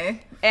 and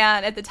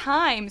at the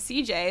time,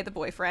 CJ, the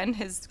boyfriend,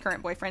 his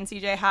current boyfriend,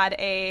 CJ, had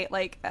a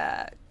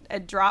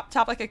drop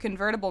top, like a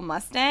convertible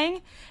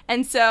Mustang.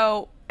 And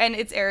so and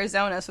it's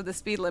Arizona, so the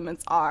speed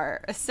limits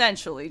are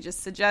essentially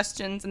just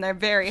suggestions, and they're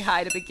very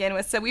high to begin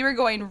with. So we were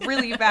going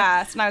really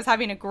fast, and I was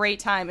having a great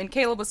time, and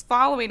Caleb was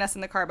following us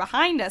in the car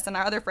behind us, and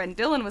our other friend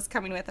Dylan was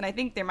coming with, and I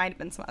think there might have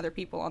been some other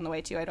people on the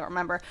way too, I don't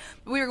remember.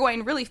 But we were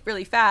going really,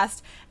 really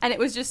fast, and it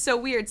was just so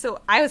weird.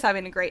 So I was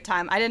having a great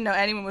time. I didn't know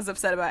anyone was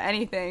upset about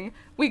anything.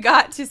 We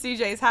got to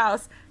CJ's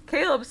house.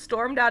 Caleb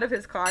stormed out of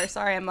his car.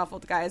 Sorry, I'm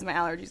muffled, guys. My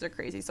allergies are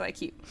crazy, so I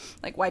keep,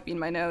 like, wiping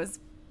my nose.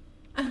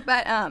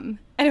 But,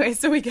 anyway,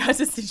 so we got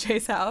to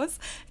CJ's house.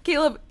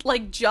 Caleb,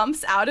 like,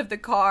 jumps out of the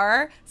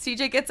car.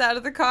 CJ gets out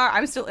of the car.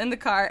 I'm still in the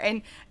car.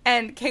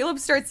 And Caleb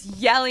starts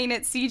yelling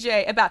at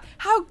CJ about,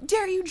 how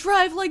dare you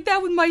drive like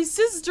that with my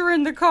sister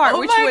in the car?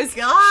 Which was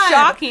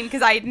shocking,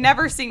 because I had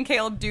never seen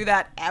Caleb do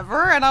that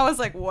ever. And I was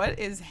like, what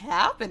is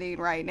happening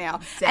right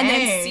now? Dang. And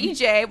then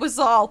CJ was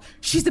all,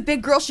 she's a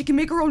big girl. She can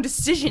make her own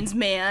decisions,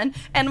 man.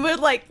 And would,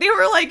 like, they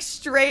were, like,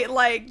 straight,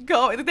 like,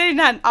 going.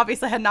 They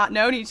obviously had not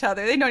known each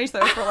other. They'd known each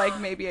other for, like,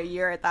 maybe a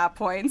year at that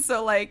point.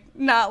 So, like,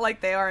 not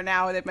like they are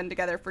now. They've been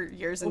together for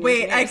years and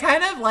years. Wait, I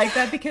kind of like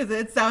that because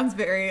it sounds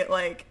very,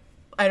 like,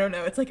 I don't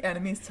know, it's like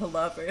enemies to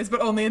lovers,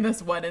 but only in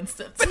this one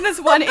instance. In this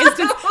one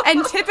instance.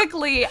 And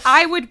typically,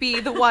 I would be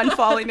the one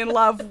falling in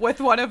love with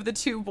one of the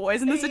two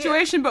boys in the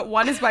situation, but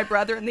one is my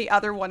brother and the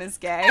other one is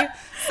gay.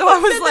 So I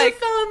was like, they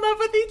fell in love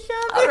with each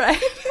other. all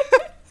right.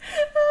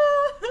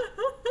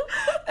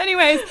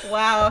 Anyways.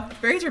 Wow.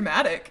 Very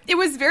dramatic. It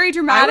was very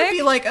dramatic. I would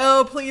be like,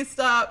 oh, please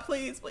stop.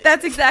 Please, please.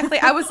 That's exactly.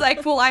 I was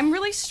like, well, I'm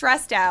really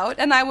stressed out.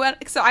 And I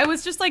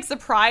was just like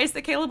surprised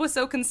that Caleb was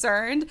so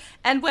concerned.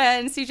 And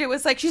when CJ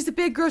was like, she's a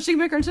big girl, she can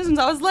make her own decisions,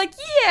 I was like,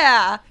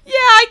 yeah,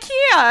 I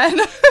can.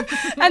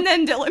 And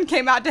then Dylan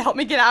came out to help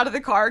me get out of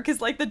the car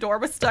because, like, the door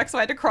was stuck, so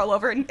I had to crawl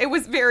over. And it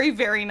was very,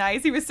 very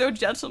nice. He was so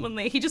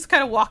gentlemanly. He just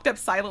kind of walked up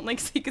silently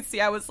because he could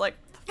see I was like,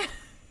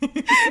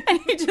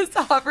 and he just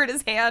offered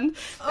his hand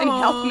and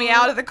helped me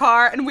out of the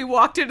car, and we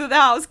walked into the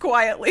house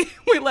quietly.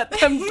 We let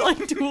them,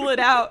 like, duel it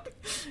out.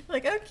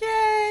 Like,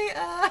 okay,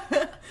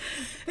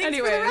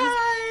 anyways,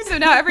 so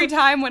now every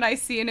time when I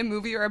see in a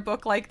movie or a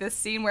book, like, this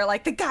scene where,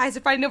 like, the guys are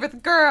fighting over the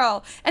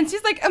girl, and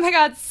she's like, oh my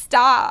god,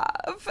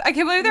 stop. I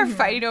can't believe they're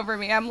fighting over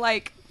me. I'm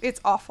like,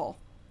 it's awful.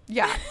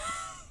 Yeah.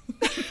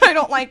 I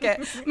don't like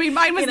it. I mean,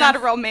 mine was not a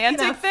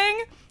romantic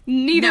thing.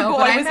 Neither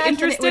boy was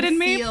interested in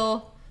me.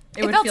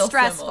 It felt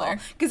stressful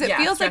because it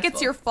feels like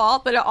it's your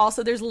fault, but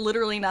there's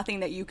literally nothing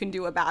that you can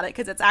do about it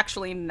because it's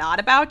actually not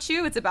about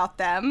you. It's about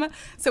them.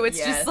 So it's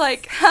just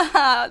like,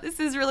 haha, this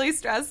is really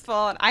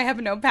stressful and I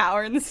have no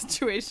power in the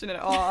situation at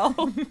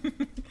all.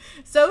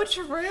 So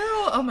true.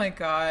 Oh my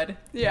god.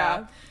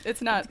 Yeah.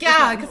 It's not.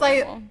 Yeah, because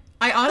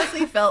I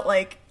honestly felt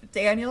like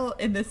Daniel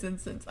in this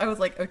instance, I was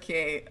like,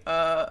 okay,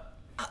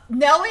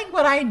 knowing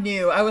what I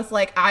knew, I was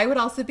like, I would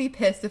also be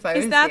pissed if I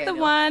was Is that Daniel.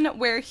 the one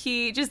where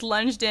he just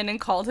lunged in and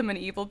called him an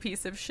evil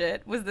piece of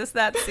shit? Was this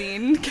that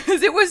scene?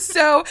 Because it was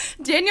so...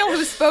 Daniel,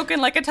 who's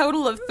spoken like a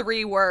total of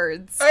 3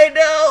 words. I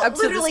know. Up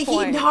literally, to this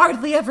point. he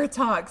hardly ever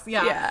talks.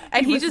 Yeah. Yeah.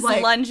 And he just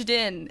like, lunged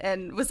in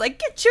and was like,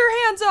 get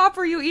your hands off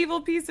her, you evil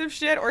piece of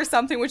shit, or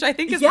something, which I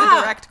think is the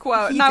direct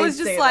quote. And I was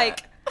just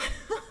like...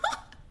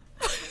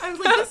 I was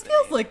like, this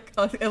feels like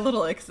a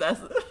little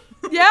excessive.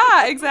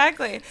 Yeah,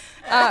 exactly.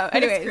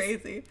 Anyways,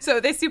 crazy. So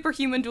they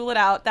superhuman duel it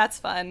out. That's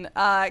fun.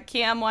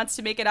 Cam wants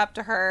to make it up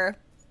to her.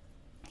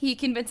 He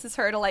convinces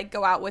her to, like,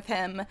 go out with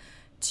him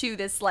to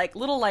this, like,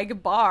 little,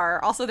 like,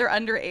 bar. Also, they're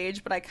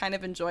underage, but I kind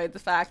of enjoyed the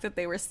fact that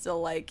they were still,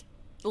 like,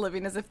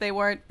 living as if they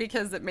weren't,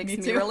 because it makes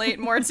me relate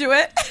more to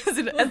it as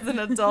an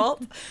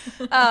adult.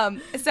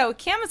 So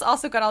Cam has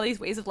also got all these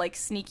ways of, like,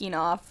 sneaking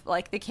off,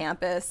 like, the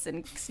campus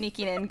and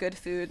sneaking in good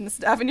food and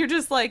stuff, and you're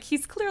just like,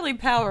 he's clearly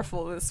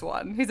powerful, this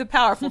one. He's a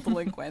powerful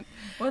delinquent.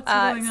 What's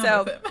going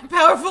on with him?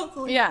 Powerful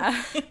delinquent.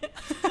 Yeah.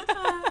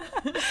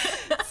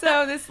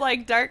 So this,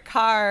 like, dark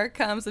car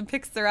comes and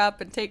picks her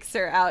up and takes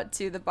her out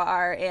to the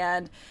bar,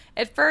 and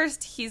at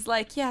first he's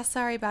like, yeah,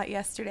 sorry about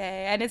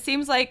yesterday, and it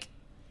seems like,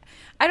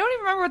 I don't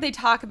even remember what they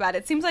talk about.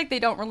 It seems like they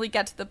don't really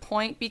get to the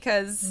point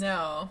because...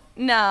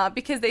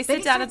 because they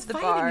sit down at the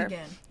bar.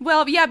 Again.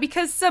 Well, yeah,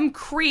 because some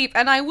creep,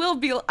 and I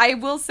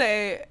will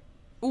say,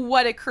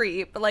 what a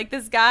creep. Like,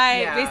 this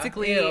guy,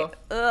 basically,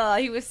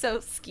 he was so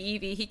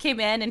skeevy. He came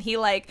in and he,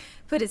 like,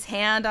 put his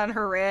hand on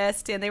her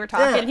wrist, and they were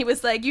talking, and he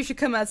was like, you should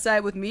come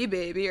outside with me,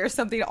 baby, or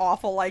something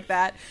awful like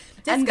that.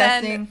 Disgusting.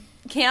 And then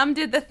Cam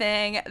did the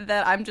thing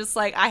that I'm just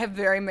like, I have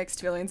very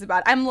mixed feelings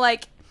about. I'm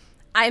like,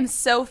 I'm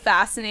so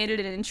fascinated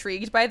and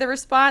intrigued by the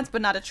response,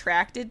 but not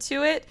attracted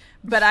to it.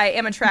 But I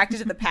am attracted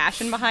to the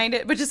passion behind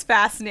it, but just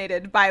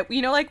fascinated by,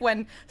 you know, like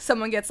when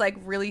someone gets, like,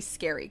 really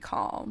scary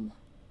calm.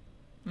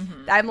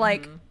 Mm-hmm, I'm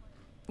like,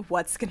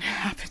 what's gonna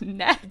happen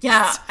next.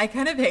 Yeah, I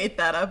kind of hate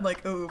that. I'm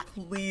like, oh,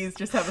 please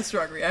just have a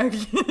strong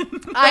reaction.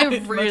 I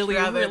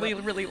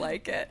really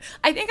like it.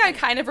 I think I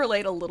kind of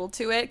relate a little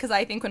to it, because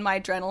I think when my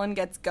adrenaline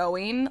gets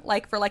going,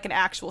 like for like an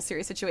actual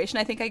serious situation,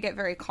 I think I get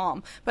very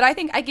calm. But I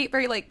think I get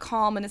very like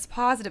calm and as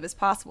positive as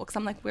possible, because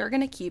I'm like, we're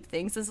gonna keep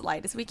things as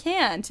light as we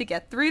can to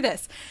get through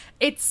this.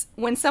 It's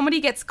when somebody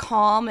gets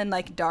calm and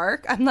like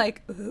dark, I'm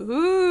like,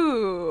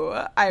 ooh,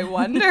 I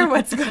wonder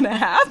what's gonna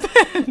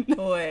happen.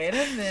 Wait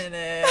a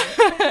minute.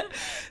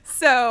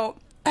 So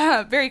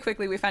very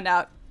quickly we find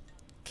out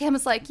Cam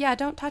is like, yeah,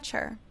 don't touch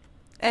her.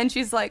 And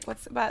she's like,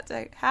 what's about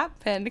to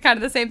happen? Kind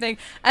of the same thing.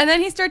 And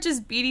then he starts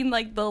just beating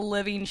like the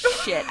living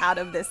shit out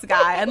of this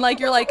guy. And like,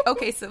 you're like,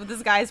 okay, so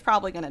this guy's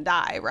probably going to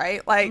die,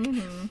 right? Like,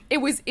 It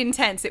was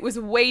intense. It was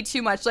way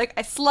too much. Like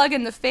a slug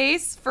in the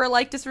face for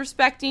like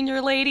disrespecting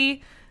your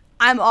lady.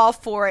 I'm all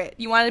for it.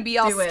 You want to be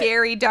all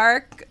scary,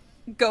 dark?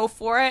 Go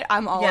for it.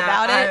 I'm all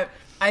about it.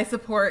 I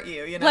support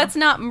you, you know? Let's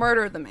not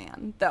murder the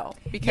man, though,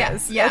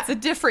 because it's a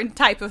different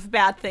type of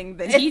bad thing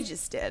than he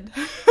just did.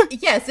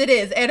 Yes, it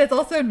is. And it's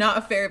also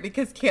not fair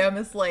because Cam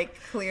is, like,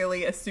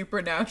 clearly a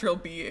supernatural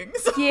being.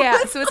 So.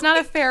 Yeah, so it's not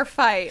a fair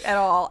fight at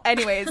all.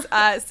 Anyways,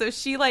 so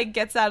she, like,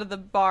 gets out of the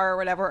bar or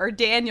whatever, or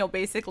Daniel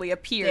basically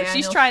appears.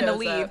 She's trying to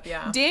leave.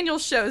 Daniel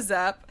shows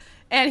up,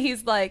 and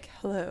he's like,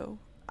 hello.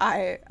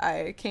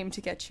 I came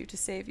to get you, to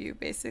save you,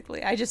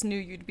 basically. I just knew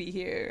you'd be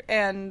here.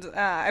 And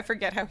I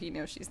forget how he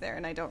knows she's there,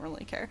 and I don't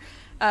really care,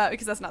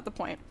 because that's not the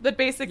point. But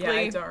basically... Yeah,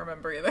 I don't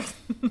remember either.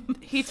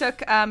 He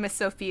took Miss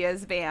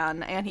Sophia's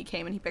van, and he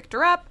came and he picked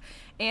her up,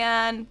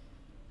 and...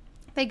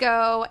 They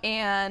go,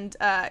 and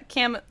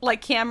Cam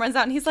runs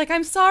out, and he's like,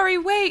 I'm sorry,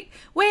 wait,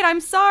 I'm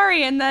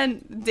sorry. And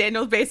then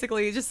Daniel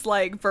basically just,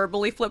 like,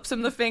 verbally flips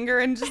him the finger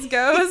and just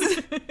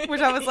goes,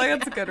 which I was like,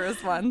 that's a good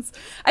response.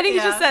 I think he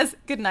just says,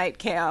 good night,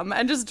 Cam,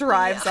 and just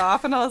drives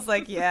off, and I was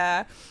like,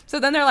 yeah. So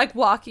then they're, like,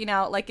 walking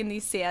out, like, in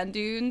these sand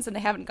dunes, and they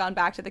haven't gone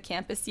back to the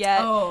campus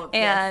yet.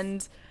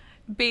 And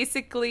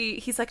basically,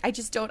 he's like, I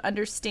just don't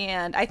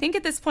understand. I think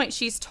at this point,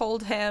 she's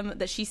told him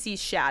that she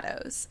sees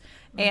shadows,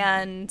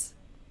 and...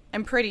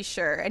 I'm pretty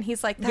sure. And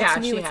he's like,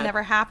 that's new. It's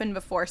never happened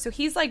before. So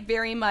he's like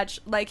very much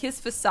like his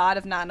facade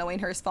of not knowing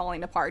her is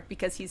falling apart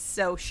because he's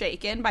so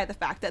shaken by the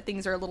fact that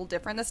things are a little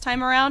different this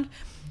time around.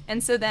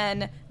 And so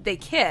then they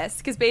kiss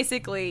because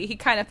basically he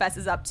kind of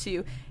fesses up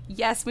to,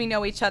 yes, we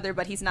know each other,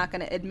 but he's not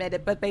going to admit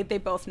it. But they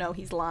both know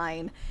he's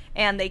lying.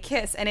 And they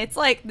kiss. And it's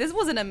like, this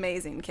was an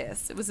amazing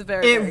kiss. It was a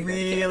very, very good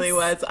kiss. It really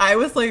was. I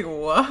was like,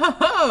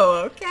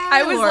 whoa, okay.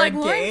 I was like,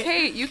 Lauren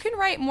Kate, you can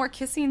write more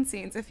kissing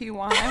scenes if you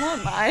want. I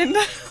won't mind.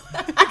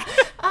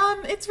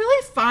 It's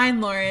really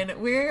fine,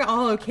 Lauren. We're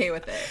all okay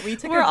with it. We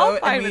took a vote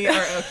and we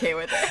are okay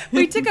with it.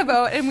 We took a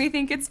vote and we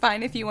think it's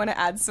fine if you want to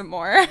add some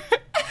more.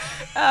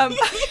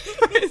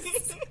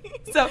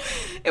 So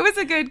it was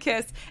a good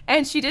kiss,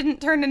 and she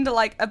didn't turn into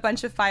like a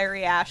bunch of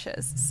fiery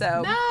ashes.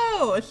 So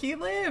no, she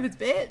lived,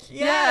 bitch.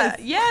 Yes.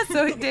 Yeah.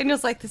 So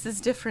Daniel's like, this is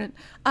different.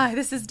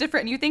 This is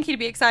different. And you think he'd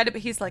be excited,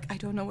 but he's like, I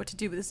don't know what to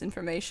do with this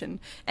information.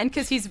 And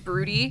because he's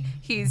broody,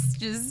 he's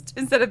just,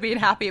 instead of being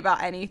happy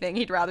about anything,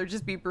 he'd rather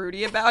just be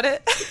broody about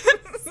it.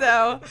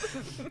 So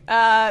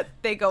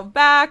they go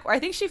back, or I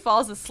think she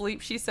falls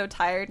asleep. She's so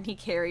tired, and he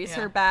carries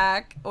her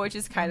back, which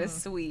is kind of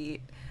sweet.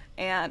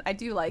 And I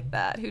do like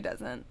that. Who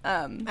doesn't?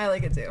 I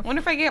like it too. I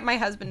wonder if I can get my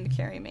husband to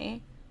carry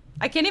me.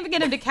 I can't even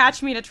get him to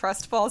catch me in a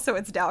trust fall, so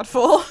it's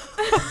doubtful.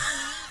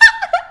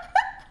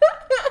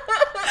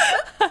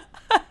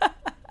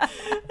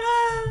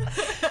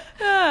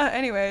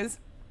 Anyways.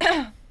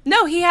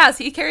 No, he has.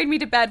 He carried me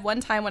to bed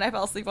one time when I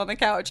fell asleep on the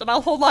couch, and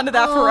I'll hold on to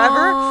that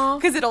forever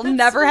because it'll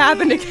never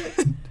happen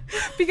again.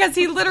 Because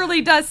he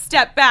literally does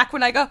step back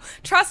when I go,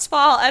 trust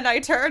fall, and I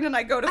turn and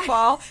I go to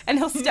fall, and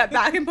he'll step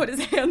back and put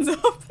his hands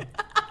up.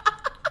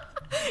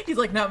 He's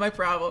like, not my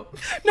problem.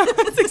 No,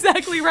 that's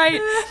exactly right.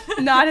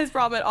 Not his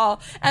problem at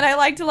all. And I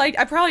like to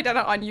I've probably done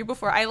it on you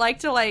before. I like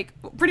to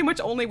pretty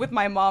much only with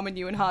my mom and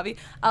you and Javi,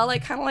 I'll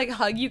kind of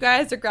hug you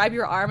guys or grab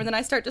your arm, and then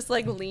I start just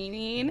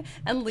leaning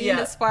and lean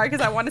as far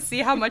because I want to see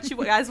how much you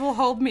guys will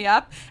hold me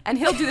up. And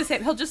he'll do the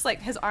same. He'll just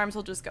his arms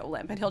will just go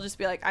limp, and he'll just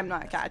be like, I'm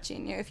not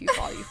catching you. If you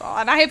fall, you fall.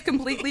 And I have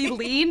completely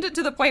leaned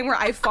to the point where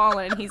I've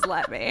fallen and he's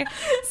let me.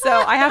 So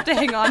I have to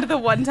hang on to the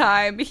one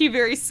time he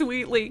very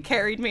sweetly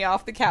carried me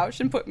off the couch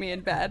and put me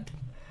in bed.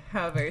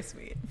 How very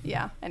sweet.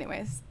 Yeah,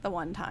 anyways, the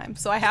one time.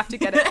 So I have to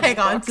get it hang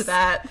on to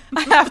that.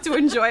 I have to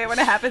enjoy it when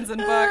it happens in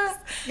books.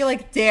 You're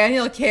like,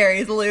 Daniel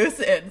carries loose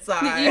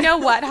inside. You know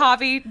what,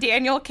 Javi?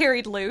 Daniel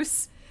carried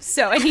loose.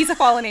 So, and he's a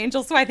fallen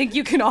angel, so I think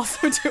you can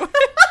also do it.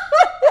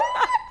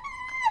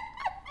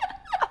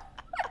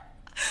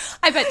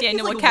 I bet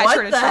Daniel would catch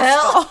her in a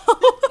trust fall.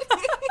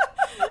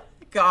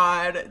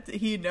 God,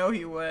 he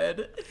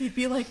would. He'd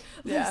be like,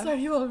 Liz, are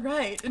you all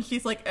right? And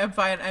she's like, I'm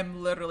fine.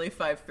 I'm literally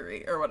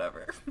 5'3" or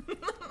whatever.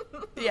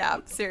 Yeah,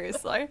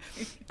 seriously.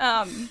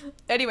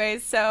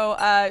 Anyways,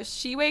 so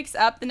she wakes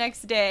up the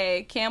next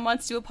day. Cam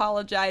wants to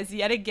apologize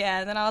yet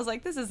again. And I was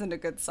like, this isn't a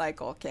good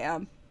cycle,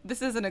 Cam.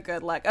 This isn't a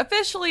good luck.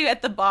 Officially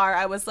at the bar,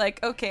 I was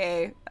like,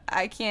 okay,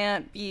 I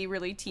can't be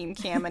really Team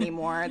Cam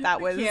anymore. That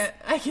was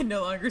I can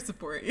no longer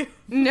support you.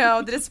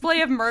 No, the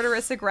display of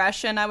murderous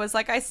aggression. I was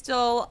like, I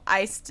feel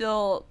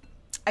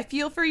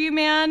for you,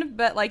 man,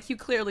 but like you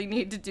clearly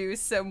need to do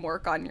some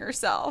work on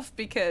yourself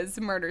because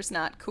murder's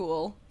not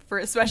cool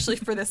especially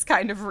for this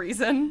kind of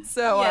reason.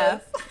 So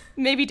Yes.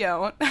 Maybe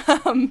don't.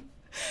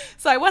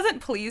 So I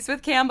wasn't pleased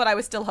with Cam, but I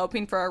was still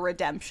hoping for a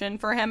redemption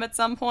for him at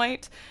some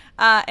point.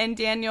 And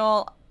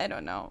Daniel, I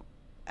don't know.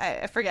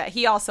 I forget.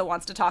 He also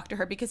wants to talk to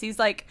her because he's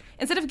like,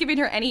 instead of giving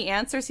her any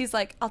answers, he's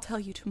like, I'll tell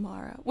you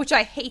tomorrow, which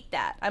I hate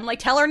that. I'm like,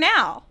 tell her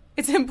now.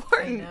 It's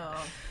important. I know.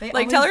 They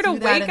like, tell her to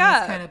always do that wake in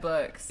up. These kind of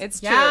books. It's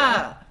true.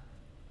 Yeah.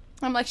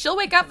 I'm like, she'll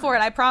wake up for it.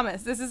 I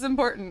promise. This is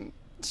important.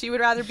 She would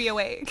rather be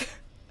awake.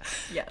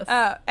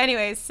 Yes.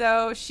 Anyways,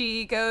 so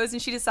she goes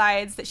and she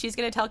decides that she's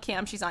going to tell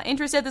Cam she's not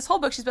interested. This whole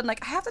book, she's been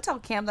like, I have to tell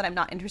Cam that I'm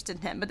not interested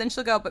in him. But then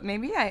she'll go, but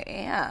maybe I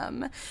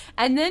am.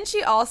 And then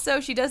she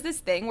does this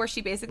thing where she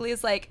basically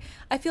is like,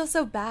 I feel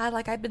so bad.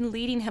 Like, I've been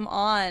leading him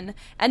on.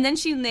 And then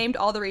she named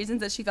all the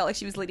reasons that she felt like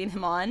she was leading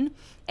him on.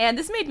 And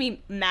this made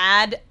me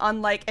mad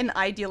on, like, an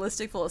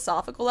idealistic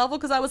philosophical level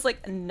because I was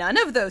like,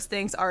 none of those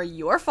things are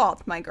your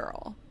fault, my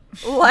girl.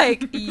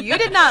 Like, you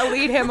did not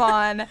lead him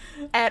on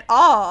at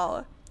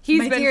all.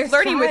 He's been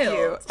flirting with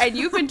you, and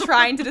you've been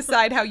trying to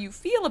decide how you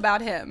feel about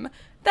him.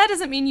 That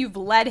doesn't mean you've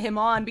led him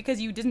on because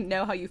you didn't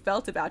know how you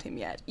felt about him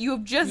yet. You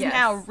have just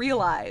now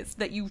realized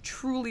that you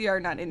truly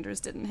are not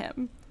interested in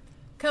him.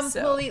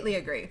 Completely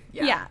agree.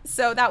 Yeah,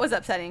 so that was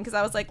upsetting because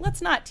I was like,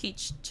 let's not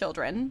teach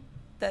children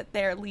that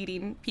they're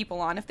leading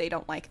people on if they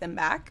don't like them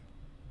back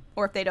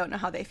or if they don't know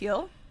how they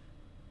feel.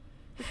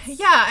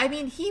 Yeah, I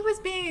mean, he was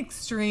being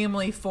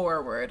extremely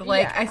forward.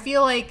 Like, I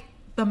feel like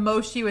the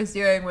most she was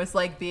doing was,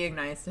 like, being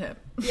nice to him.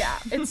 Yeah,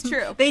 it's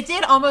true. They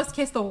did almost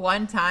kiss the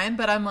one time,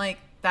 but I'm like,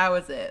 that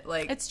was it.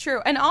 Like, it's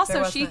true. And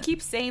also, she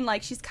keeps saying,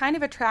 like, she's kind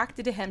of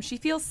attracted to him. She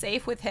feels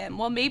safe with him.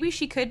 Well, maybe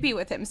she could be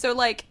with him. So,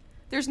 like,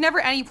 there's never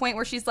any point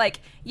where she's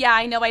like, yeah,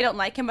 I know I don't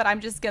like him, but I'm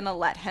just gonna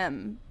let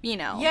him, you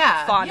know,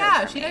 fawn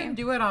over she me. didn't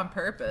do it on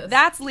purpose.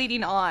 That's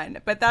leading on,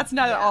 but that's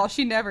not at all.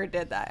 She never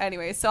did that.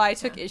 Anyway, so I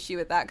took issue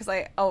with that because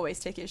I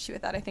always take issue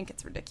with that. I think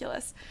it's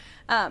ridiculous.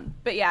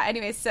 But yeah,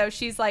 anyways, so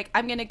she's like,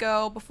 I'm gonna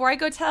go, before I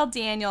go tell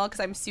Daniel,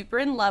 because I'm super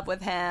in love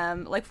with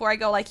him, like, before I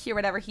go, like, hear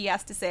whatever he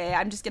has to say,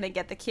 I'm just gonna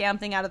get the Cam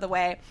thing out of the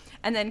way.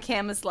 And then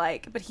Cam is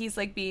like, but he's,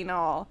 like, being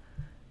all,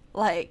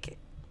 like,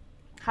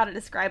 how to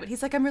describe it.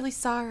 He's like, I'm really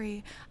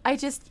sorry. I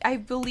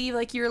believe,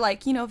 like, you're,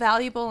 like, you know,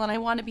 valuable, and I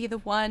want to be the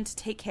one to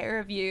take care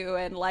of you,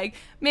 and, like,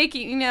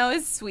 making, you know,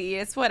 it's sweet,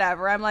 it's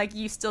whatever. I'm like,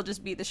 you still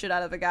just beat the shit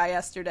out of the guy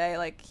yesterday.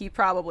 Like, he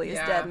probably is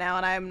dead now,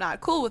 and I'm not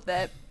cool with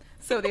it.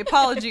 So the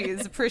apology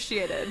is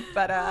appreciated,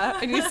 but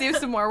I need to see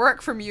some more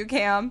work from you,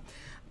 Cam.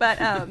 But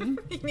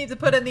you need to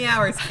put in the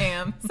hours,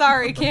 Cam.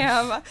 Sorry,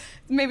 Cam.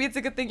 Maybe it's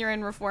a good thing you're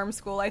in reform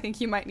school. I think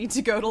you might need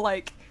to go to,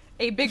 like,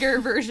 a bigger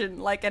version,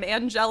 like an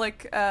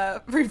angelic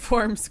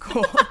reform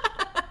school.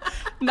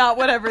 Not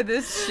whatever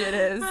this shit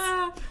is.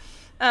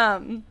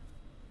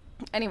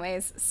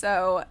 Anyways,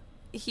 so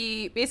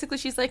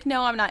she's like,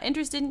 no, I'm not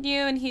interested in you.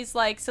 And he's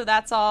like, so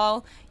that's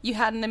all? You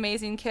had an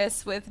amazing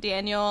kiss with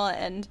Daniel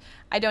and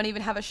I don't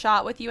even have a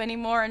shot with you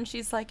anymore. And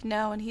she's like,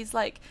 no. And he's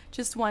like,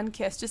 just one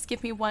kiss. Just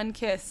give me one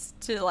kiss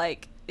to,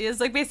 like,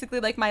 is like basically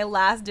like my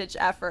last ditch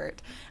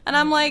effort. And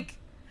I'm like,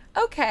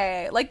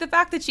 okay. Like, the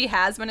fact that she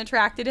has been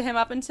attracted to him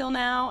up until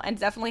now and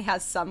definitely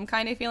has some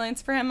kind of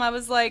feelings for him, I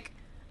was like,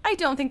 I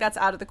don't think that's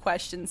out of the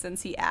question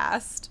since he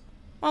asked.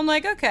 I'm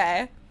like,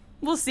 okay,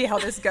 we'll see how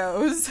this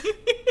goes.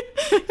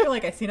 You're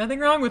like, I see nothing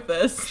wrong with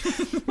this.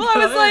 Well,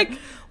 I was like,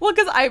 well,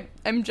 because I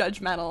am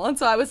judgmental. And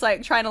so I was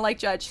like trying to like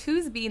judge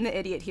who's being the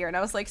idiot here. And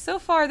I was like, so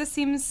far, this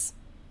seems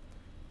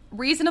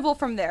reasonable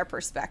from their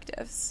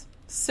perspectives.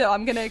 So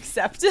I'm going to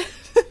accept it.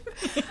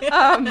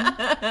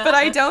 But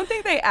I don't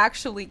think they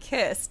actually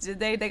kissed. Did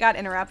they? They got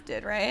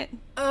interrupted, right?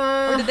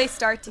 Or did they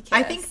start to kiss?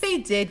 I think they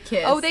did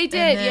kiss. Oh, they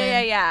did.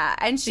 Yeah.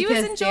 And she was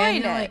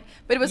enjoying Daniel, it.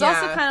 But it was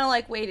also kind of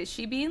like, wait, is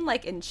she being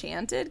like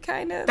enchanted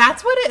kind of?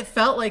 That's what it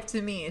felt like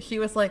to me. She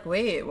was like,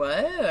 wait,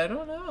 what? I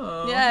don't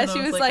know. Yeah,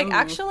 she was like,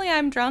 actually,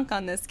 I'm drunk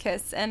on this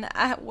kiss. And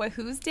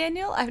who's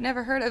Daniel? I've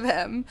never heard of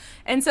him.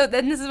 And so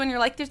then this is when you're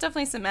like, there's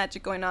definitely some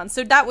magic going on.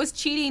 So that was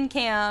cheating,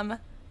 Cam.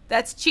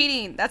 That's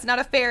cheating. That's not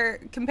a fair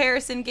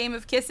comparison game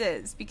of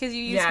kisses because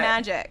you used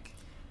magic.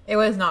 It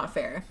was not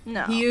fair.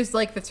 No. He used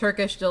like the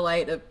Turkish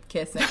delight of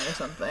kissing or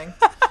something.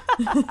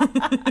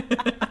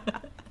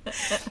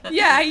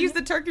 Yeah, I used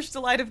the Turkish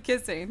delight of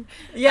kissing.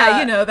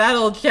 Yeah, you know, that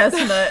old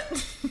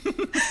chestnut.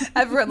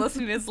 Everyone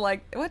listening is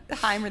like, what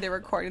time are they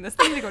recording this?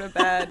 They need to go to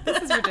bed.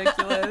 This is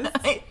ridiculous.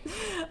 They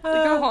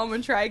go home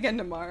and try again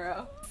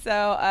tomorrow.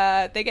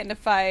 So they get in a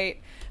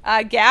fight.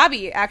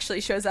 Gabby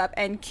actually shows up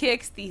and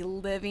kicks the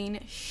living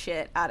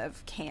shit out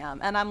of Cam.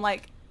 And I'm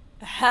like,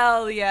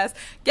 Hell yes.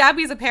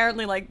 Gabby's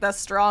apparently like the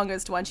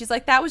strongest one. She's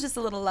like, that was just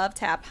a little love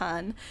tap,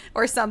 hun,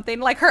 or something.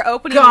 Like her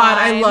opening God,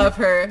 line I love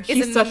her.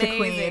 She's is such a amazing.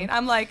 queen.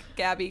 I'm like,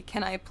 Gabby,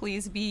 can I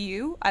please be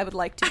you? I would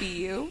like to be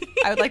you.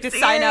 I would like to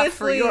sign up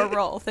for your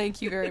role.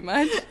 Thank you very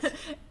much.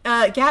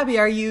 Gabby,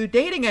 are you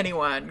dating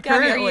anyone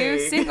Gabby, currently? are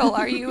you single?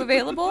 Are you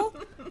available?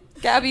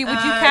 Gabby, would you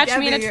catch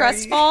me in a Gabby,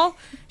 trust fall?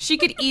 She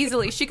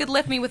could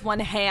lift me with one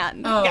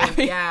hand. Oh,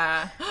 Gabby.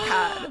 yeah.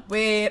 God.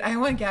 Wait, I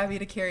want Gabby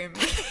to carry me.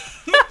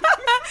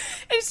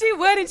 And she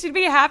would, and she'd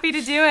be happy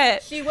to do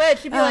it. She would.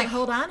 She'd be like,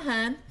 hold on,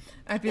 hun.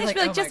 I'd be She'd like,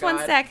 be like, oh just my one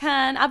God. sec,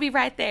 hun. I'll be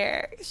right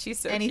there. She's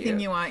so Anything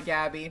cute. you want,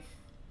 Gabby.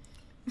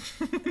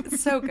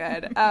 So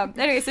good.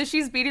 Anyway, so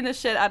she's beating the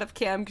shit out of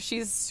Kim because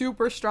she's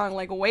super strong,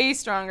 like way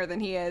stronger than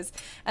he is.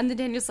 And then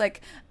Daniel's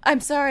like, I'm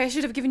sorry, I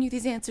should have given you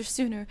these answers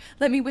sooner.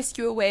 Let me whisk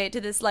you away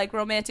to this like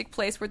romantic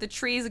place where the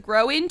trees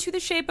grow into the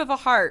shape of a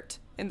heart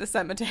in the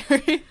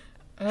cemetery.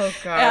 Oh,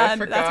 God, I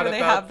And forgot that's where they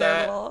about have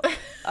their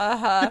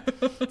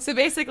that. little So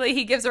basically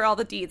he gives her all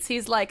the deets.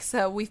 He's like,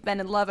 so we've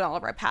been in love in all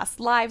of our past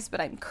lives, but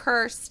I'm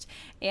cursed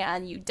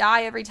and you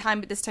die every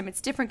time, but this time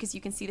it's different because you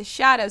can see the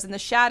shadows, and the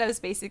shadows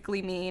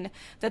basically mean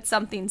that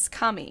something's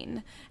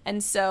coming.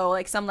 And so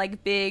like some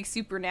like big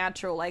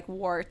supernatural like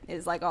war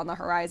is like on the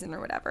horizon or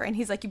whatever. And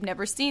he's like, you've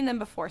never seen them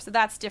before, so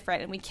that's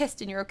different. And we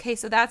kissed and you're okay,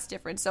 so that's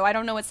different. So I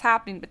don't know what's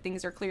happening, but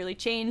things are clearly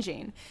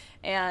changing.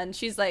 And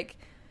she's like,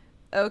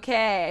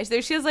 okay. So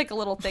she has like a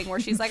little thing where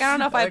she's like, I don't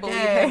know if I believe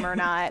him or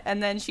not.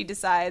 And then she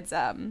decides,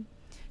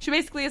 she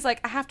basically is like,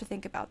 I have to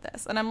think about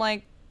this. And I'm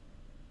like,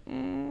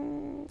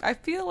 I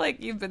feel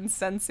like you've been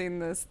sensing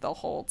this the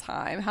whole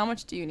time. How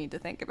much do you need to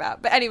think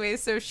about? But anyway,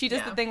 so she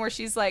does the thing where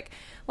she's like,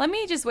 let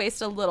me just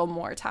waste a little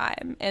more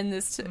time in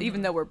this,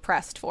 even though we're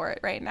pressed for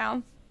it right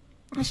now.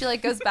 And she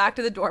like goes back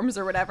to the dorms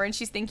or whatever, and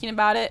she's thinking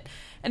about it.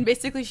 And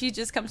basically she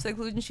just comes to the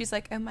conclusion. She's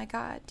like, oh my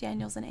God,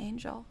 Daniel's an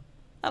angel.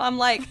 And I'm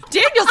like,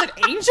 Daniel's an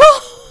angel?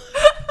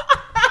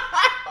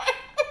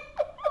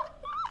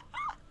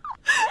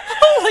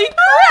 Holy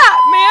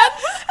crap, man.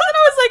 And then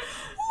I was like,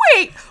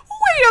 wait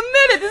a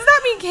minute. Does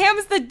that mean Cam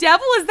is the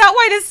devil? Is that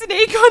why the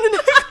snake on the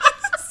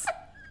necklace?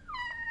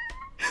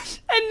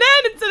 And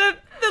then instead of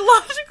the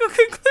logical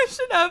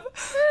conclusion of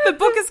the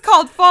book is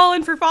called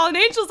Fallen for Fallen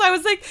Angels, I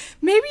was like,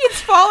 maybe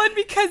it's fallen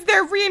because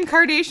they're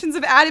reincarnations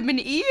of Adam and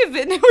Eve,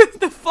 and it was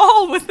the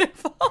fall was their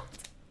fault.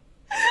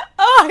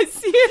 Oh, I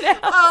see it now.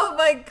 Oh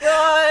my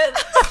God.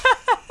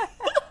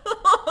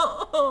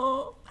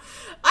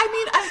 I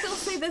mean, I will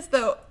say this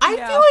though. I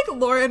feel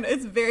like Lauren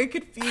is very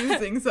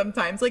confusing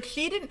sometimes. Like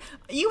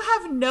you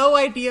have no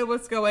idea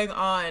what's going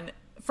on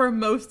for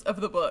most of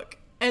the book.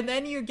 And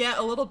then you get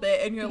a little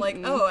bit and you're like,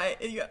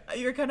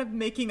 you're kind of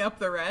making up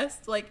the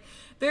rest. Like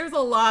there's a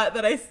lot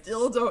that I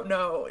still don't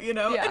know, you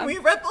know? Yeah. And we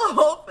read the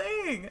whole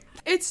thing.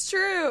 It's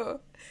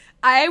true.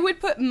 I would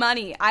put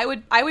money. I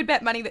would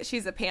bet money that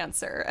she's a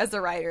pantser as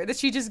a writer, that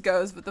she just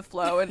goes with the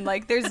flow and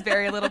like there's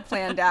very little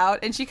planned out,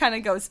 and she kind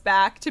of goes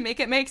back to make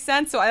it make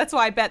sense. So that's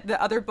why I bet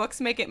the other books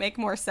make it make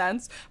more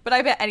sense. But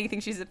I bet anything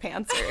she's a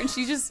pantser, and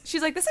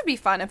she's like, this would be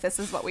fun if this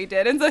is what we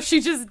did, and so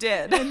she just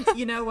did. And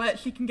you know what?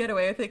 She can get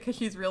away with it because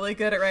she's really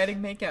good at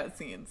writing makeout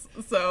scenes.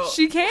 So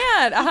she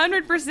can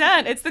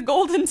 100%. It's the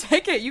golden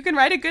ticket. You can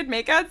write a good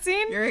makeout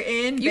scene. You're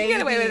in. You can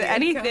get away with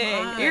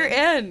anything. Come on. You're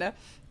in.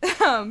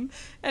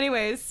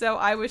 Anyways, so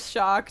I was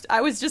shocked.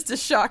 I was just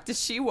as shocked as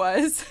she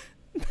was.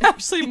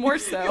 Actually, more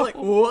so. You're like,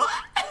 what?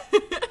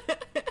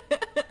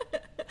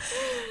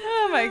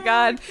 Oh my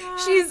God.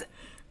 She's,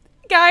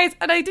 guys,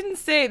 and I didn't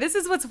say, this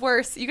is what's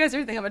worse. You guys are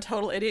thinking I'm a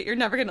total idiot. You're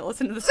never going to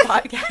listen to this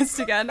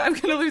podcast again. I'm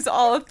going to lose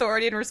all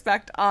authority and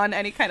respect on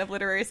any kind of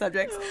literary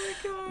subjects. Oh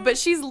my God. But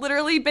she's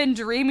literally been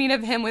dreaming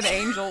of him with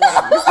angel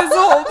wings this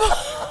whole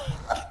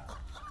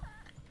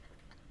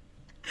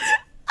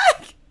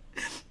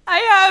I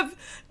have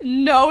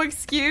no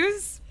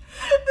excuse.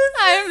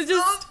 I'm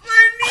just so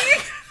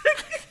funny.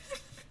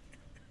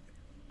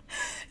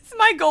 It's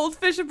my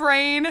goldfish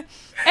brain.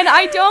 And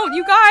I don't,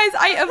 you guys,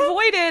 I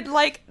avoided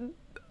like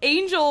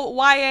angel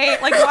YA,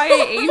 like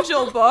YA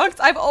angel books.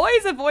 I've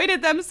always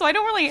avoided them, so I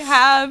don't really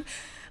have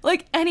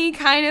like any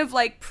kind of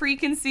like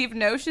preconceived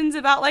notions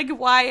about like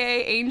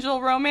YA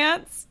angel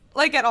romance.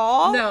 Like at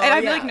all. No, and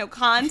I feel like no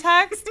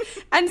context.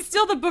 And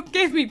still the book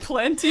gave me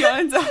plenty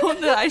on its own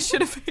that I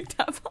should have picked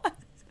up on.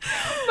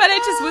 But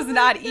it just was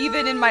not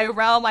even in my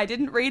realm. I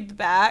didn't read the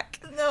back.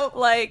 No.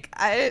 Like,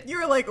 You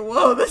were like,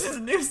 whoa, this is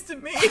news to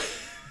me.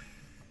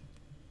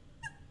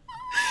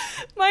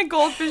 my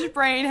goldfish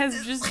brain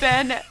has just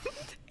been,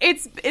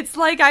 it's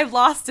like I've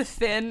lost a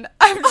fin.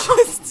 I'm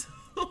just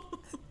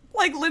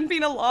like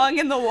limping along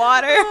in the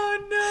water.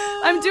 Oh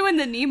no. I'm doing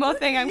the Nemo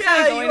thing. I'm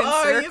kind of going in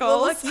circles. You have a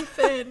lucky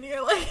fin.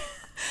 You're like...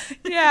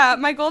 Yeah,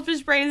 my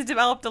goldfish brain has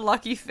developed a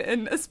lucky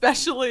fin,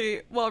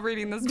 especially while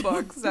reading this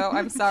book. So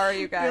I'm sorry,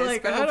 you guys, You're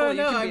like, but I hopefully don't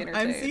you know. can be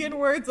entertained. I'm seeing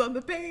words on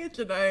the page,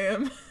 and I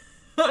am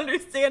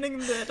understanding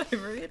that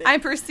I'm reading.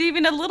 I'm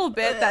perceiving a little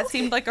bit. That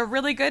seemed like a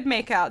really good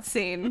makeout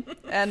scene,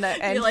 and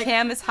You're like,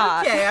 Cam is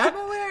hot. Okay, I'm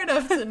aware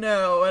enough to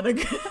know.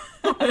 And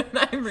when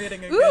I'm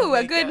reading a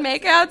good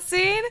makeout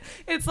scene.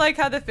 It's like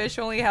how the fish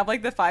only have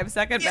like the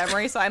 5-second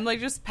memory, so I'm like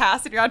just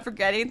passing around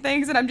forgetting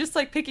things, and I'm just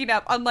like picking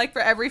up, unlike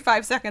for every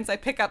 5 seconds I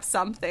pick up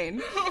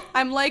something.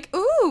 I'm like,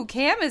 ooh,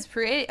 Cam is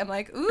pretty. I'm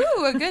like,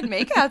 ooh, a good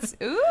makeout.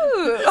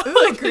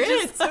 Ooh,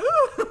 grits.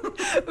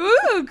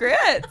 Ooh,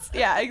 grits.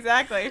 Yeah,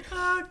 exactly.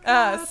 Oh,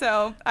 God.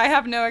 So I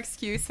have no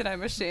excuse, and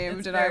I'm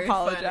ashamed, and I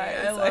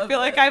apologize. I feel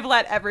like I've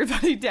let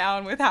everybody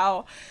down with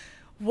how.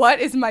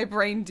 What is my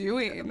brain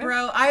doing?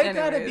 Bro, I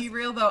gotta be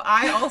real though.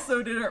 I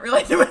also didn't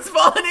realize it was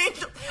Fallen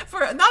Angel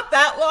for not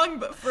that long,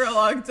 but for a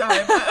long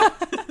time.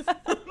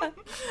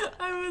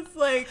 I was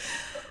like,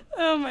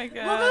 oh my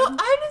God. Well,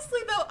 honestly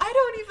though, I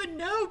don't even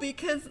know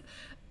because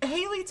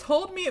Haley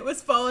told me it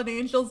was Fallen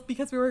Angels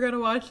because we were gonna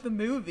watch the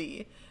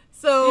movie.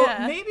 So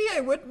maybe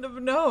I wouldn't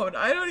have known.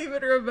 I don't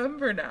even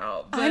remember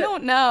now. I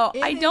don't know.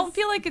 I don't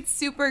feel like it's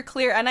super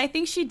clear. And I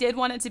think she did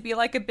want it to be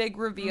like a big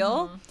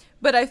reveal. Mm-hmm.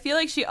 But I feel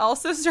like she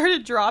also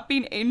started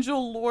dropping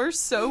angel lore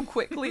so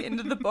quickly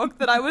into the book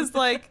that I was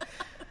like,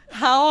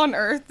 how on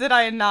earth did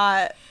I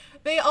not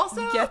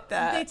get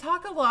that? They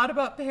talk a lot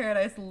about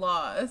Paradise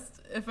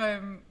Lost, if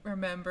I'm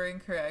remembering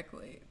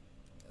correctly.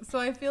 So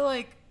I feel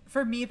like,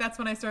 for me, that's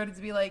when I started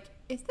to be like,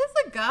 is this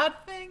a God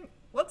thing?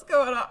 What's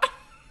going on?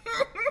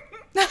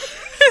 But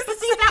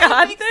see, that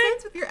would make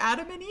sense with your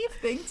Adam and Eve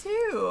thing,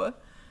 too.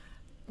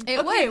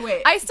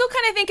 Wait. I still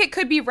kind of think it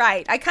could be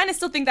right. I kind of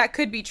still think that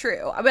could be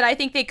true. But I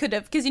think they could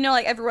have, because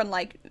like everyone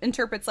like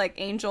interprets like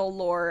angel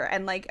lore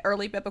and like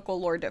early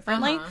biblical lore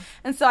differently.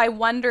 And so I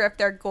wonder if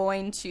they're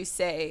going to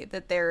say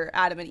that they're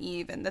Adam and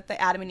Eve and that the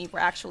Adam and Eve were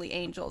actually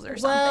angels or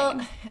something.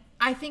 Well,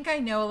 I think I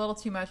know a little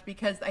too much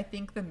because I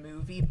think the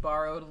movie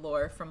borrowed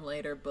lore from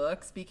later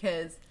books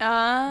because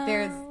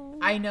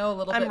I know a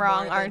little bit more. I'm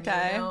wrong, aren't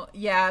I?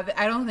 Yeah,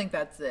 I don't think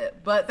that's it.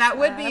 But that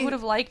would be. I would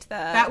have liked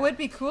that. That would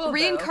be cool.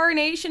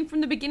 Reincarnation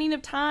from the beginning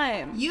of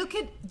time. You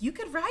could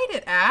write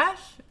it, Ash.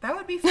 That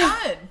would be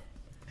fun.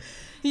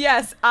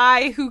 Yes,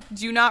 I, who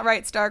do not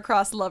write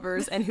star-crossed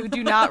lovers and who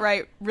do not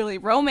write really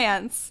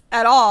romance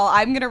at all,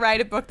 I'm going to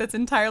write a book that's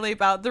entirely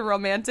about the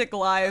romantic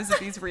lives of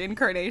these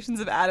reincarnations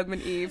of Adam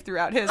and Eve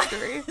throughout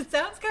history. It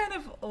sounds kind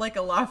of like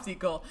a lofty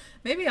goal.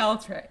 Maybe I'll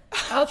try.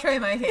 I'll try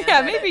my hand.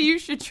 Yeah, maybe you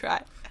should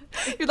try.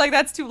 You're like,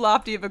 that's too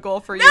lofty of a goal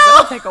for you, but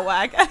I'll take a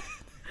whack. No,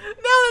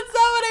 that's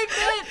not what I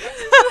meant.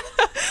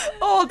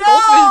 Oh,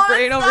 Goldfish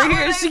brain over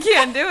here. She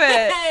can't do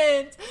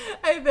it.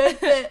 I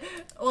meant that,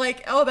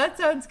 like, oh, that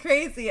sounds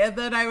crazy. And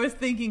then I was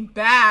thinking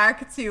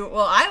back to,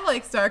 well, I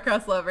like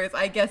star-crossed lovers.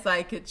 I guess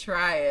I could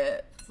try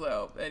it.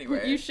 So,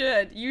 anyway. You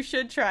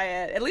should try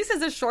it. At least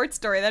as a short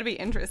story. That'd be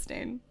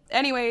interesting.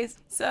 Anyways,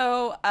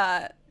 so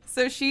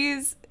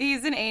he's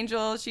an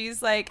angel.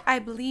 She's like, I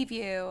believe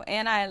you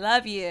and I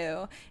love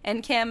you.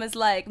 And Cam is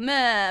like,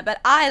 meh, but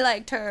I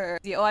liked her.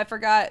 Oh, I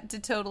forgot to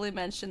totally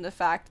mention the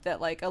fact that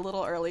like a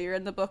little earlier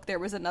in the book there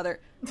was another.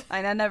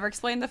 I never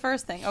explained the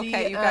first thing.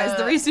 Okay, you guys,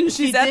 the reason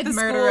she's at the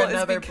school is murder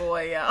another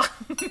boy. Yeah.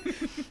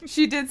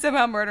 She did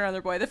somehow murder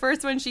another boy. The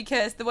first one she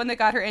kissed, the one that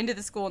got her into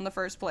the school in the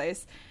first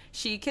place.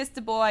 She kissed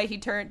a boy. He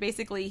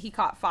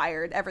caught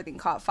fire. Everything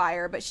caught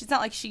fire, but she's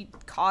not like she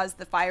caused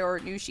the fire or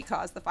knew she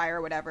caused the fire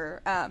or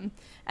whatever.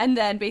 And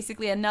then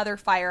basically another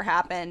fire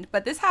happened,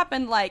 but this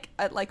happened like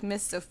at like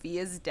Miss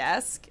Sophia's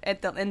desk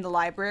in the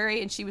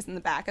library, and she was in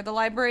the back of the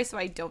library, so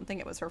I don't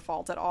think it was her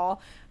fault at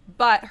all.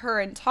 But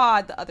her and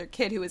Todd, the other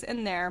kid who was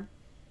in there,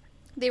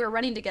 they were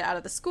running to get out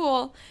of the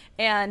school,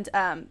 and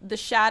the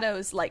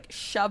shadows like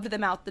shoved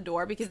them out the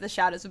door because the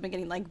shadows have been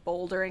getting like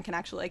bolder and can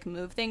actually like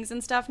move things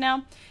and stuff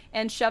now,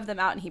 and shoved them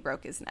out, and he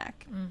broke his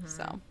neck. Mm-hmm.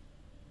 So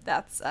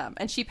that's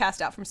and she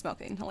passed out from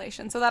smoke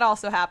inhalation. So that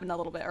also happened a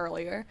little bit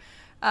earlier.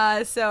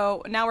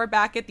 So now we're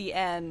back at the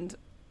end.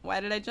 Why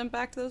did I jump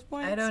back to those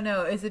points? I don't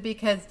know. Is it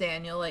because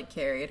Daniel like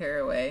carried her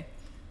away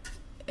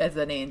as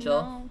an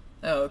angel? No.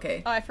 Oh,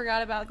 okay. Oh, I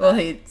forgot about that. Well,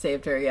 he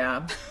saved her,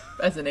 yeah,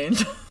 as an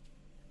angel.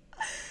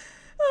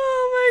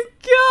 Oh my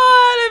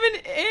God, I'm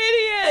an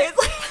idiot.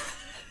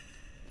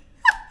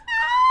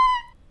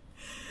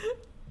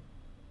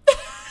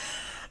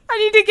 I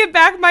need to get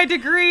back my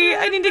degree.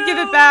 I need to give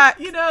it back.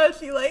 You know,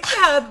 she like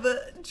had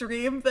the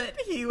dream that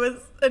he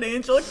was an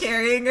angel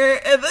carrying her,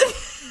 and then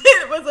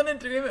it wasn't a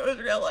dream, it was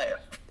real life.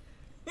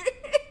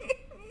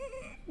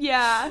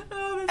 Yeah.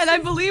 Oh, and I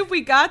believe we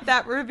got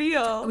that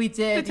reveal. We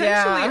did,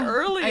 potentially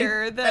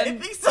earlier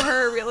than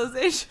her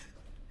realization.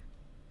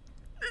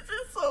 This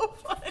is so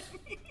funny.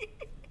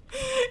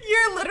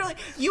 You're literally,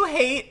 you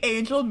hate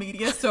angel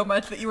media so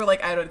much that you were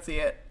like, I don't see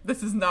it.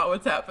 This is not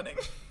what's happening.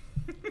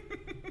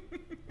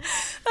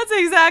 That's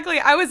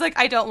exactly. I was like,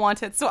 I don't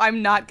want it, so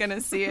I'm not going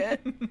to see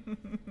it.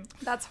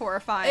 That's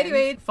horrifying.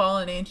 Anyway,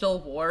 Fallen Angel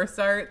War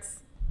starts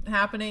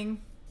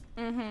happening.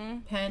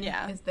 Mm-hmm. Penn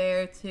is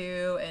there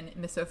too, and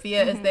Miss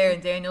Sophia is there,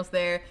 and Daniel's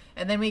there,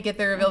 and then we get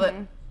the reveal that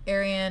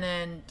Arian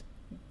and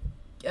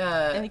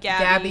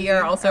Gabby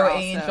are also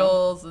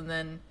angels, and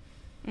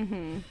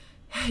then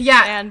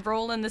Yeah. And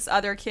Roland, this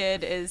other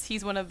kid,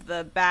 he's one of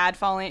the bad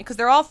fallen, because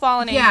they're all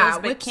fallen angels,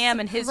 but Cam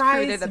and his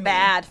crew, they're the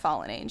bad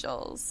fallen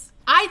angels.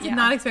 I did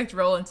not expect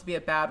Roland to be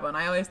a bad one.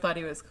 I always thought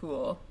he was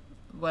cool.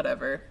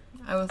 Whatever.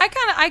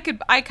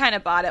 I kind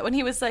of bought it when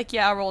he was like,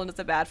 yeah, Roland is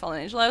a bad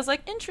fallen angel. I was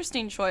like,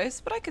 interesting choice,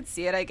 but I could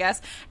see it, I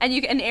guess. And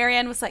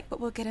Ariane was like,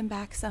 but we'll get him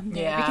back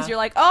someday. Yeah. Because you're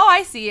like, oh,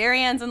 I see,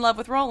 Ariane's in love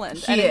with Roland.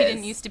 He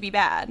didn't used to be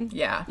bad.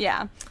 Yeah.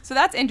 Yeah. So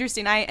that's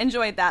interesting. I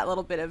enjoyed that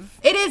little bit of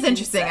It is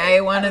interesting. I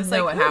want to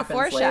know what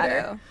happens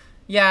later.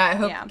 Yeah, I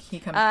hope he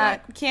comes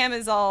back.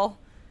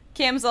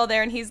 Cam's all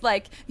there, and he's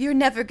like, you're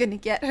never gonna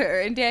get her.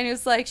 And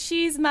Daniel's like,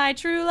 she's my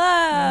true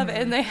love. Mm-hmm.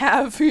 And they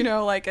have,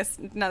 like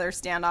another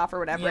standoff or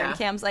whatever. Yeah. And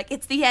Cam's like,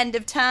 it's the end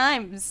of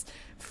times,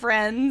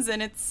 friends.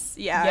 And it's,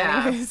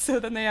 anyway, so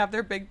then they have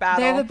their big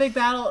battle. They have a big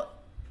battle,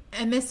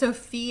 and Miss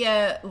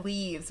Sophia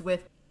leaves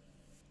with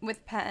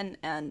Penn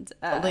and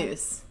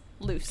Luce.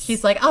 Luce.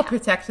 She's like, I'll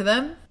protect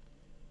them.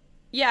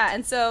 Yeah,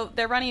 and so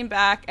they're running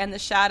back, and the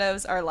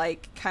shadows are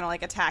kind of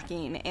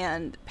attacking,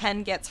 and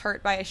Penn gets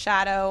hurt by a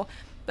shadow.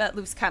 But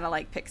Luce kind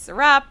of picks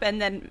her up, and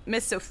then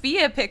Miss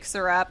Sophia picks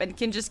her up and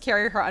can just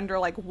carry her under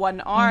one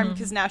arm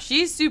because now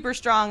she's super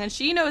strong and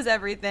she knows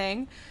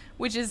everything,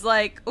 which is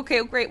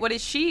okay, great. What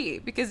is she?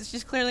 Because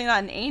she's clearly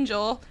not an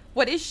angel.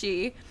 What is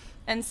she?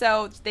 And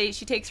so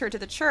she takes her to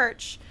the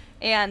church,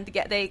 and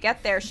they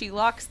get there. She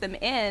locks them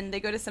in. They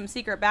go to some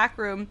secret back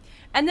room,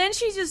 and then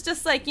she's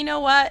just like, you know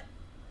what?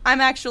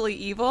 I'm actually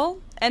evil.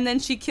 And then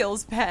she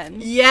kills Penn.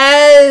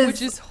 Yes,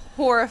 which is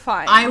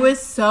horrifying. I was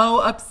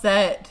so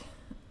upset.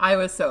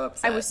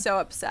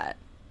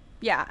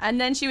 Yeah,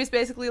 and then she was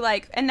basically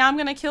like, and now I'm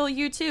going to kill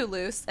you too,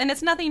 Luce. And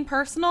it's nothing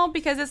personal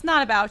because it's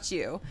not about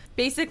you.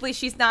 Basically,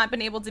 she's not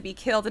been able to be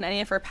killed in any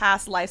of her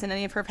past lives and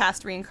any of her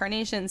past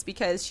reincarnations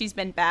because she's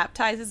been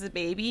baptized as a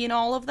baby in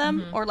all of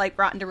them or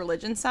brought into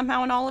religion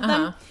somehow in all of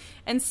them.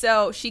 And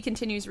so she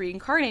continues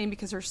reincarnating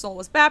because her soul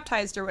was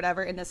baptized or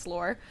whatever in this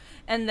lore.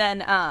 And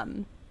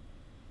then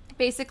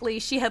basically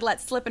she had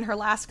let slip in her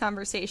last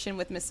conversation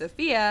with Miss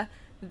Sophia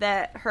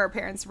that her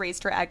parents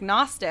raised her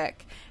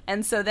agnostic.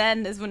 And so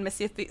then is when Miss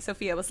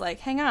Sophia was like,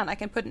 hang on, I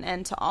can put an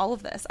end to all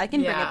of this. I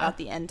can bring about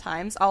the end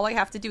times. All I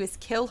have to do is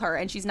kill her,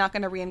 and she's not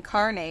going to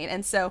reincarnate.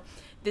 And so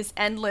this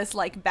endless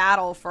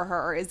battle for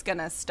her is going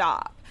to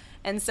stop.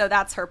 And so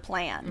that's her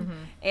plan.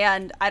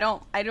 And I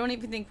don't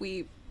even think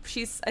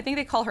I think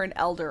they call her an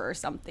elder or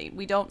something.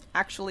 We don't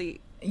actually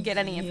get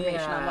any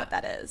information on what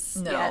that is.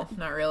 No, yet.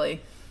 Not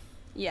really.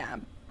 Yeah,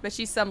 but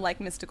she's some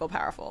mystical,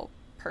 powerful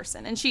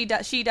person, and she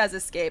does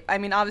escape. I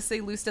mean,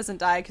 obviously Luce doesn't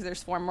die because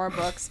there's 4 more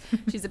books.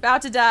 She's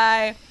about to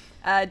die.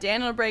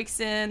 Daniel breaks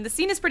in. The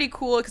scene is pretty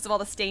cool because of all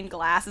the stained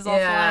glasses all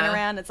flying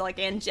around. It's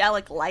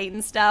angelic light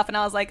and stuff, and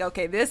I was like,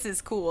 okay, this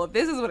is cool. If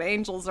this is what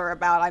angels are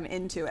about, I'm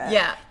into it.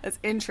 Yeah, that's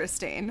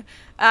interesting.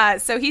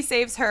 So he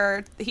saves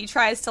her. He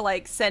tries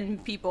to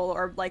send people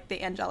or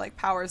the angelic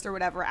powers or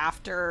whatever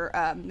after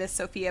Miss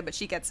Sophia, but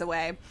she gets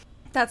away.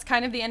 That's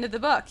kind of the end of the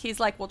book. He's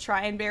like, we'll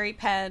try and bury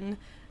Penn,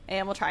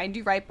 and we'll try and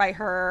do right by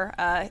her.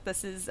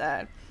 This is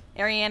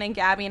Ariane and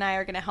Gabby and I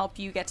are going to help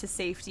you get to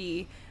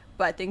safety,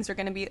 but things are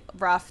going to be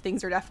rough.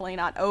 Things are definitely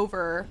not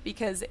over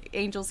because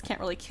angels can't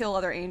really kill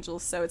other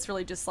angels, so it's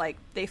really just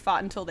they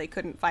fought until they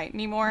couldn't fight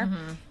anymore,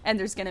 and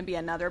there's going to be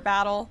another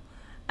battle.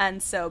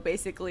 And so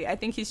basically, I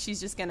think she's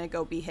just going to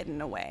go be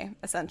hidden away,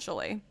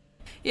 essentially.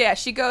 Yeah,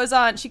 she goes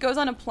on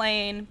a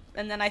plane,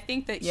 and then I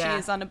think that she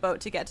is on a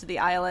boat to get to the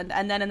island,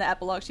 and then in the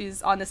epilogue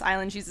she's on this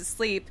island, she's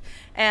asleep,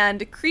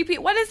 and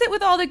what is it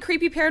with all the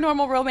creepy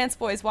paranormal romance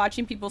boys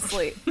watching people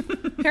sleep?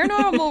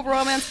 Paranormal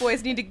romance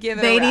boys need to give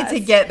it a rest. They need to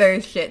get their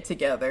shit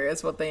together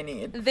is what they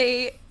need.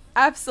 They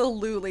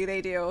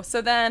do.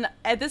 So then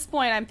at this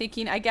point I'm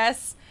thinking, I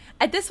guess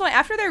at this point,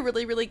 after their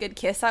really, really good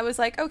kiss, I was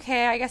like,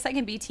 okay, I guess I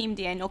can be Team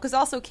Daniel, because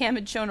also Cam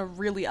had shown a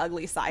really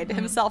ugly side to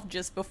himself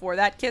just before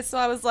that kiss, so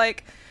I was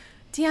like,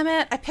 damn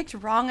it, I picked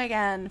wrong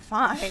again.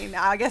 Fine,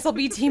 I guess I'll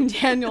be Team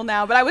Daniel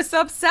now. But I was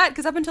so upset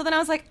because up until then I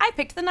was like, I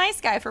picked the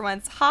nice guy for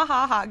once. Ha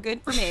ha ha,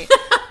 good for me.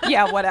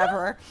 Yeah,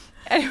 whatever.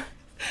 Anyway,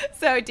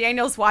 so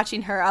Daniel's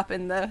watching her up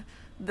in the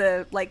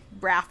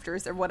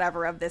rafters or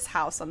whatever of this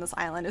house on this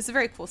island. It's a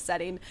very cool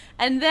setting.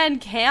 And then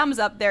Cam's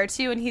up there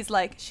too, and he's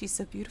like, she's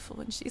so beautiful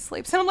when she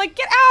sleeps. And I'm like,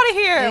 get out of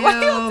here. Ew, what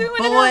are y'all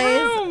doing in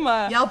her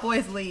room? Y'all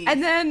boys leave.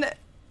 And then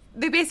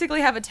they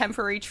basically have a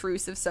temporary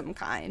truce of some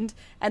kind,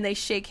 and they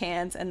shake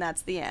hands, and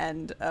that's the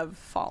end of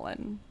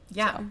Fallen.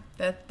 Yeah,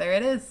 so. There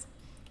it is.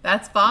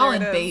 That's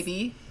Fallen,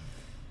 baby.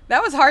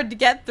 That was hard to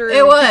get through.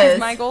 It was. Because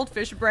my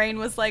goldfish brain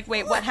was like,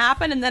 wait, what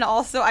happened? And then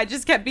also I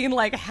just kept being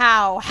like,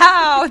 how?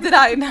 How did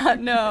I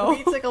not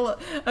know? We took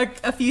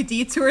a few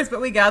detours,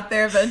 but we got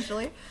there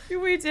eventually.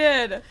 We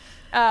did.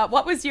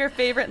 What was your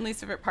favorite and least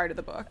favorite part of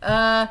the book?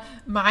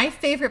 My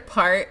favorite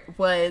part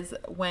was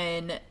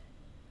when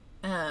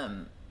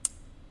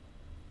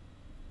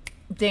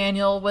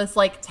Daniel was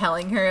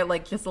telling her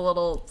just a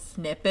little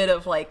snippet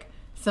of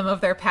some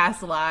of their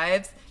past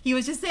lives. he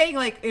was just saying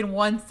like in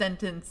one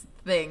sentence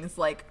things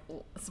like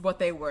what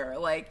they were.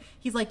 Like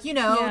he's like, you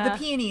know, the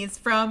peonies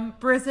from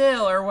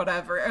Brazil or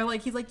whatever, or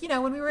like he's like, you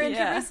know, when we were in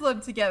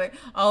Jerusalem together,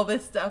 all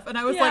this stuff. And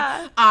I was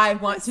like, I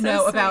want to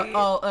know about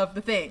all of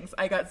the things.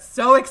 I got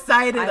so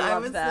excited. I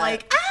was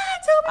like,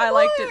 tell me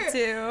more. liked it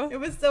too. It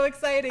was so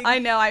exciting. I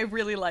know, I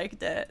really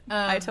liked it.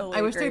 I totally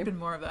I wish agree. there'd been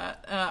more of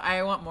that.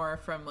 I want more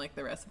from like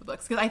the rest of the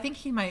books, because I think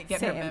she might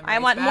get her memories I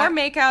want back.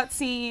 more makeout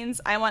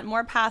scenes. I want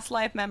more past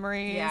life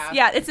memories.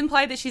 Yeah, it's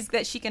implied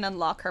that she can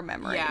unlock her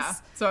memories. Yeah,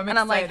 so I'm excited. And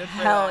I'm like, for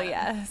hell that.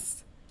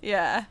 yes.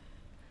 Yeah.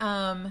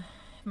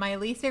 My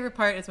least favorite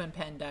part is when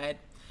Penn died.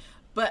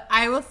 But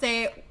I will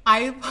say,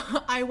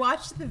 I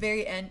watched the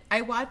very end.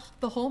 I watched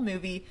the whole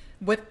movie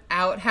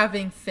without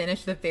having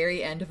finished the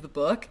very end of the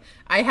book.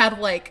 I had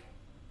like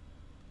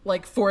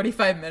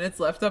 45 minutes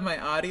left on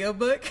my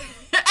audiobook.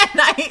 And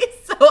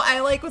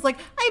I was like,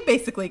 I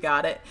basically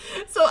got it.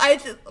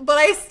 But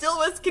I still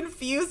was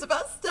confused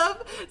about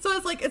stuff. So I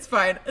was like, it's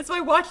fine. So I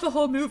watched the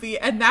whole movie,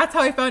 and that's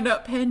how I found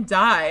out Penn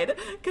died.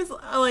 Because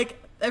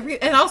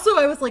and also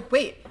I was like,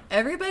 wait,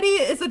 everybody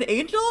is an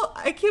angel?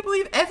 I can't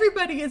believe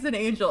everybody is an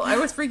angel. I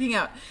was freaking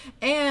out.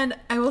 And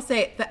I will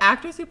say, the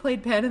actress who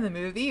played Penn in the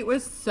movie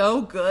was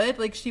so good.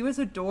 Like, she was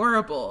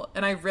adorable,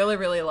 and I really,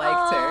 really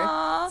liked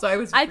her.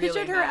 So I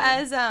pictured her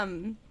as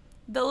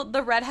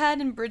the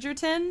redhead in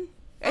Bridgerton.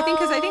 I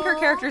think her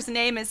character's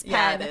name is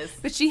Penn. Yeah, it is.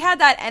 But she had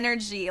that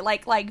energy,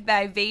 like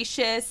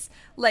vivacious,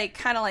 like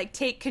kind of like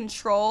take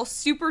control,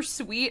 super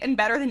sweet, and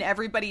better than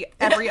every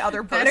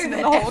other person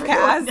in the whole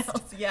cast.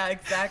 Else. Yeah,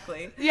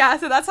 exactly. Yeah,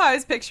 so that's how I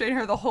was picturing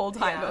her the whole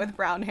time, but with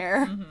brown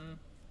hair. Mm-hmm.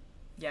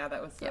 Yeah,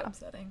 that was so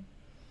upsetting.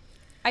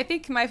 I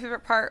think my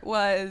favorite part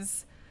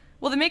was,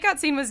 well, the makeout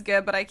scene was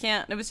good, but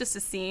it was just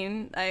a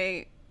scene.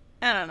 I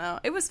don't know.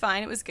 It was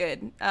fine. It was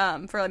good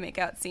for a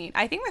makeout scene.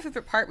 I think my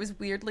favorite part was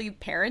weirdly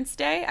Parents'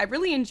 Day. I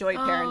really enjoyed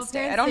Parents'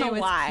 Day. I don't know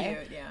why.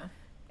 Cute, yeah.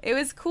 It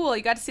was cool.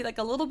 You got to see like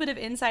a little bit of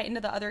insight into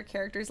the other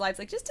characters' lives,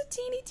 like just a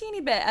teeny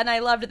bit. And I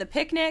loved the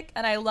picnic,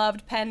 and I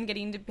loved Penn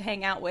getting to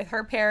hang out with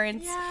her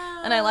parents.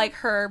 Yeah. And I like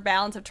her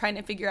balance of trying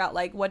to figure out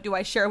like, what do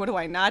I share, what do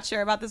I not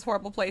share about this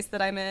horrible place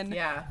that I'm in.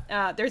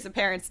 Yeah. There's a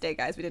Parents' Day,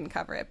 guys. We didn't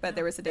cover it, but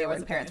there was a day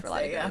when the parents were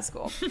allowed to go to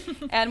school.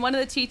 And one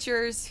of the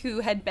teachers who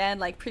had been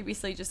like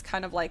previously just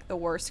kind of like the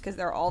worst, because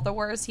they're all the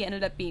worst, he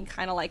ended up being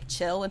kind of like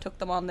chill and took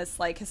them on this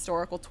like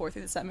historical tour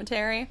through the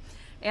cemetery.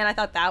 And I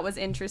thought that was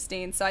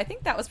interesting. So I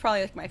think that was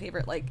probably like my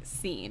favorite like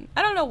scene.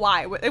 I don't know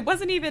why. It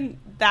wasn't even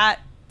that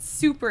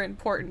super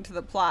important to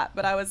the plot,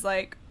 but I was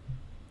like,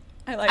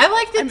 I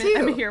liked it too.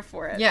 I'm here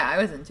for it. Yeah, I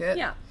was into it.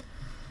 Yeah.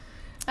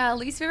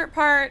 Least favorite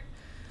part,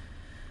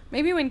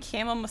 maybe when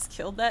Cam almost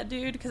killed that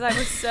dude, because I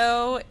was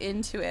so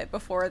into it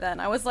before then.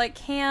 I was like,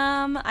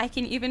 Cam, I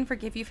can even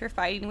forgive you for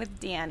fighting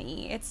with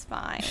Danny. It's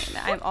fine.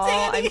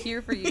 I'm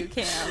here for you,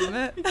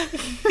 Cam.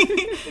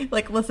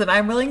 Like, listen,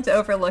 I'm willing to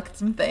overlook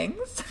some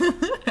things,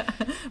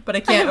 but I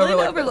can't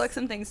overlook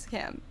some things,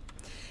 Cam.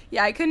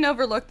 Yeah, I couldn't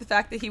overlook the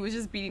fact that he was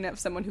just beating up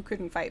someone who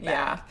couldn't fight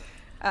back.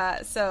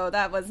 Yeah. So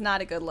that was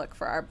not a good look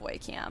for our boy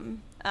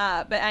Cam.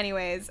 But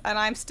anyways, and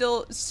I'm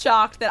still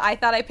shocked that I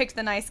thought I picked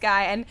the nice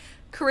guy, and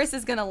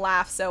Carissa's gonna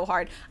laugh so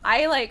hard.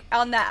 I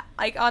on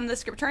the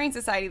Scriptorian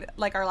Society,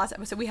 like our last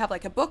episode, we have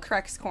like a book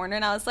corrects corner,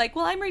 and I was like,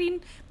 well, I'm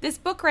reading this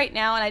book right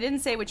now, and I didn't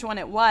say which one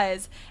it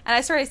was, and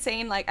I started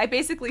saying, like, I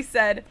basically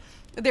said,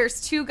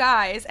 there's two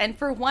guys, and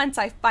for once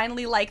I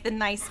finally like the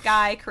nice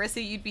guy.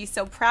 Carissa, you'd be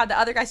so proud. The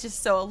other guy's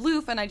just so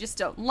aloof, and I just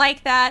don't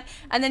like that.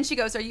 And then she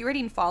goes, are you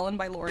reading Fallen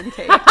by Lauren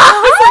Kate?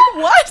 I was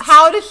like, what?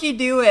 How does she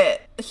do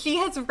it? She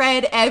has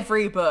read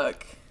every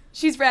book.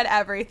 She's read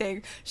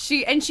everything.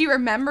 She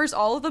remembers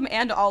all of them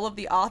and all of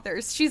the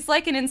authors. She's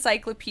like an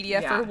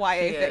encyclopedia for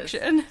YA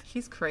fiction.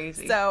 She's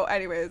crazy. So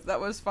anyways, that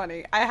was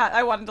funny.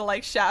 I wanted to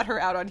like shout her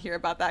out on here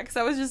about that, because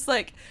I was just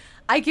like,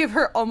 I give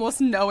her almost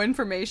no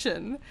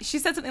information. She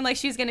said something like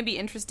she's going to be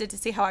interested to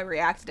see how I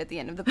reacted at the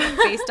end of the book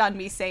based on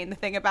me saying the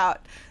thing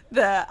about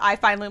I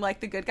finally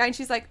like the good guy. And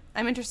she's like,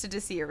 I'm interested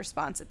to see your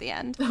response at the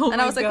end. And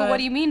I was like, well, what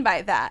do you mean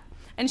by that?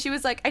 And she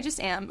was like, I just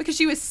am. Because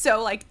she was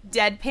so, like,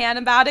 deadpan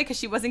about it because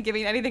she wasn't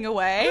giving anything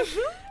away.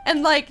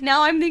 And, like,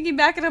 now I'm thinking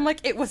back and I'm like,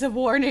 it was a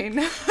warning.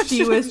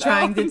 She was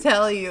trying to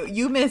tell you.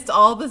 You missed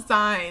all the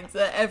signs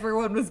that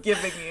everyone was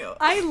giving you.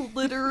 I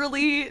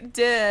literally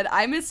did.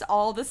 I missed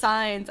all the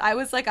signs. I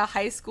was like a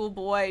high school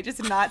boy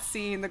just not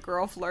seeing the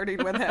girl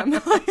flirting with him.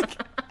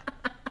 Like,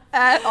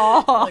 at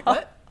all. Like,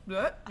 what?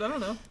 I don't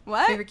know.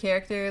 What? Favorite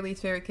character,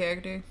 least favorite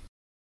character?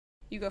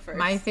 You go first.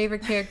 My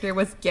favorite character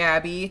was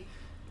Gabby,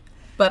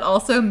 but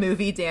also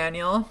Movie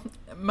Daniel.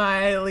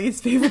 My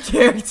least favorite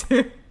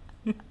character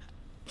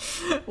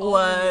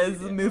was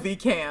Movie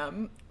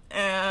Cam.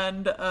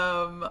 And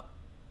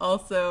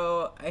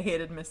also, I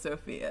hated Miss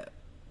Sophia.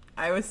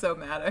 I was so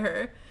mad at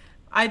her.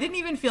 I didn't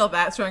even feel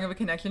that strong of a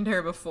connection to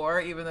her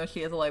before, even though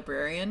she is a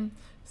librarian.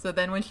 So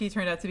then when she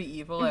turned out to be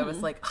evil, I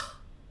was like,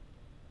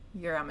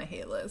 you're on my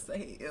hate list. I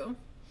hate you.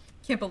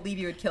 Can't believe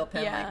you would kill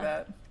Penn like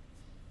that.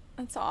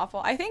 That's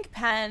awful. I think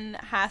Penn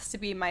has to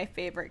be my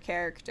favorite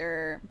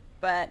character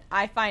but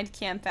I find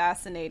Cam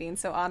fascinating,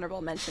 so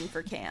honorable mention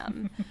for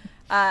Cam.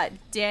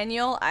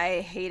 Daniel,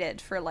 I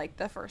hated for like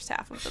the first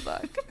half of the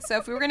book. So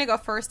if we were going to go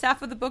first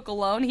half of the book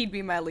alone, he'd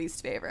be my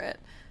least favorite.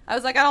 I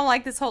was like, I don't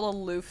like this whole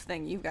aloof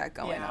thing you've got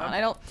going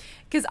on.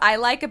 Because I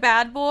like a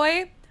bad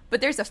boy,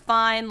 but there's a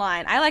fine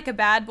line. I like a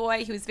bad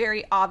boy who's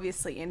very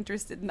obviously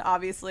interested and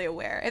obviously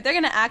aware. If they're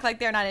going to act like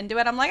they're not into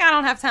it, I'm like, I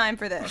don't have time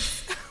for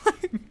this.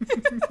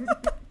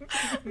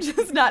 I'm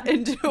just not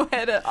into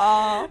it at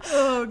all.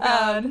 Oh,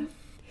 God.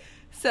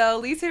 So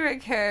least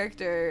favorite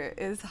character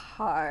is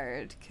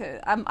hard because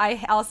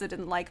I also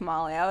didn't like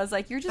Molly. I was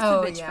like, you're just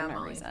a bitch for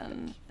no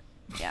reason.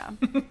 Yeah.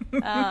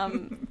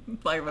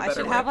 I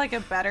should have like a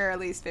better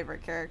least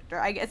favorite character.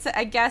 I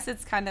guess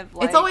it's kind of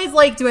like, it's always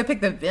like, do I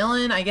pick the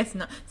villain? I guess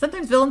not.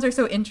 Sometimes villains are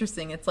so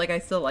interesting. It's like I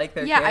still like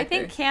their character. I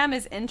think Cam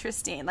is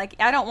interesting. Like,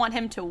 I don't want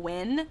him to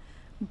win,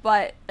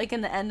 but like in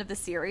the end of the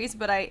series,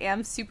 but I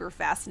am super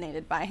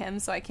fascinated by him,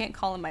 so I can't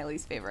call him my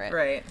least favorite.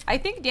 Right. I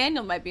think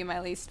Daniel might be my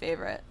least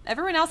favorite.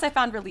 Everyone else I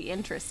found really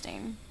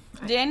interesting.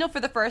 Daniel, for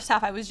the first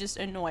half, I was just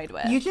annoyed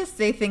with. You just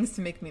say things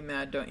to make me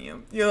mad, don't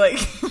you? You're like,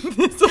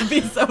 this will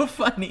be so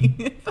funny.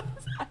 No,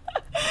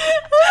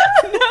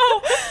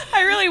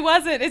 I really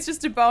wasn't. It's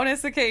just a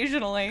bonus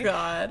occasionally.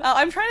 God.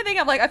 I'm trying to think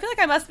of, like, I feel like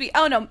I must be,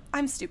 oh no,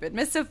 I'm stupid.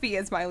 Miss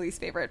Sophia is my least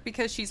favorite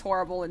because she's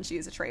horrible and she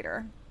is a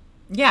traitor.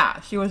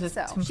 Yeah, she was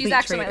a complete she's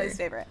actually traitor. my least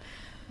favorite.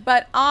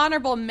 But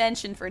honorable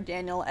mention for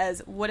Daniel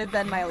as would have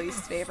been my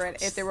least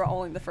favorite if there were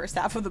only the first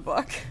half of the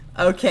book.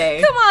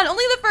 Okay. Come on,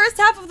 only the first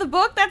half of the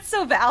book? That's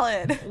so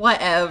valid.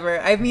 Whatever.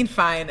 I mean,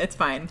 fine. It's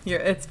fine.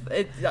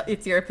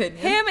 It's your opinion.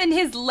 Him and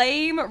his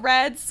lame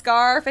red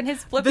scarf and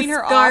his flipping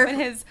her off and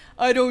his,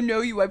 I don't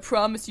know you, I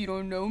promise you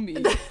don't know me.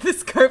 The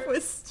scarf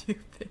was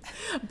stupid.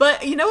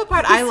 But you know what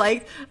part I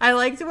liked? I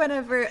liked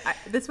whenever,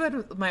 this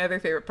was my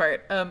other favorite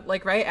part,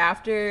 like right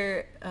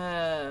after,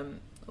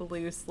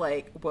 Luce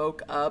like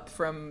woke up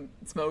from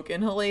smoke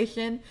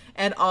inhalation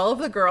and all of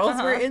the girls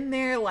were in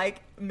there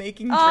like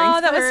making drinks.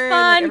 Oh, that was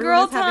fun. Like,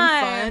 girl was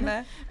time.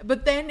 Fun.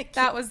 But then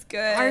that was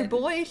good. Our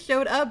boy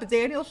showed up.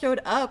 Daniel showed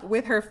up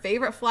with her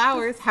favorite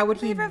flowers. How would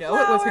he know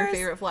it was her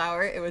favorite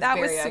flower? It was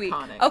very sweet.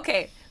 Iconic.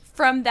 Okay.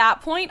 From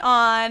that point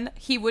on,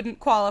 he wouldn't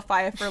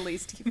qualify for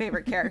least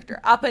favorite character.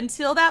 Up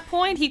until that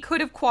point, he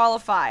could have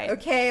qualified.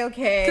 Okay.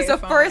 Because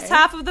the first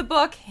half of the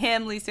book,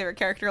 him, least favorite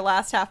character.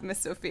 Last half, Miss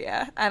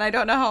Sophia. And I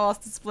don't know how else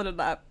to split it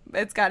up.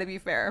 It's got to be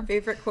fair.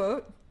 Favorite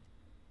quote?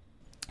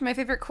 My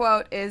favorite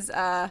quote is,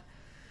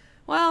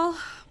 well,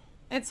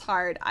 it's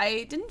hard.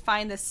 I didn't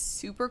find this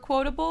super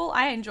quotable.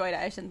 I enjoyed it.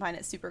 I just didn't find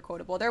it super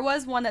quotable. There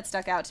was one that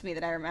stuck out to me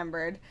that I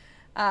remembered,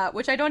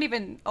 which I don't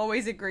even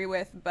always agree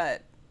with,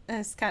 but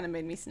this kind of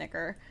made me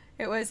snicker.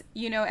 It was,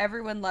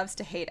 everyone loves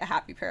to hate a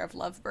happy pair of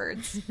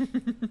lovebirds. I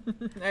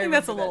think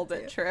that's a little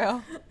bit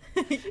true.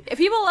 If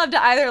people love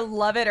to either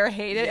love it or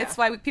hate it, it's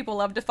why people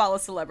love to follow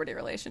celebrity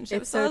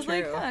relationships. It's so I was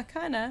true. like,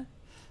 kind of.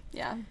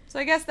 Yeah. So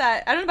I guess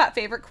that, I don't know about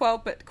favorite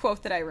quote, but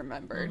quote that I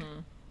remembered. Mm-hmm.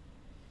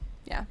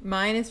 Yeah.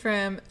 Mine is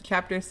from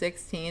chapter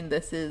 16.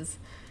 This is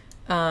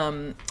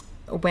when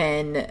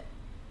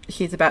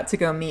she's about to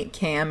go meet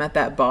Cam at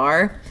that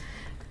bar.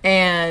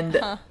 And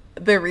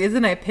the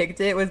reason I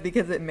picked it was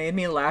because it made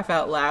me laugh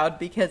out loud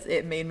because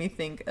it made me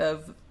think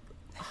of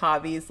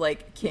Javi's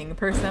like king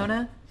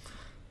persona.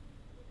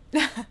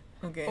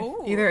 Okay.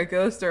 Ooh. Either a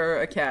ghost or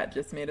a cat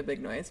just made a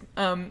big noise.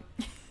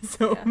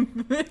 So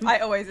I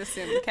always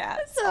assume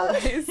cats.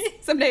 Always.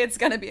 Someday it's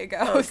gonna be a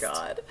ghost. Oh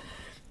God.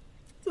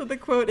 So the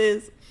quote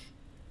is,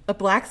 a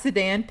black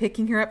sedan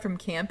picking her up from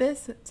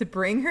campus to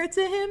bring her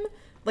to him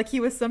like he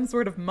was some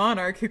sort of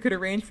monarch who could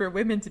arrange for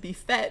women to be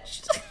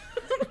fetched.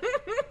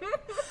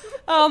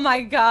 Oh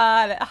my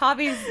God.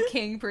 Javi's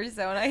king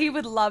persona. He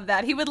would love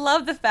that. He would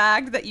love the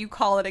fact that you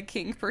call it a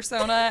king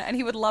persona, and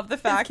he would love the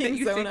fact that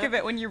you think of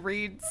it when you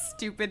read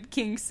stupid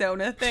King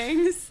Sona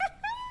things.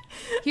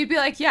 He'd be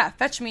like, yeah,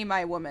 fetch me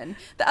my woman.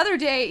 The other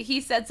day,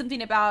 he said something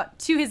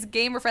to his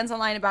gamer friends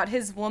online about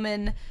his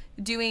woman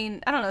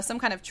doing, I don't know, some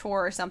kind of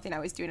chore or something I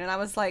was doing. And I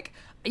was like,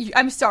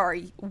 I'm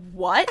sorry,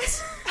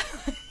 what?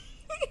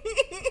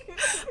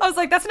 I was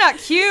like, that's not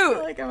cute.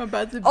 Like I'm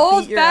about to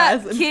beat your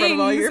ass in front of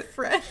all your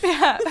friends.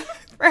 Yeah,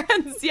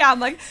 friends. Yeah, I'm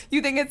like,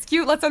 you think it's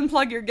cute? Let's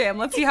unplug your game.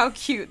 Let's see how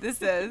cute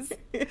this is.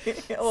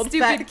 Old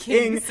stupid fat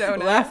King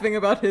Sona laughing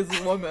about his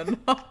woman.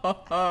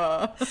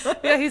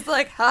 Yeah, he's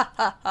like, ha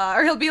ha ha.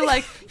 Or he'll be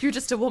like, you're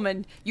just a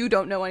woman. You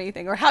don't know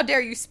anything. Or how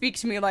dare you speak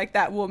to me like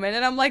that, woman?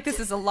 And I'm like, this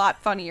is a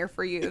lot funnier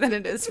for you than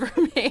it is for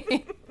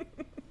me.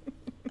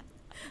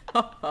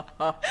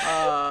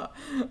 The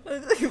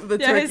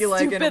turkey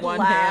leg in one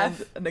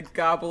hand and a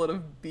goblet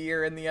of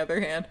beer in the other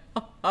hand.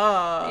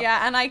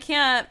 Yeah, and I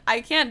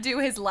can't do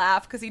his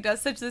laugh because he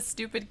does such this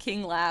stupid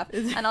king laugh,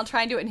 and I'll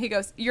try and do it and he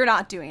goes, you're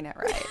not doing it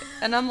right.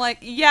 And I'm like,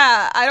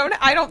 yeah,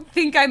 I don't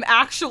think I'm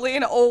actually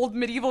an old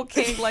medieval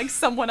king like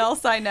someone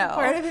else I know.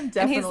 Part of him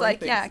definitely and he's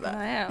like, thinks yeah, that.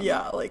 I am.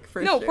 Yeah, like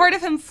for no, sure. part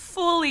of him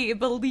fully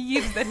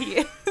believes that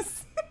he is.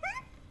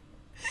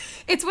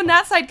 It's when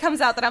that side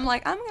comes out that I'm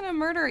like, I'm gonna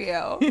murder you.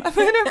 I'm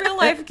gonna real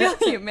life kill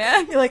you,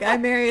 man. You're like, I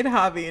married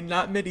Javi,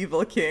 not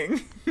Medieval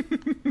King.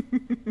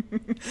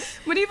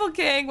 Medieval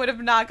King would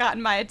have not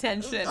gotten my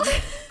attention.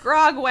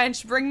 Grog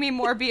wench, bring me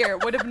more beer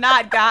would have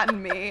not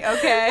gotten me,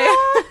 okay?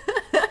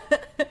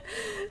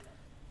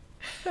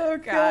 Oh,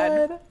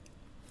 God.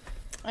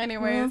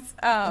 Anyways,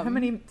 how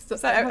many?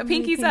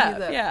 Pinky's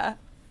up. Yeah.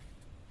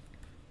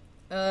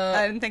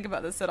 I didn't think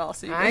about this at all.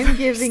 So I'm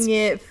giving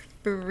it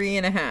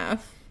 3.5.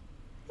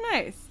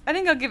 Nice. I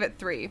think I'll give it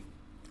 3.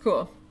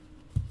 Cool.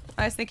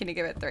 I was thinking to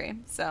give it 3.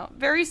 So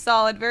very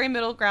solid, very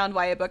middle ground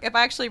YA book. If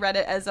I actually read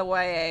it as a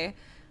YA,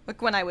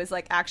 like when I was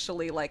like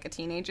actually like a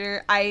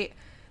teenager,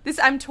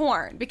 I'm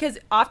torn because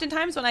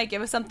oftentimes when I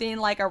give something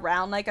like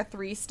around like a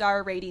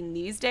 3-star rating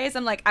these days,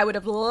 I'm like, I would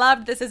have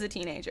loved this as a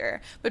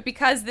teenager. But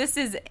because this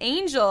is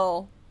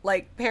Angel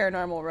like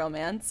paranormal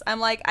romance, I'm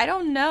like, I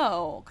don't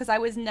know, because I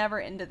was never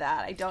into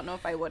that. I don't know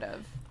if I would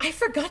have. I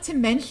forgot to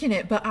mention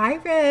it, but I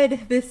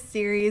read this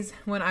series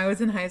when I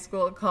was in high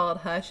school called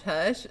Hush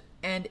Hush,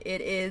 and it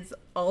is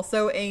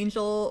also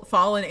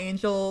fallen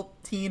angel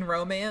teen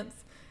romance.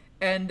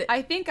 And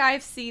I think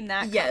I've seen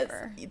that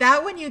cover. Yes,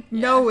 that one you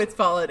know it's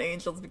fallen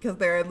angels because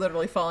there are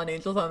literally fallen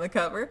angels on the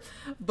cover.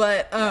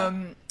 But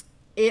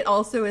it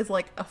also is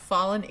like a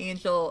fallen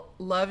angel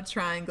love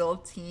triangle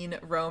teen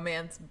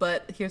romance.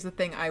 But here's the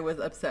thing, I was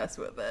obsessed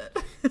with it.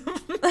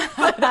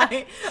 But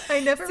I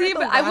never read the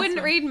but last I wouldn't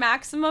one. read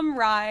Maximum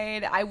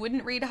Ride. I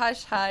wouldn't read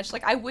Hush Hush.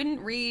 Like, I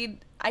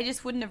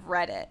just wouldn't have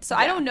read it. So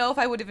I don't know if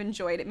I would have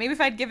enjoyed it. Maybe if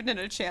I'd given it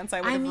a chance,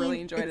 I would have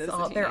really enjoyed it as a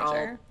teenager. They're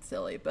all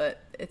silly, but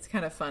it's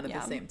kind of fun at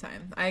the same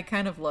time. I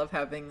kind of love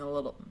having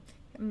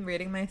I'm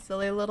reading my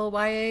silly little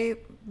YA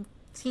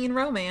teen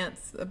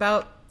romance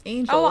about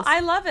angels. Oh,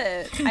 I love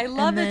it. I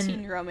love a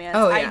teen romance.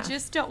 Oh, yeah. I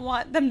just don't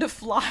want them to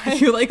fly.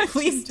 You're like,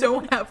 please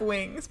don't have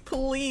wings.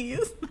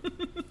 Please.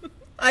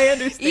 I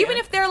understand. Even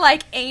if they're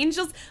like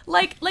angels,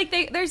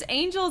 there's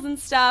angels and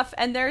stuff,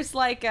 and there's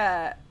like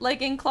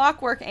in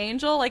Clockwork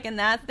Angel, like in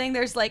that thing,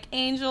 there's like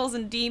angels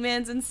and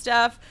demons and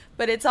stuff,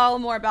 but it's all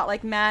more about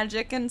like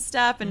magic and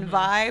stuff and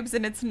vibes,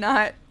 and it's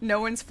not,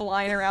 no one's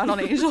flying around on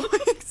angel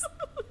wings.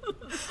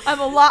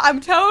 I'm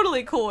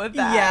totally cool with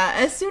that. Yeah,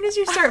 as soon as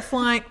you start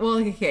flying, well,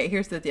 okay,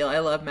 here's the deal. I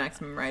love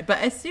Maximum Ride, but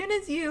as soon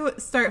as you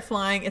start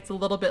flying, it's a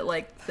little bit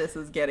like, this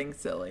is getting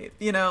silly.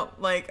 You know,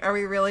 like, are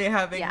we really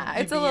having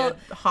it's a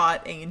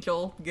hot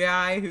angel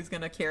guy who's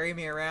going to carry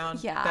me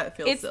around? Yeah. That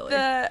feels silly.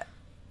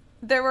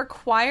 The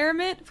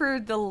requirement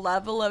for the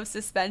level of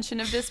suspension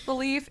of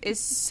disbelief is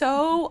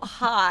so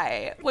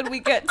high when we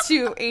get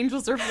to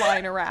angels are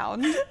flying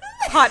around.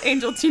 Hot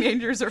angel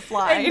teenagers are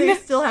flying. And they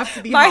still have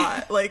to be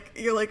hot. Like,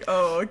 you're like,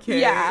 oh, okay.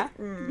 Yeah.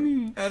 I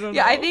don't know.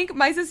 Yeah, I think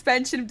my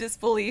suspension of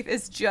disbelief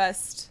is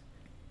just,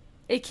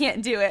 it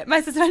can't do it.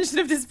 My suspension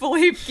of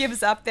disbelief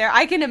gives up there.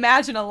 I can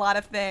imagine a lot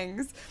of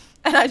things,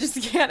 and I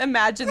just can't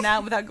imagine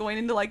that without going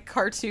into, like,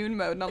 cartoon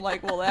mode. And I'm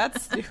like, well,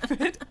 that's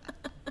stupid.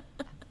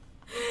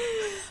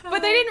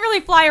 But they didn't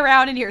really fly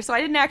around in here, so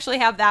I didn't actually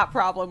have that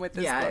problem with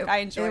this book. I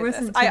enjoyed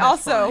this. I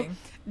also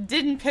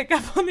didn't pick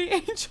up on the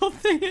angel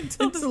thing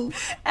until the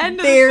end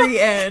of the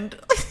end.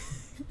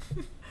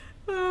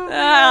 And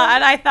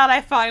I thought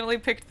I finally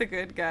picked the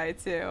good guy,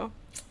 too.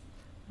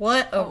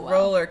 What a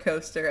roller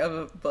coaster of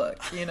a book,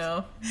 you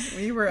know?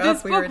 We were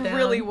up, we were down. This book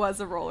really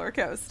was a roller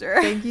coaster.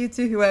 Thank you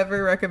to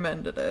whoever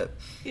recommended it.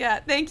 Yeah,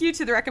 thank you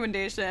to the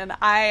recommendation.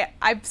 I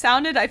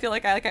feel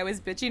like I was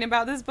bitching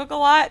about this book a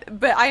lot,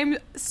 but I'm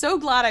so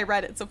glad I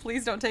read it, so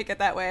please don't take it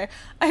that way.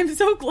 I'm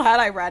so glad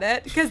I read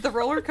it, because the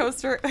roller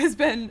coaster has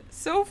been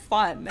so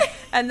fun.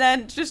 And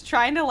then just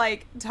trying to,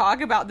 like,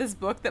 talk about this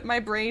book that my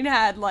brain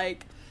had,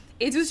 like,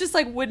 it was just,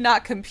 like, would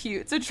not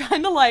compute. So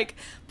trying to, like,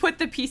 put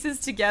the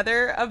pieces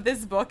together of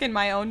this book in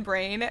my own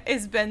brain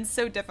has been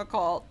so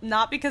difficult.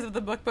 Not because of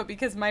the book, but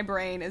because my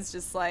brain is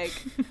just, like,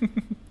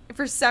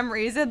 for some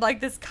reason, like,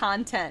 this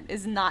content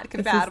is not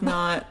compatible. This is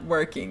not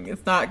working.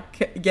 It's not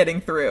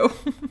getting through.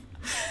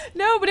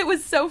 No, but it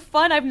was so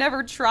fun. I've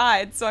never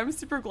tried. So I'm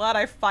super glad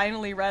I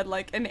finally read,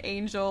 like, an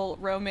angel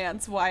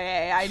romance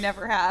YA. I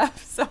never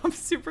have. So I'm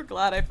super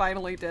glad I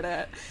finally did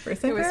it.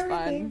 First time it was for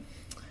everything. Fun.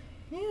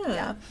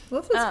 Yeah. Well,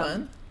 this was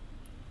fun.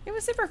 It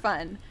was super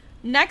fun.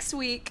 Next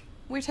week,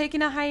 we're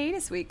taking a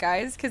hiatus week,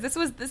 guys, because this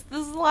is the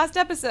last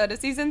episode of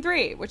season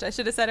 3, which I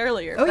should have said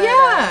earlier. Oh,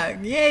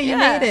 but, you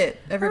made it,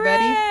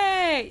 everybody.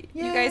 Hooray!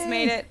 Yay. You guys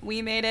made it.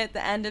 We made it.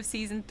 The end of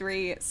season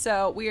 3.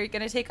 So we are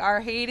going to take our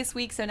hiatus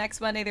week. So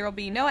next Monday, there will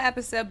be no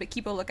episode, but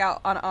keep a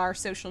lookout on our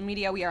social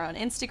media. We are on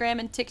Instagram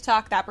and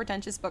TikTok, That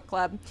Pretentious Book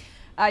Club.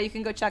 You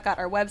can go check out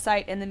our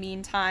website in the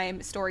meantime,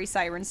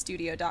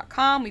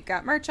 StorySirenStudio.com. We've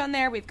got merch on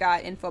there. We've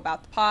got info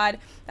about the pod.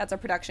 That's our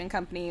production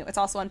company. It's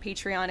also on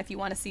Patreon. If you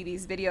want to see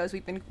these videos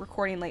we've been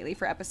recording lately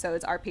for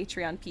episodes, our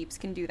Patreon peeps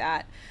can do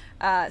that.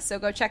 So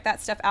go check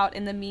that stuff out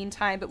in the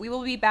meantime. But we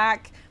will be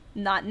back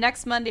not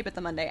next Monday, but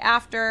the Monday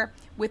after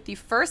with the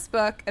first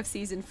book of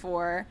season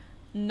 4,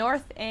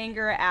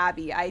 Northanger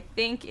Abbey, I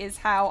think is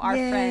how our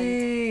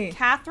friend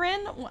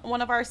Catherine,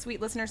 one of our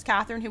sweet listeners,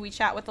 Catherine, who we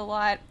chat with a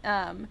lot,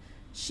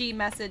 she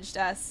messaged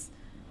us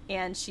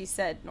and she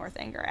said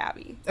Northanger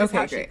Abbey. Okay,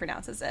 how great. she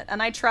pronounces it.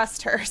 And I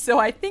trust her, so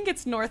I think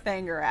it's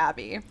Northanger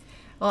Abbey.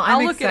 Well, I'll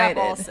I'm look excited.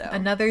 it up also.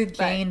 Another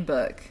Jane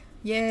book.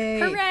 Yay.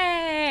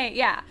 Hooray!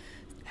 Yeah.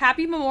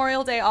 Happy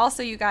Memorial Day.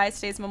 Also, you guys,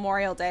 today's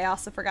Memorial Day. I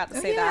also forgot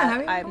to say yeah, that.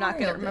 happy I'm not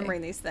good at Memorial Day.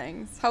 remembering these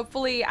things.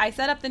 Hopefully, I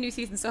set up the new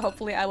season, so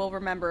hopefully I will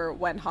remember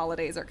when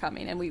holidays are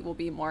coming and we will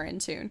be more in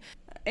tune.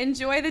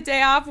 Enjoy the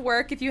day off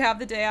work if you have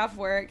the day off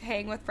work.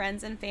 Hang with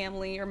friends and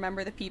family.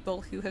 Remember the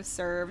people who have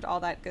served, all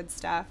that good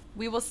stuff.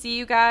 We will see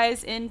you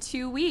guys in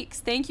 2 weeks.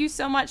 Thank you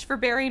so much for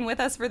bearing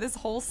with us for this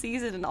whole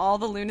season and all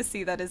the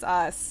lunacy that is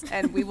us.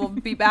 And we will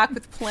be back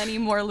with plenty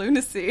more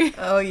lunacy.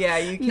 Oh, yeah,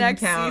 you can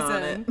Next count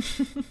on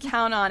season. it.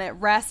 Count on it.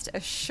 Rest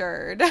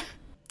assured.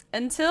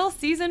 Until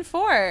season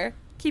 4,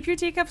 keep your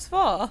teacups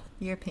full.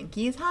 Your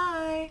pinky's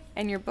high.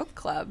 And your book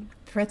club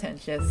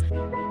Pretentious.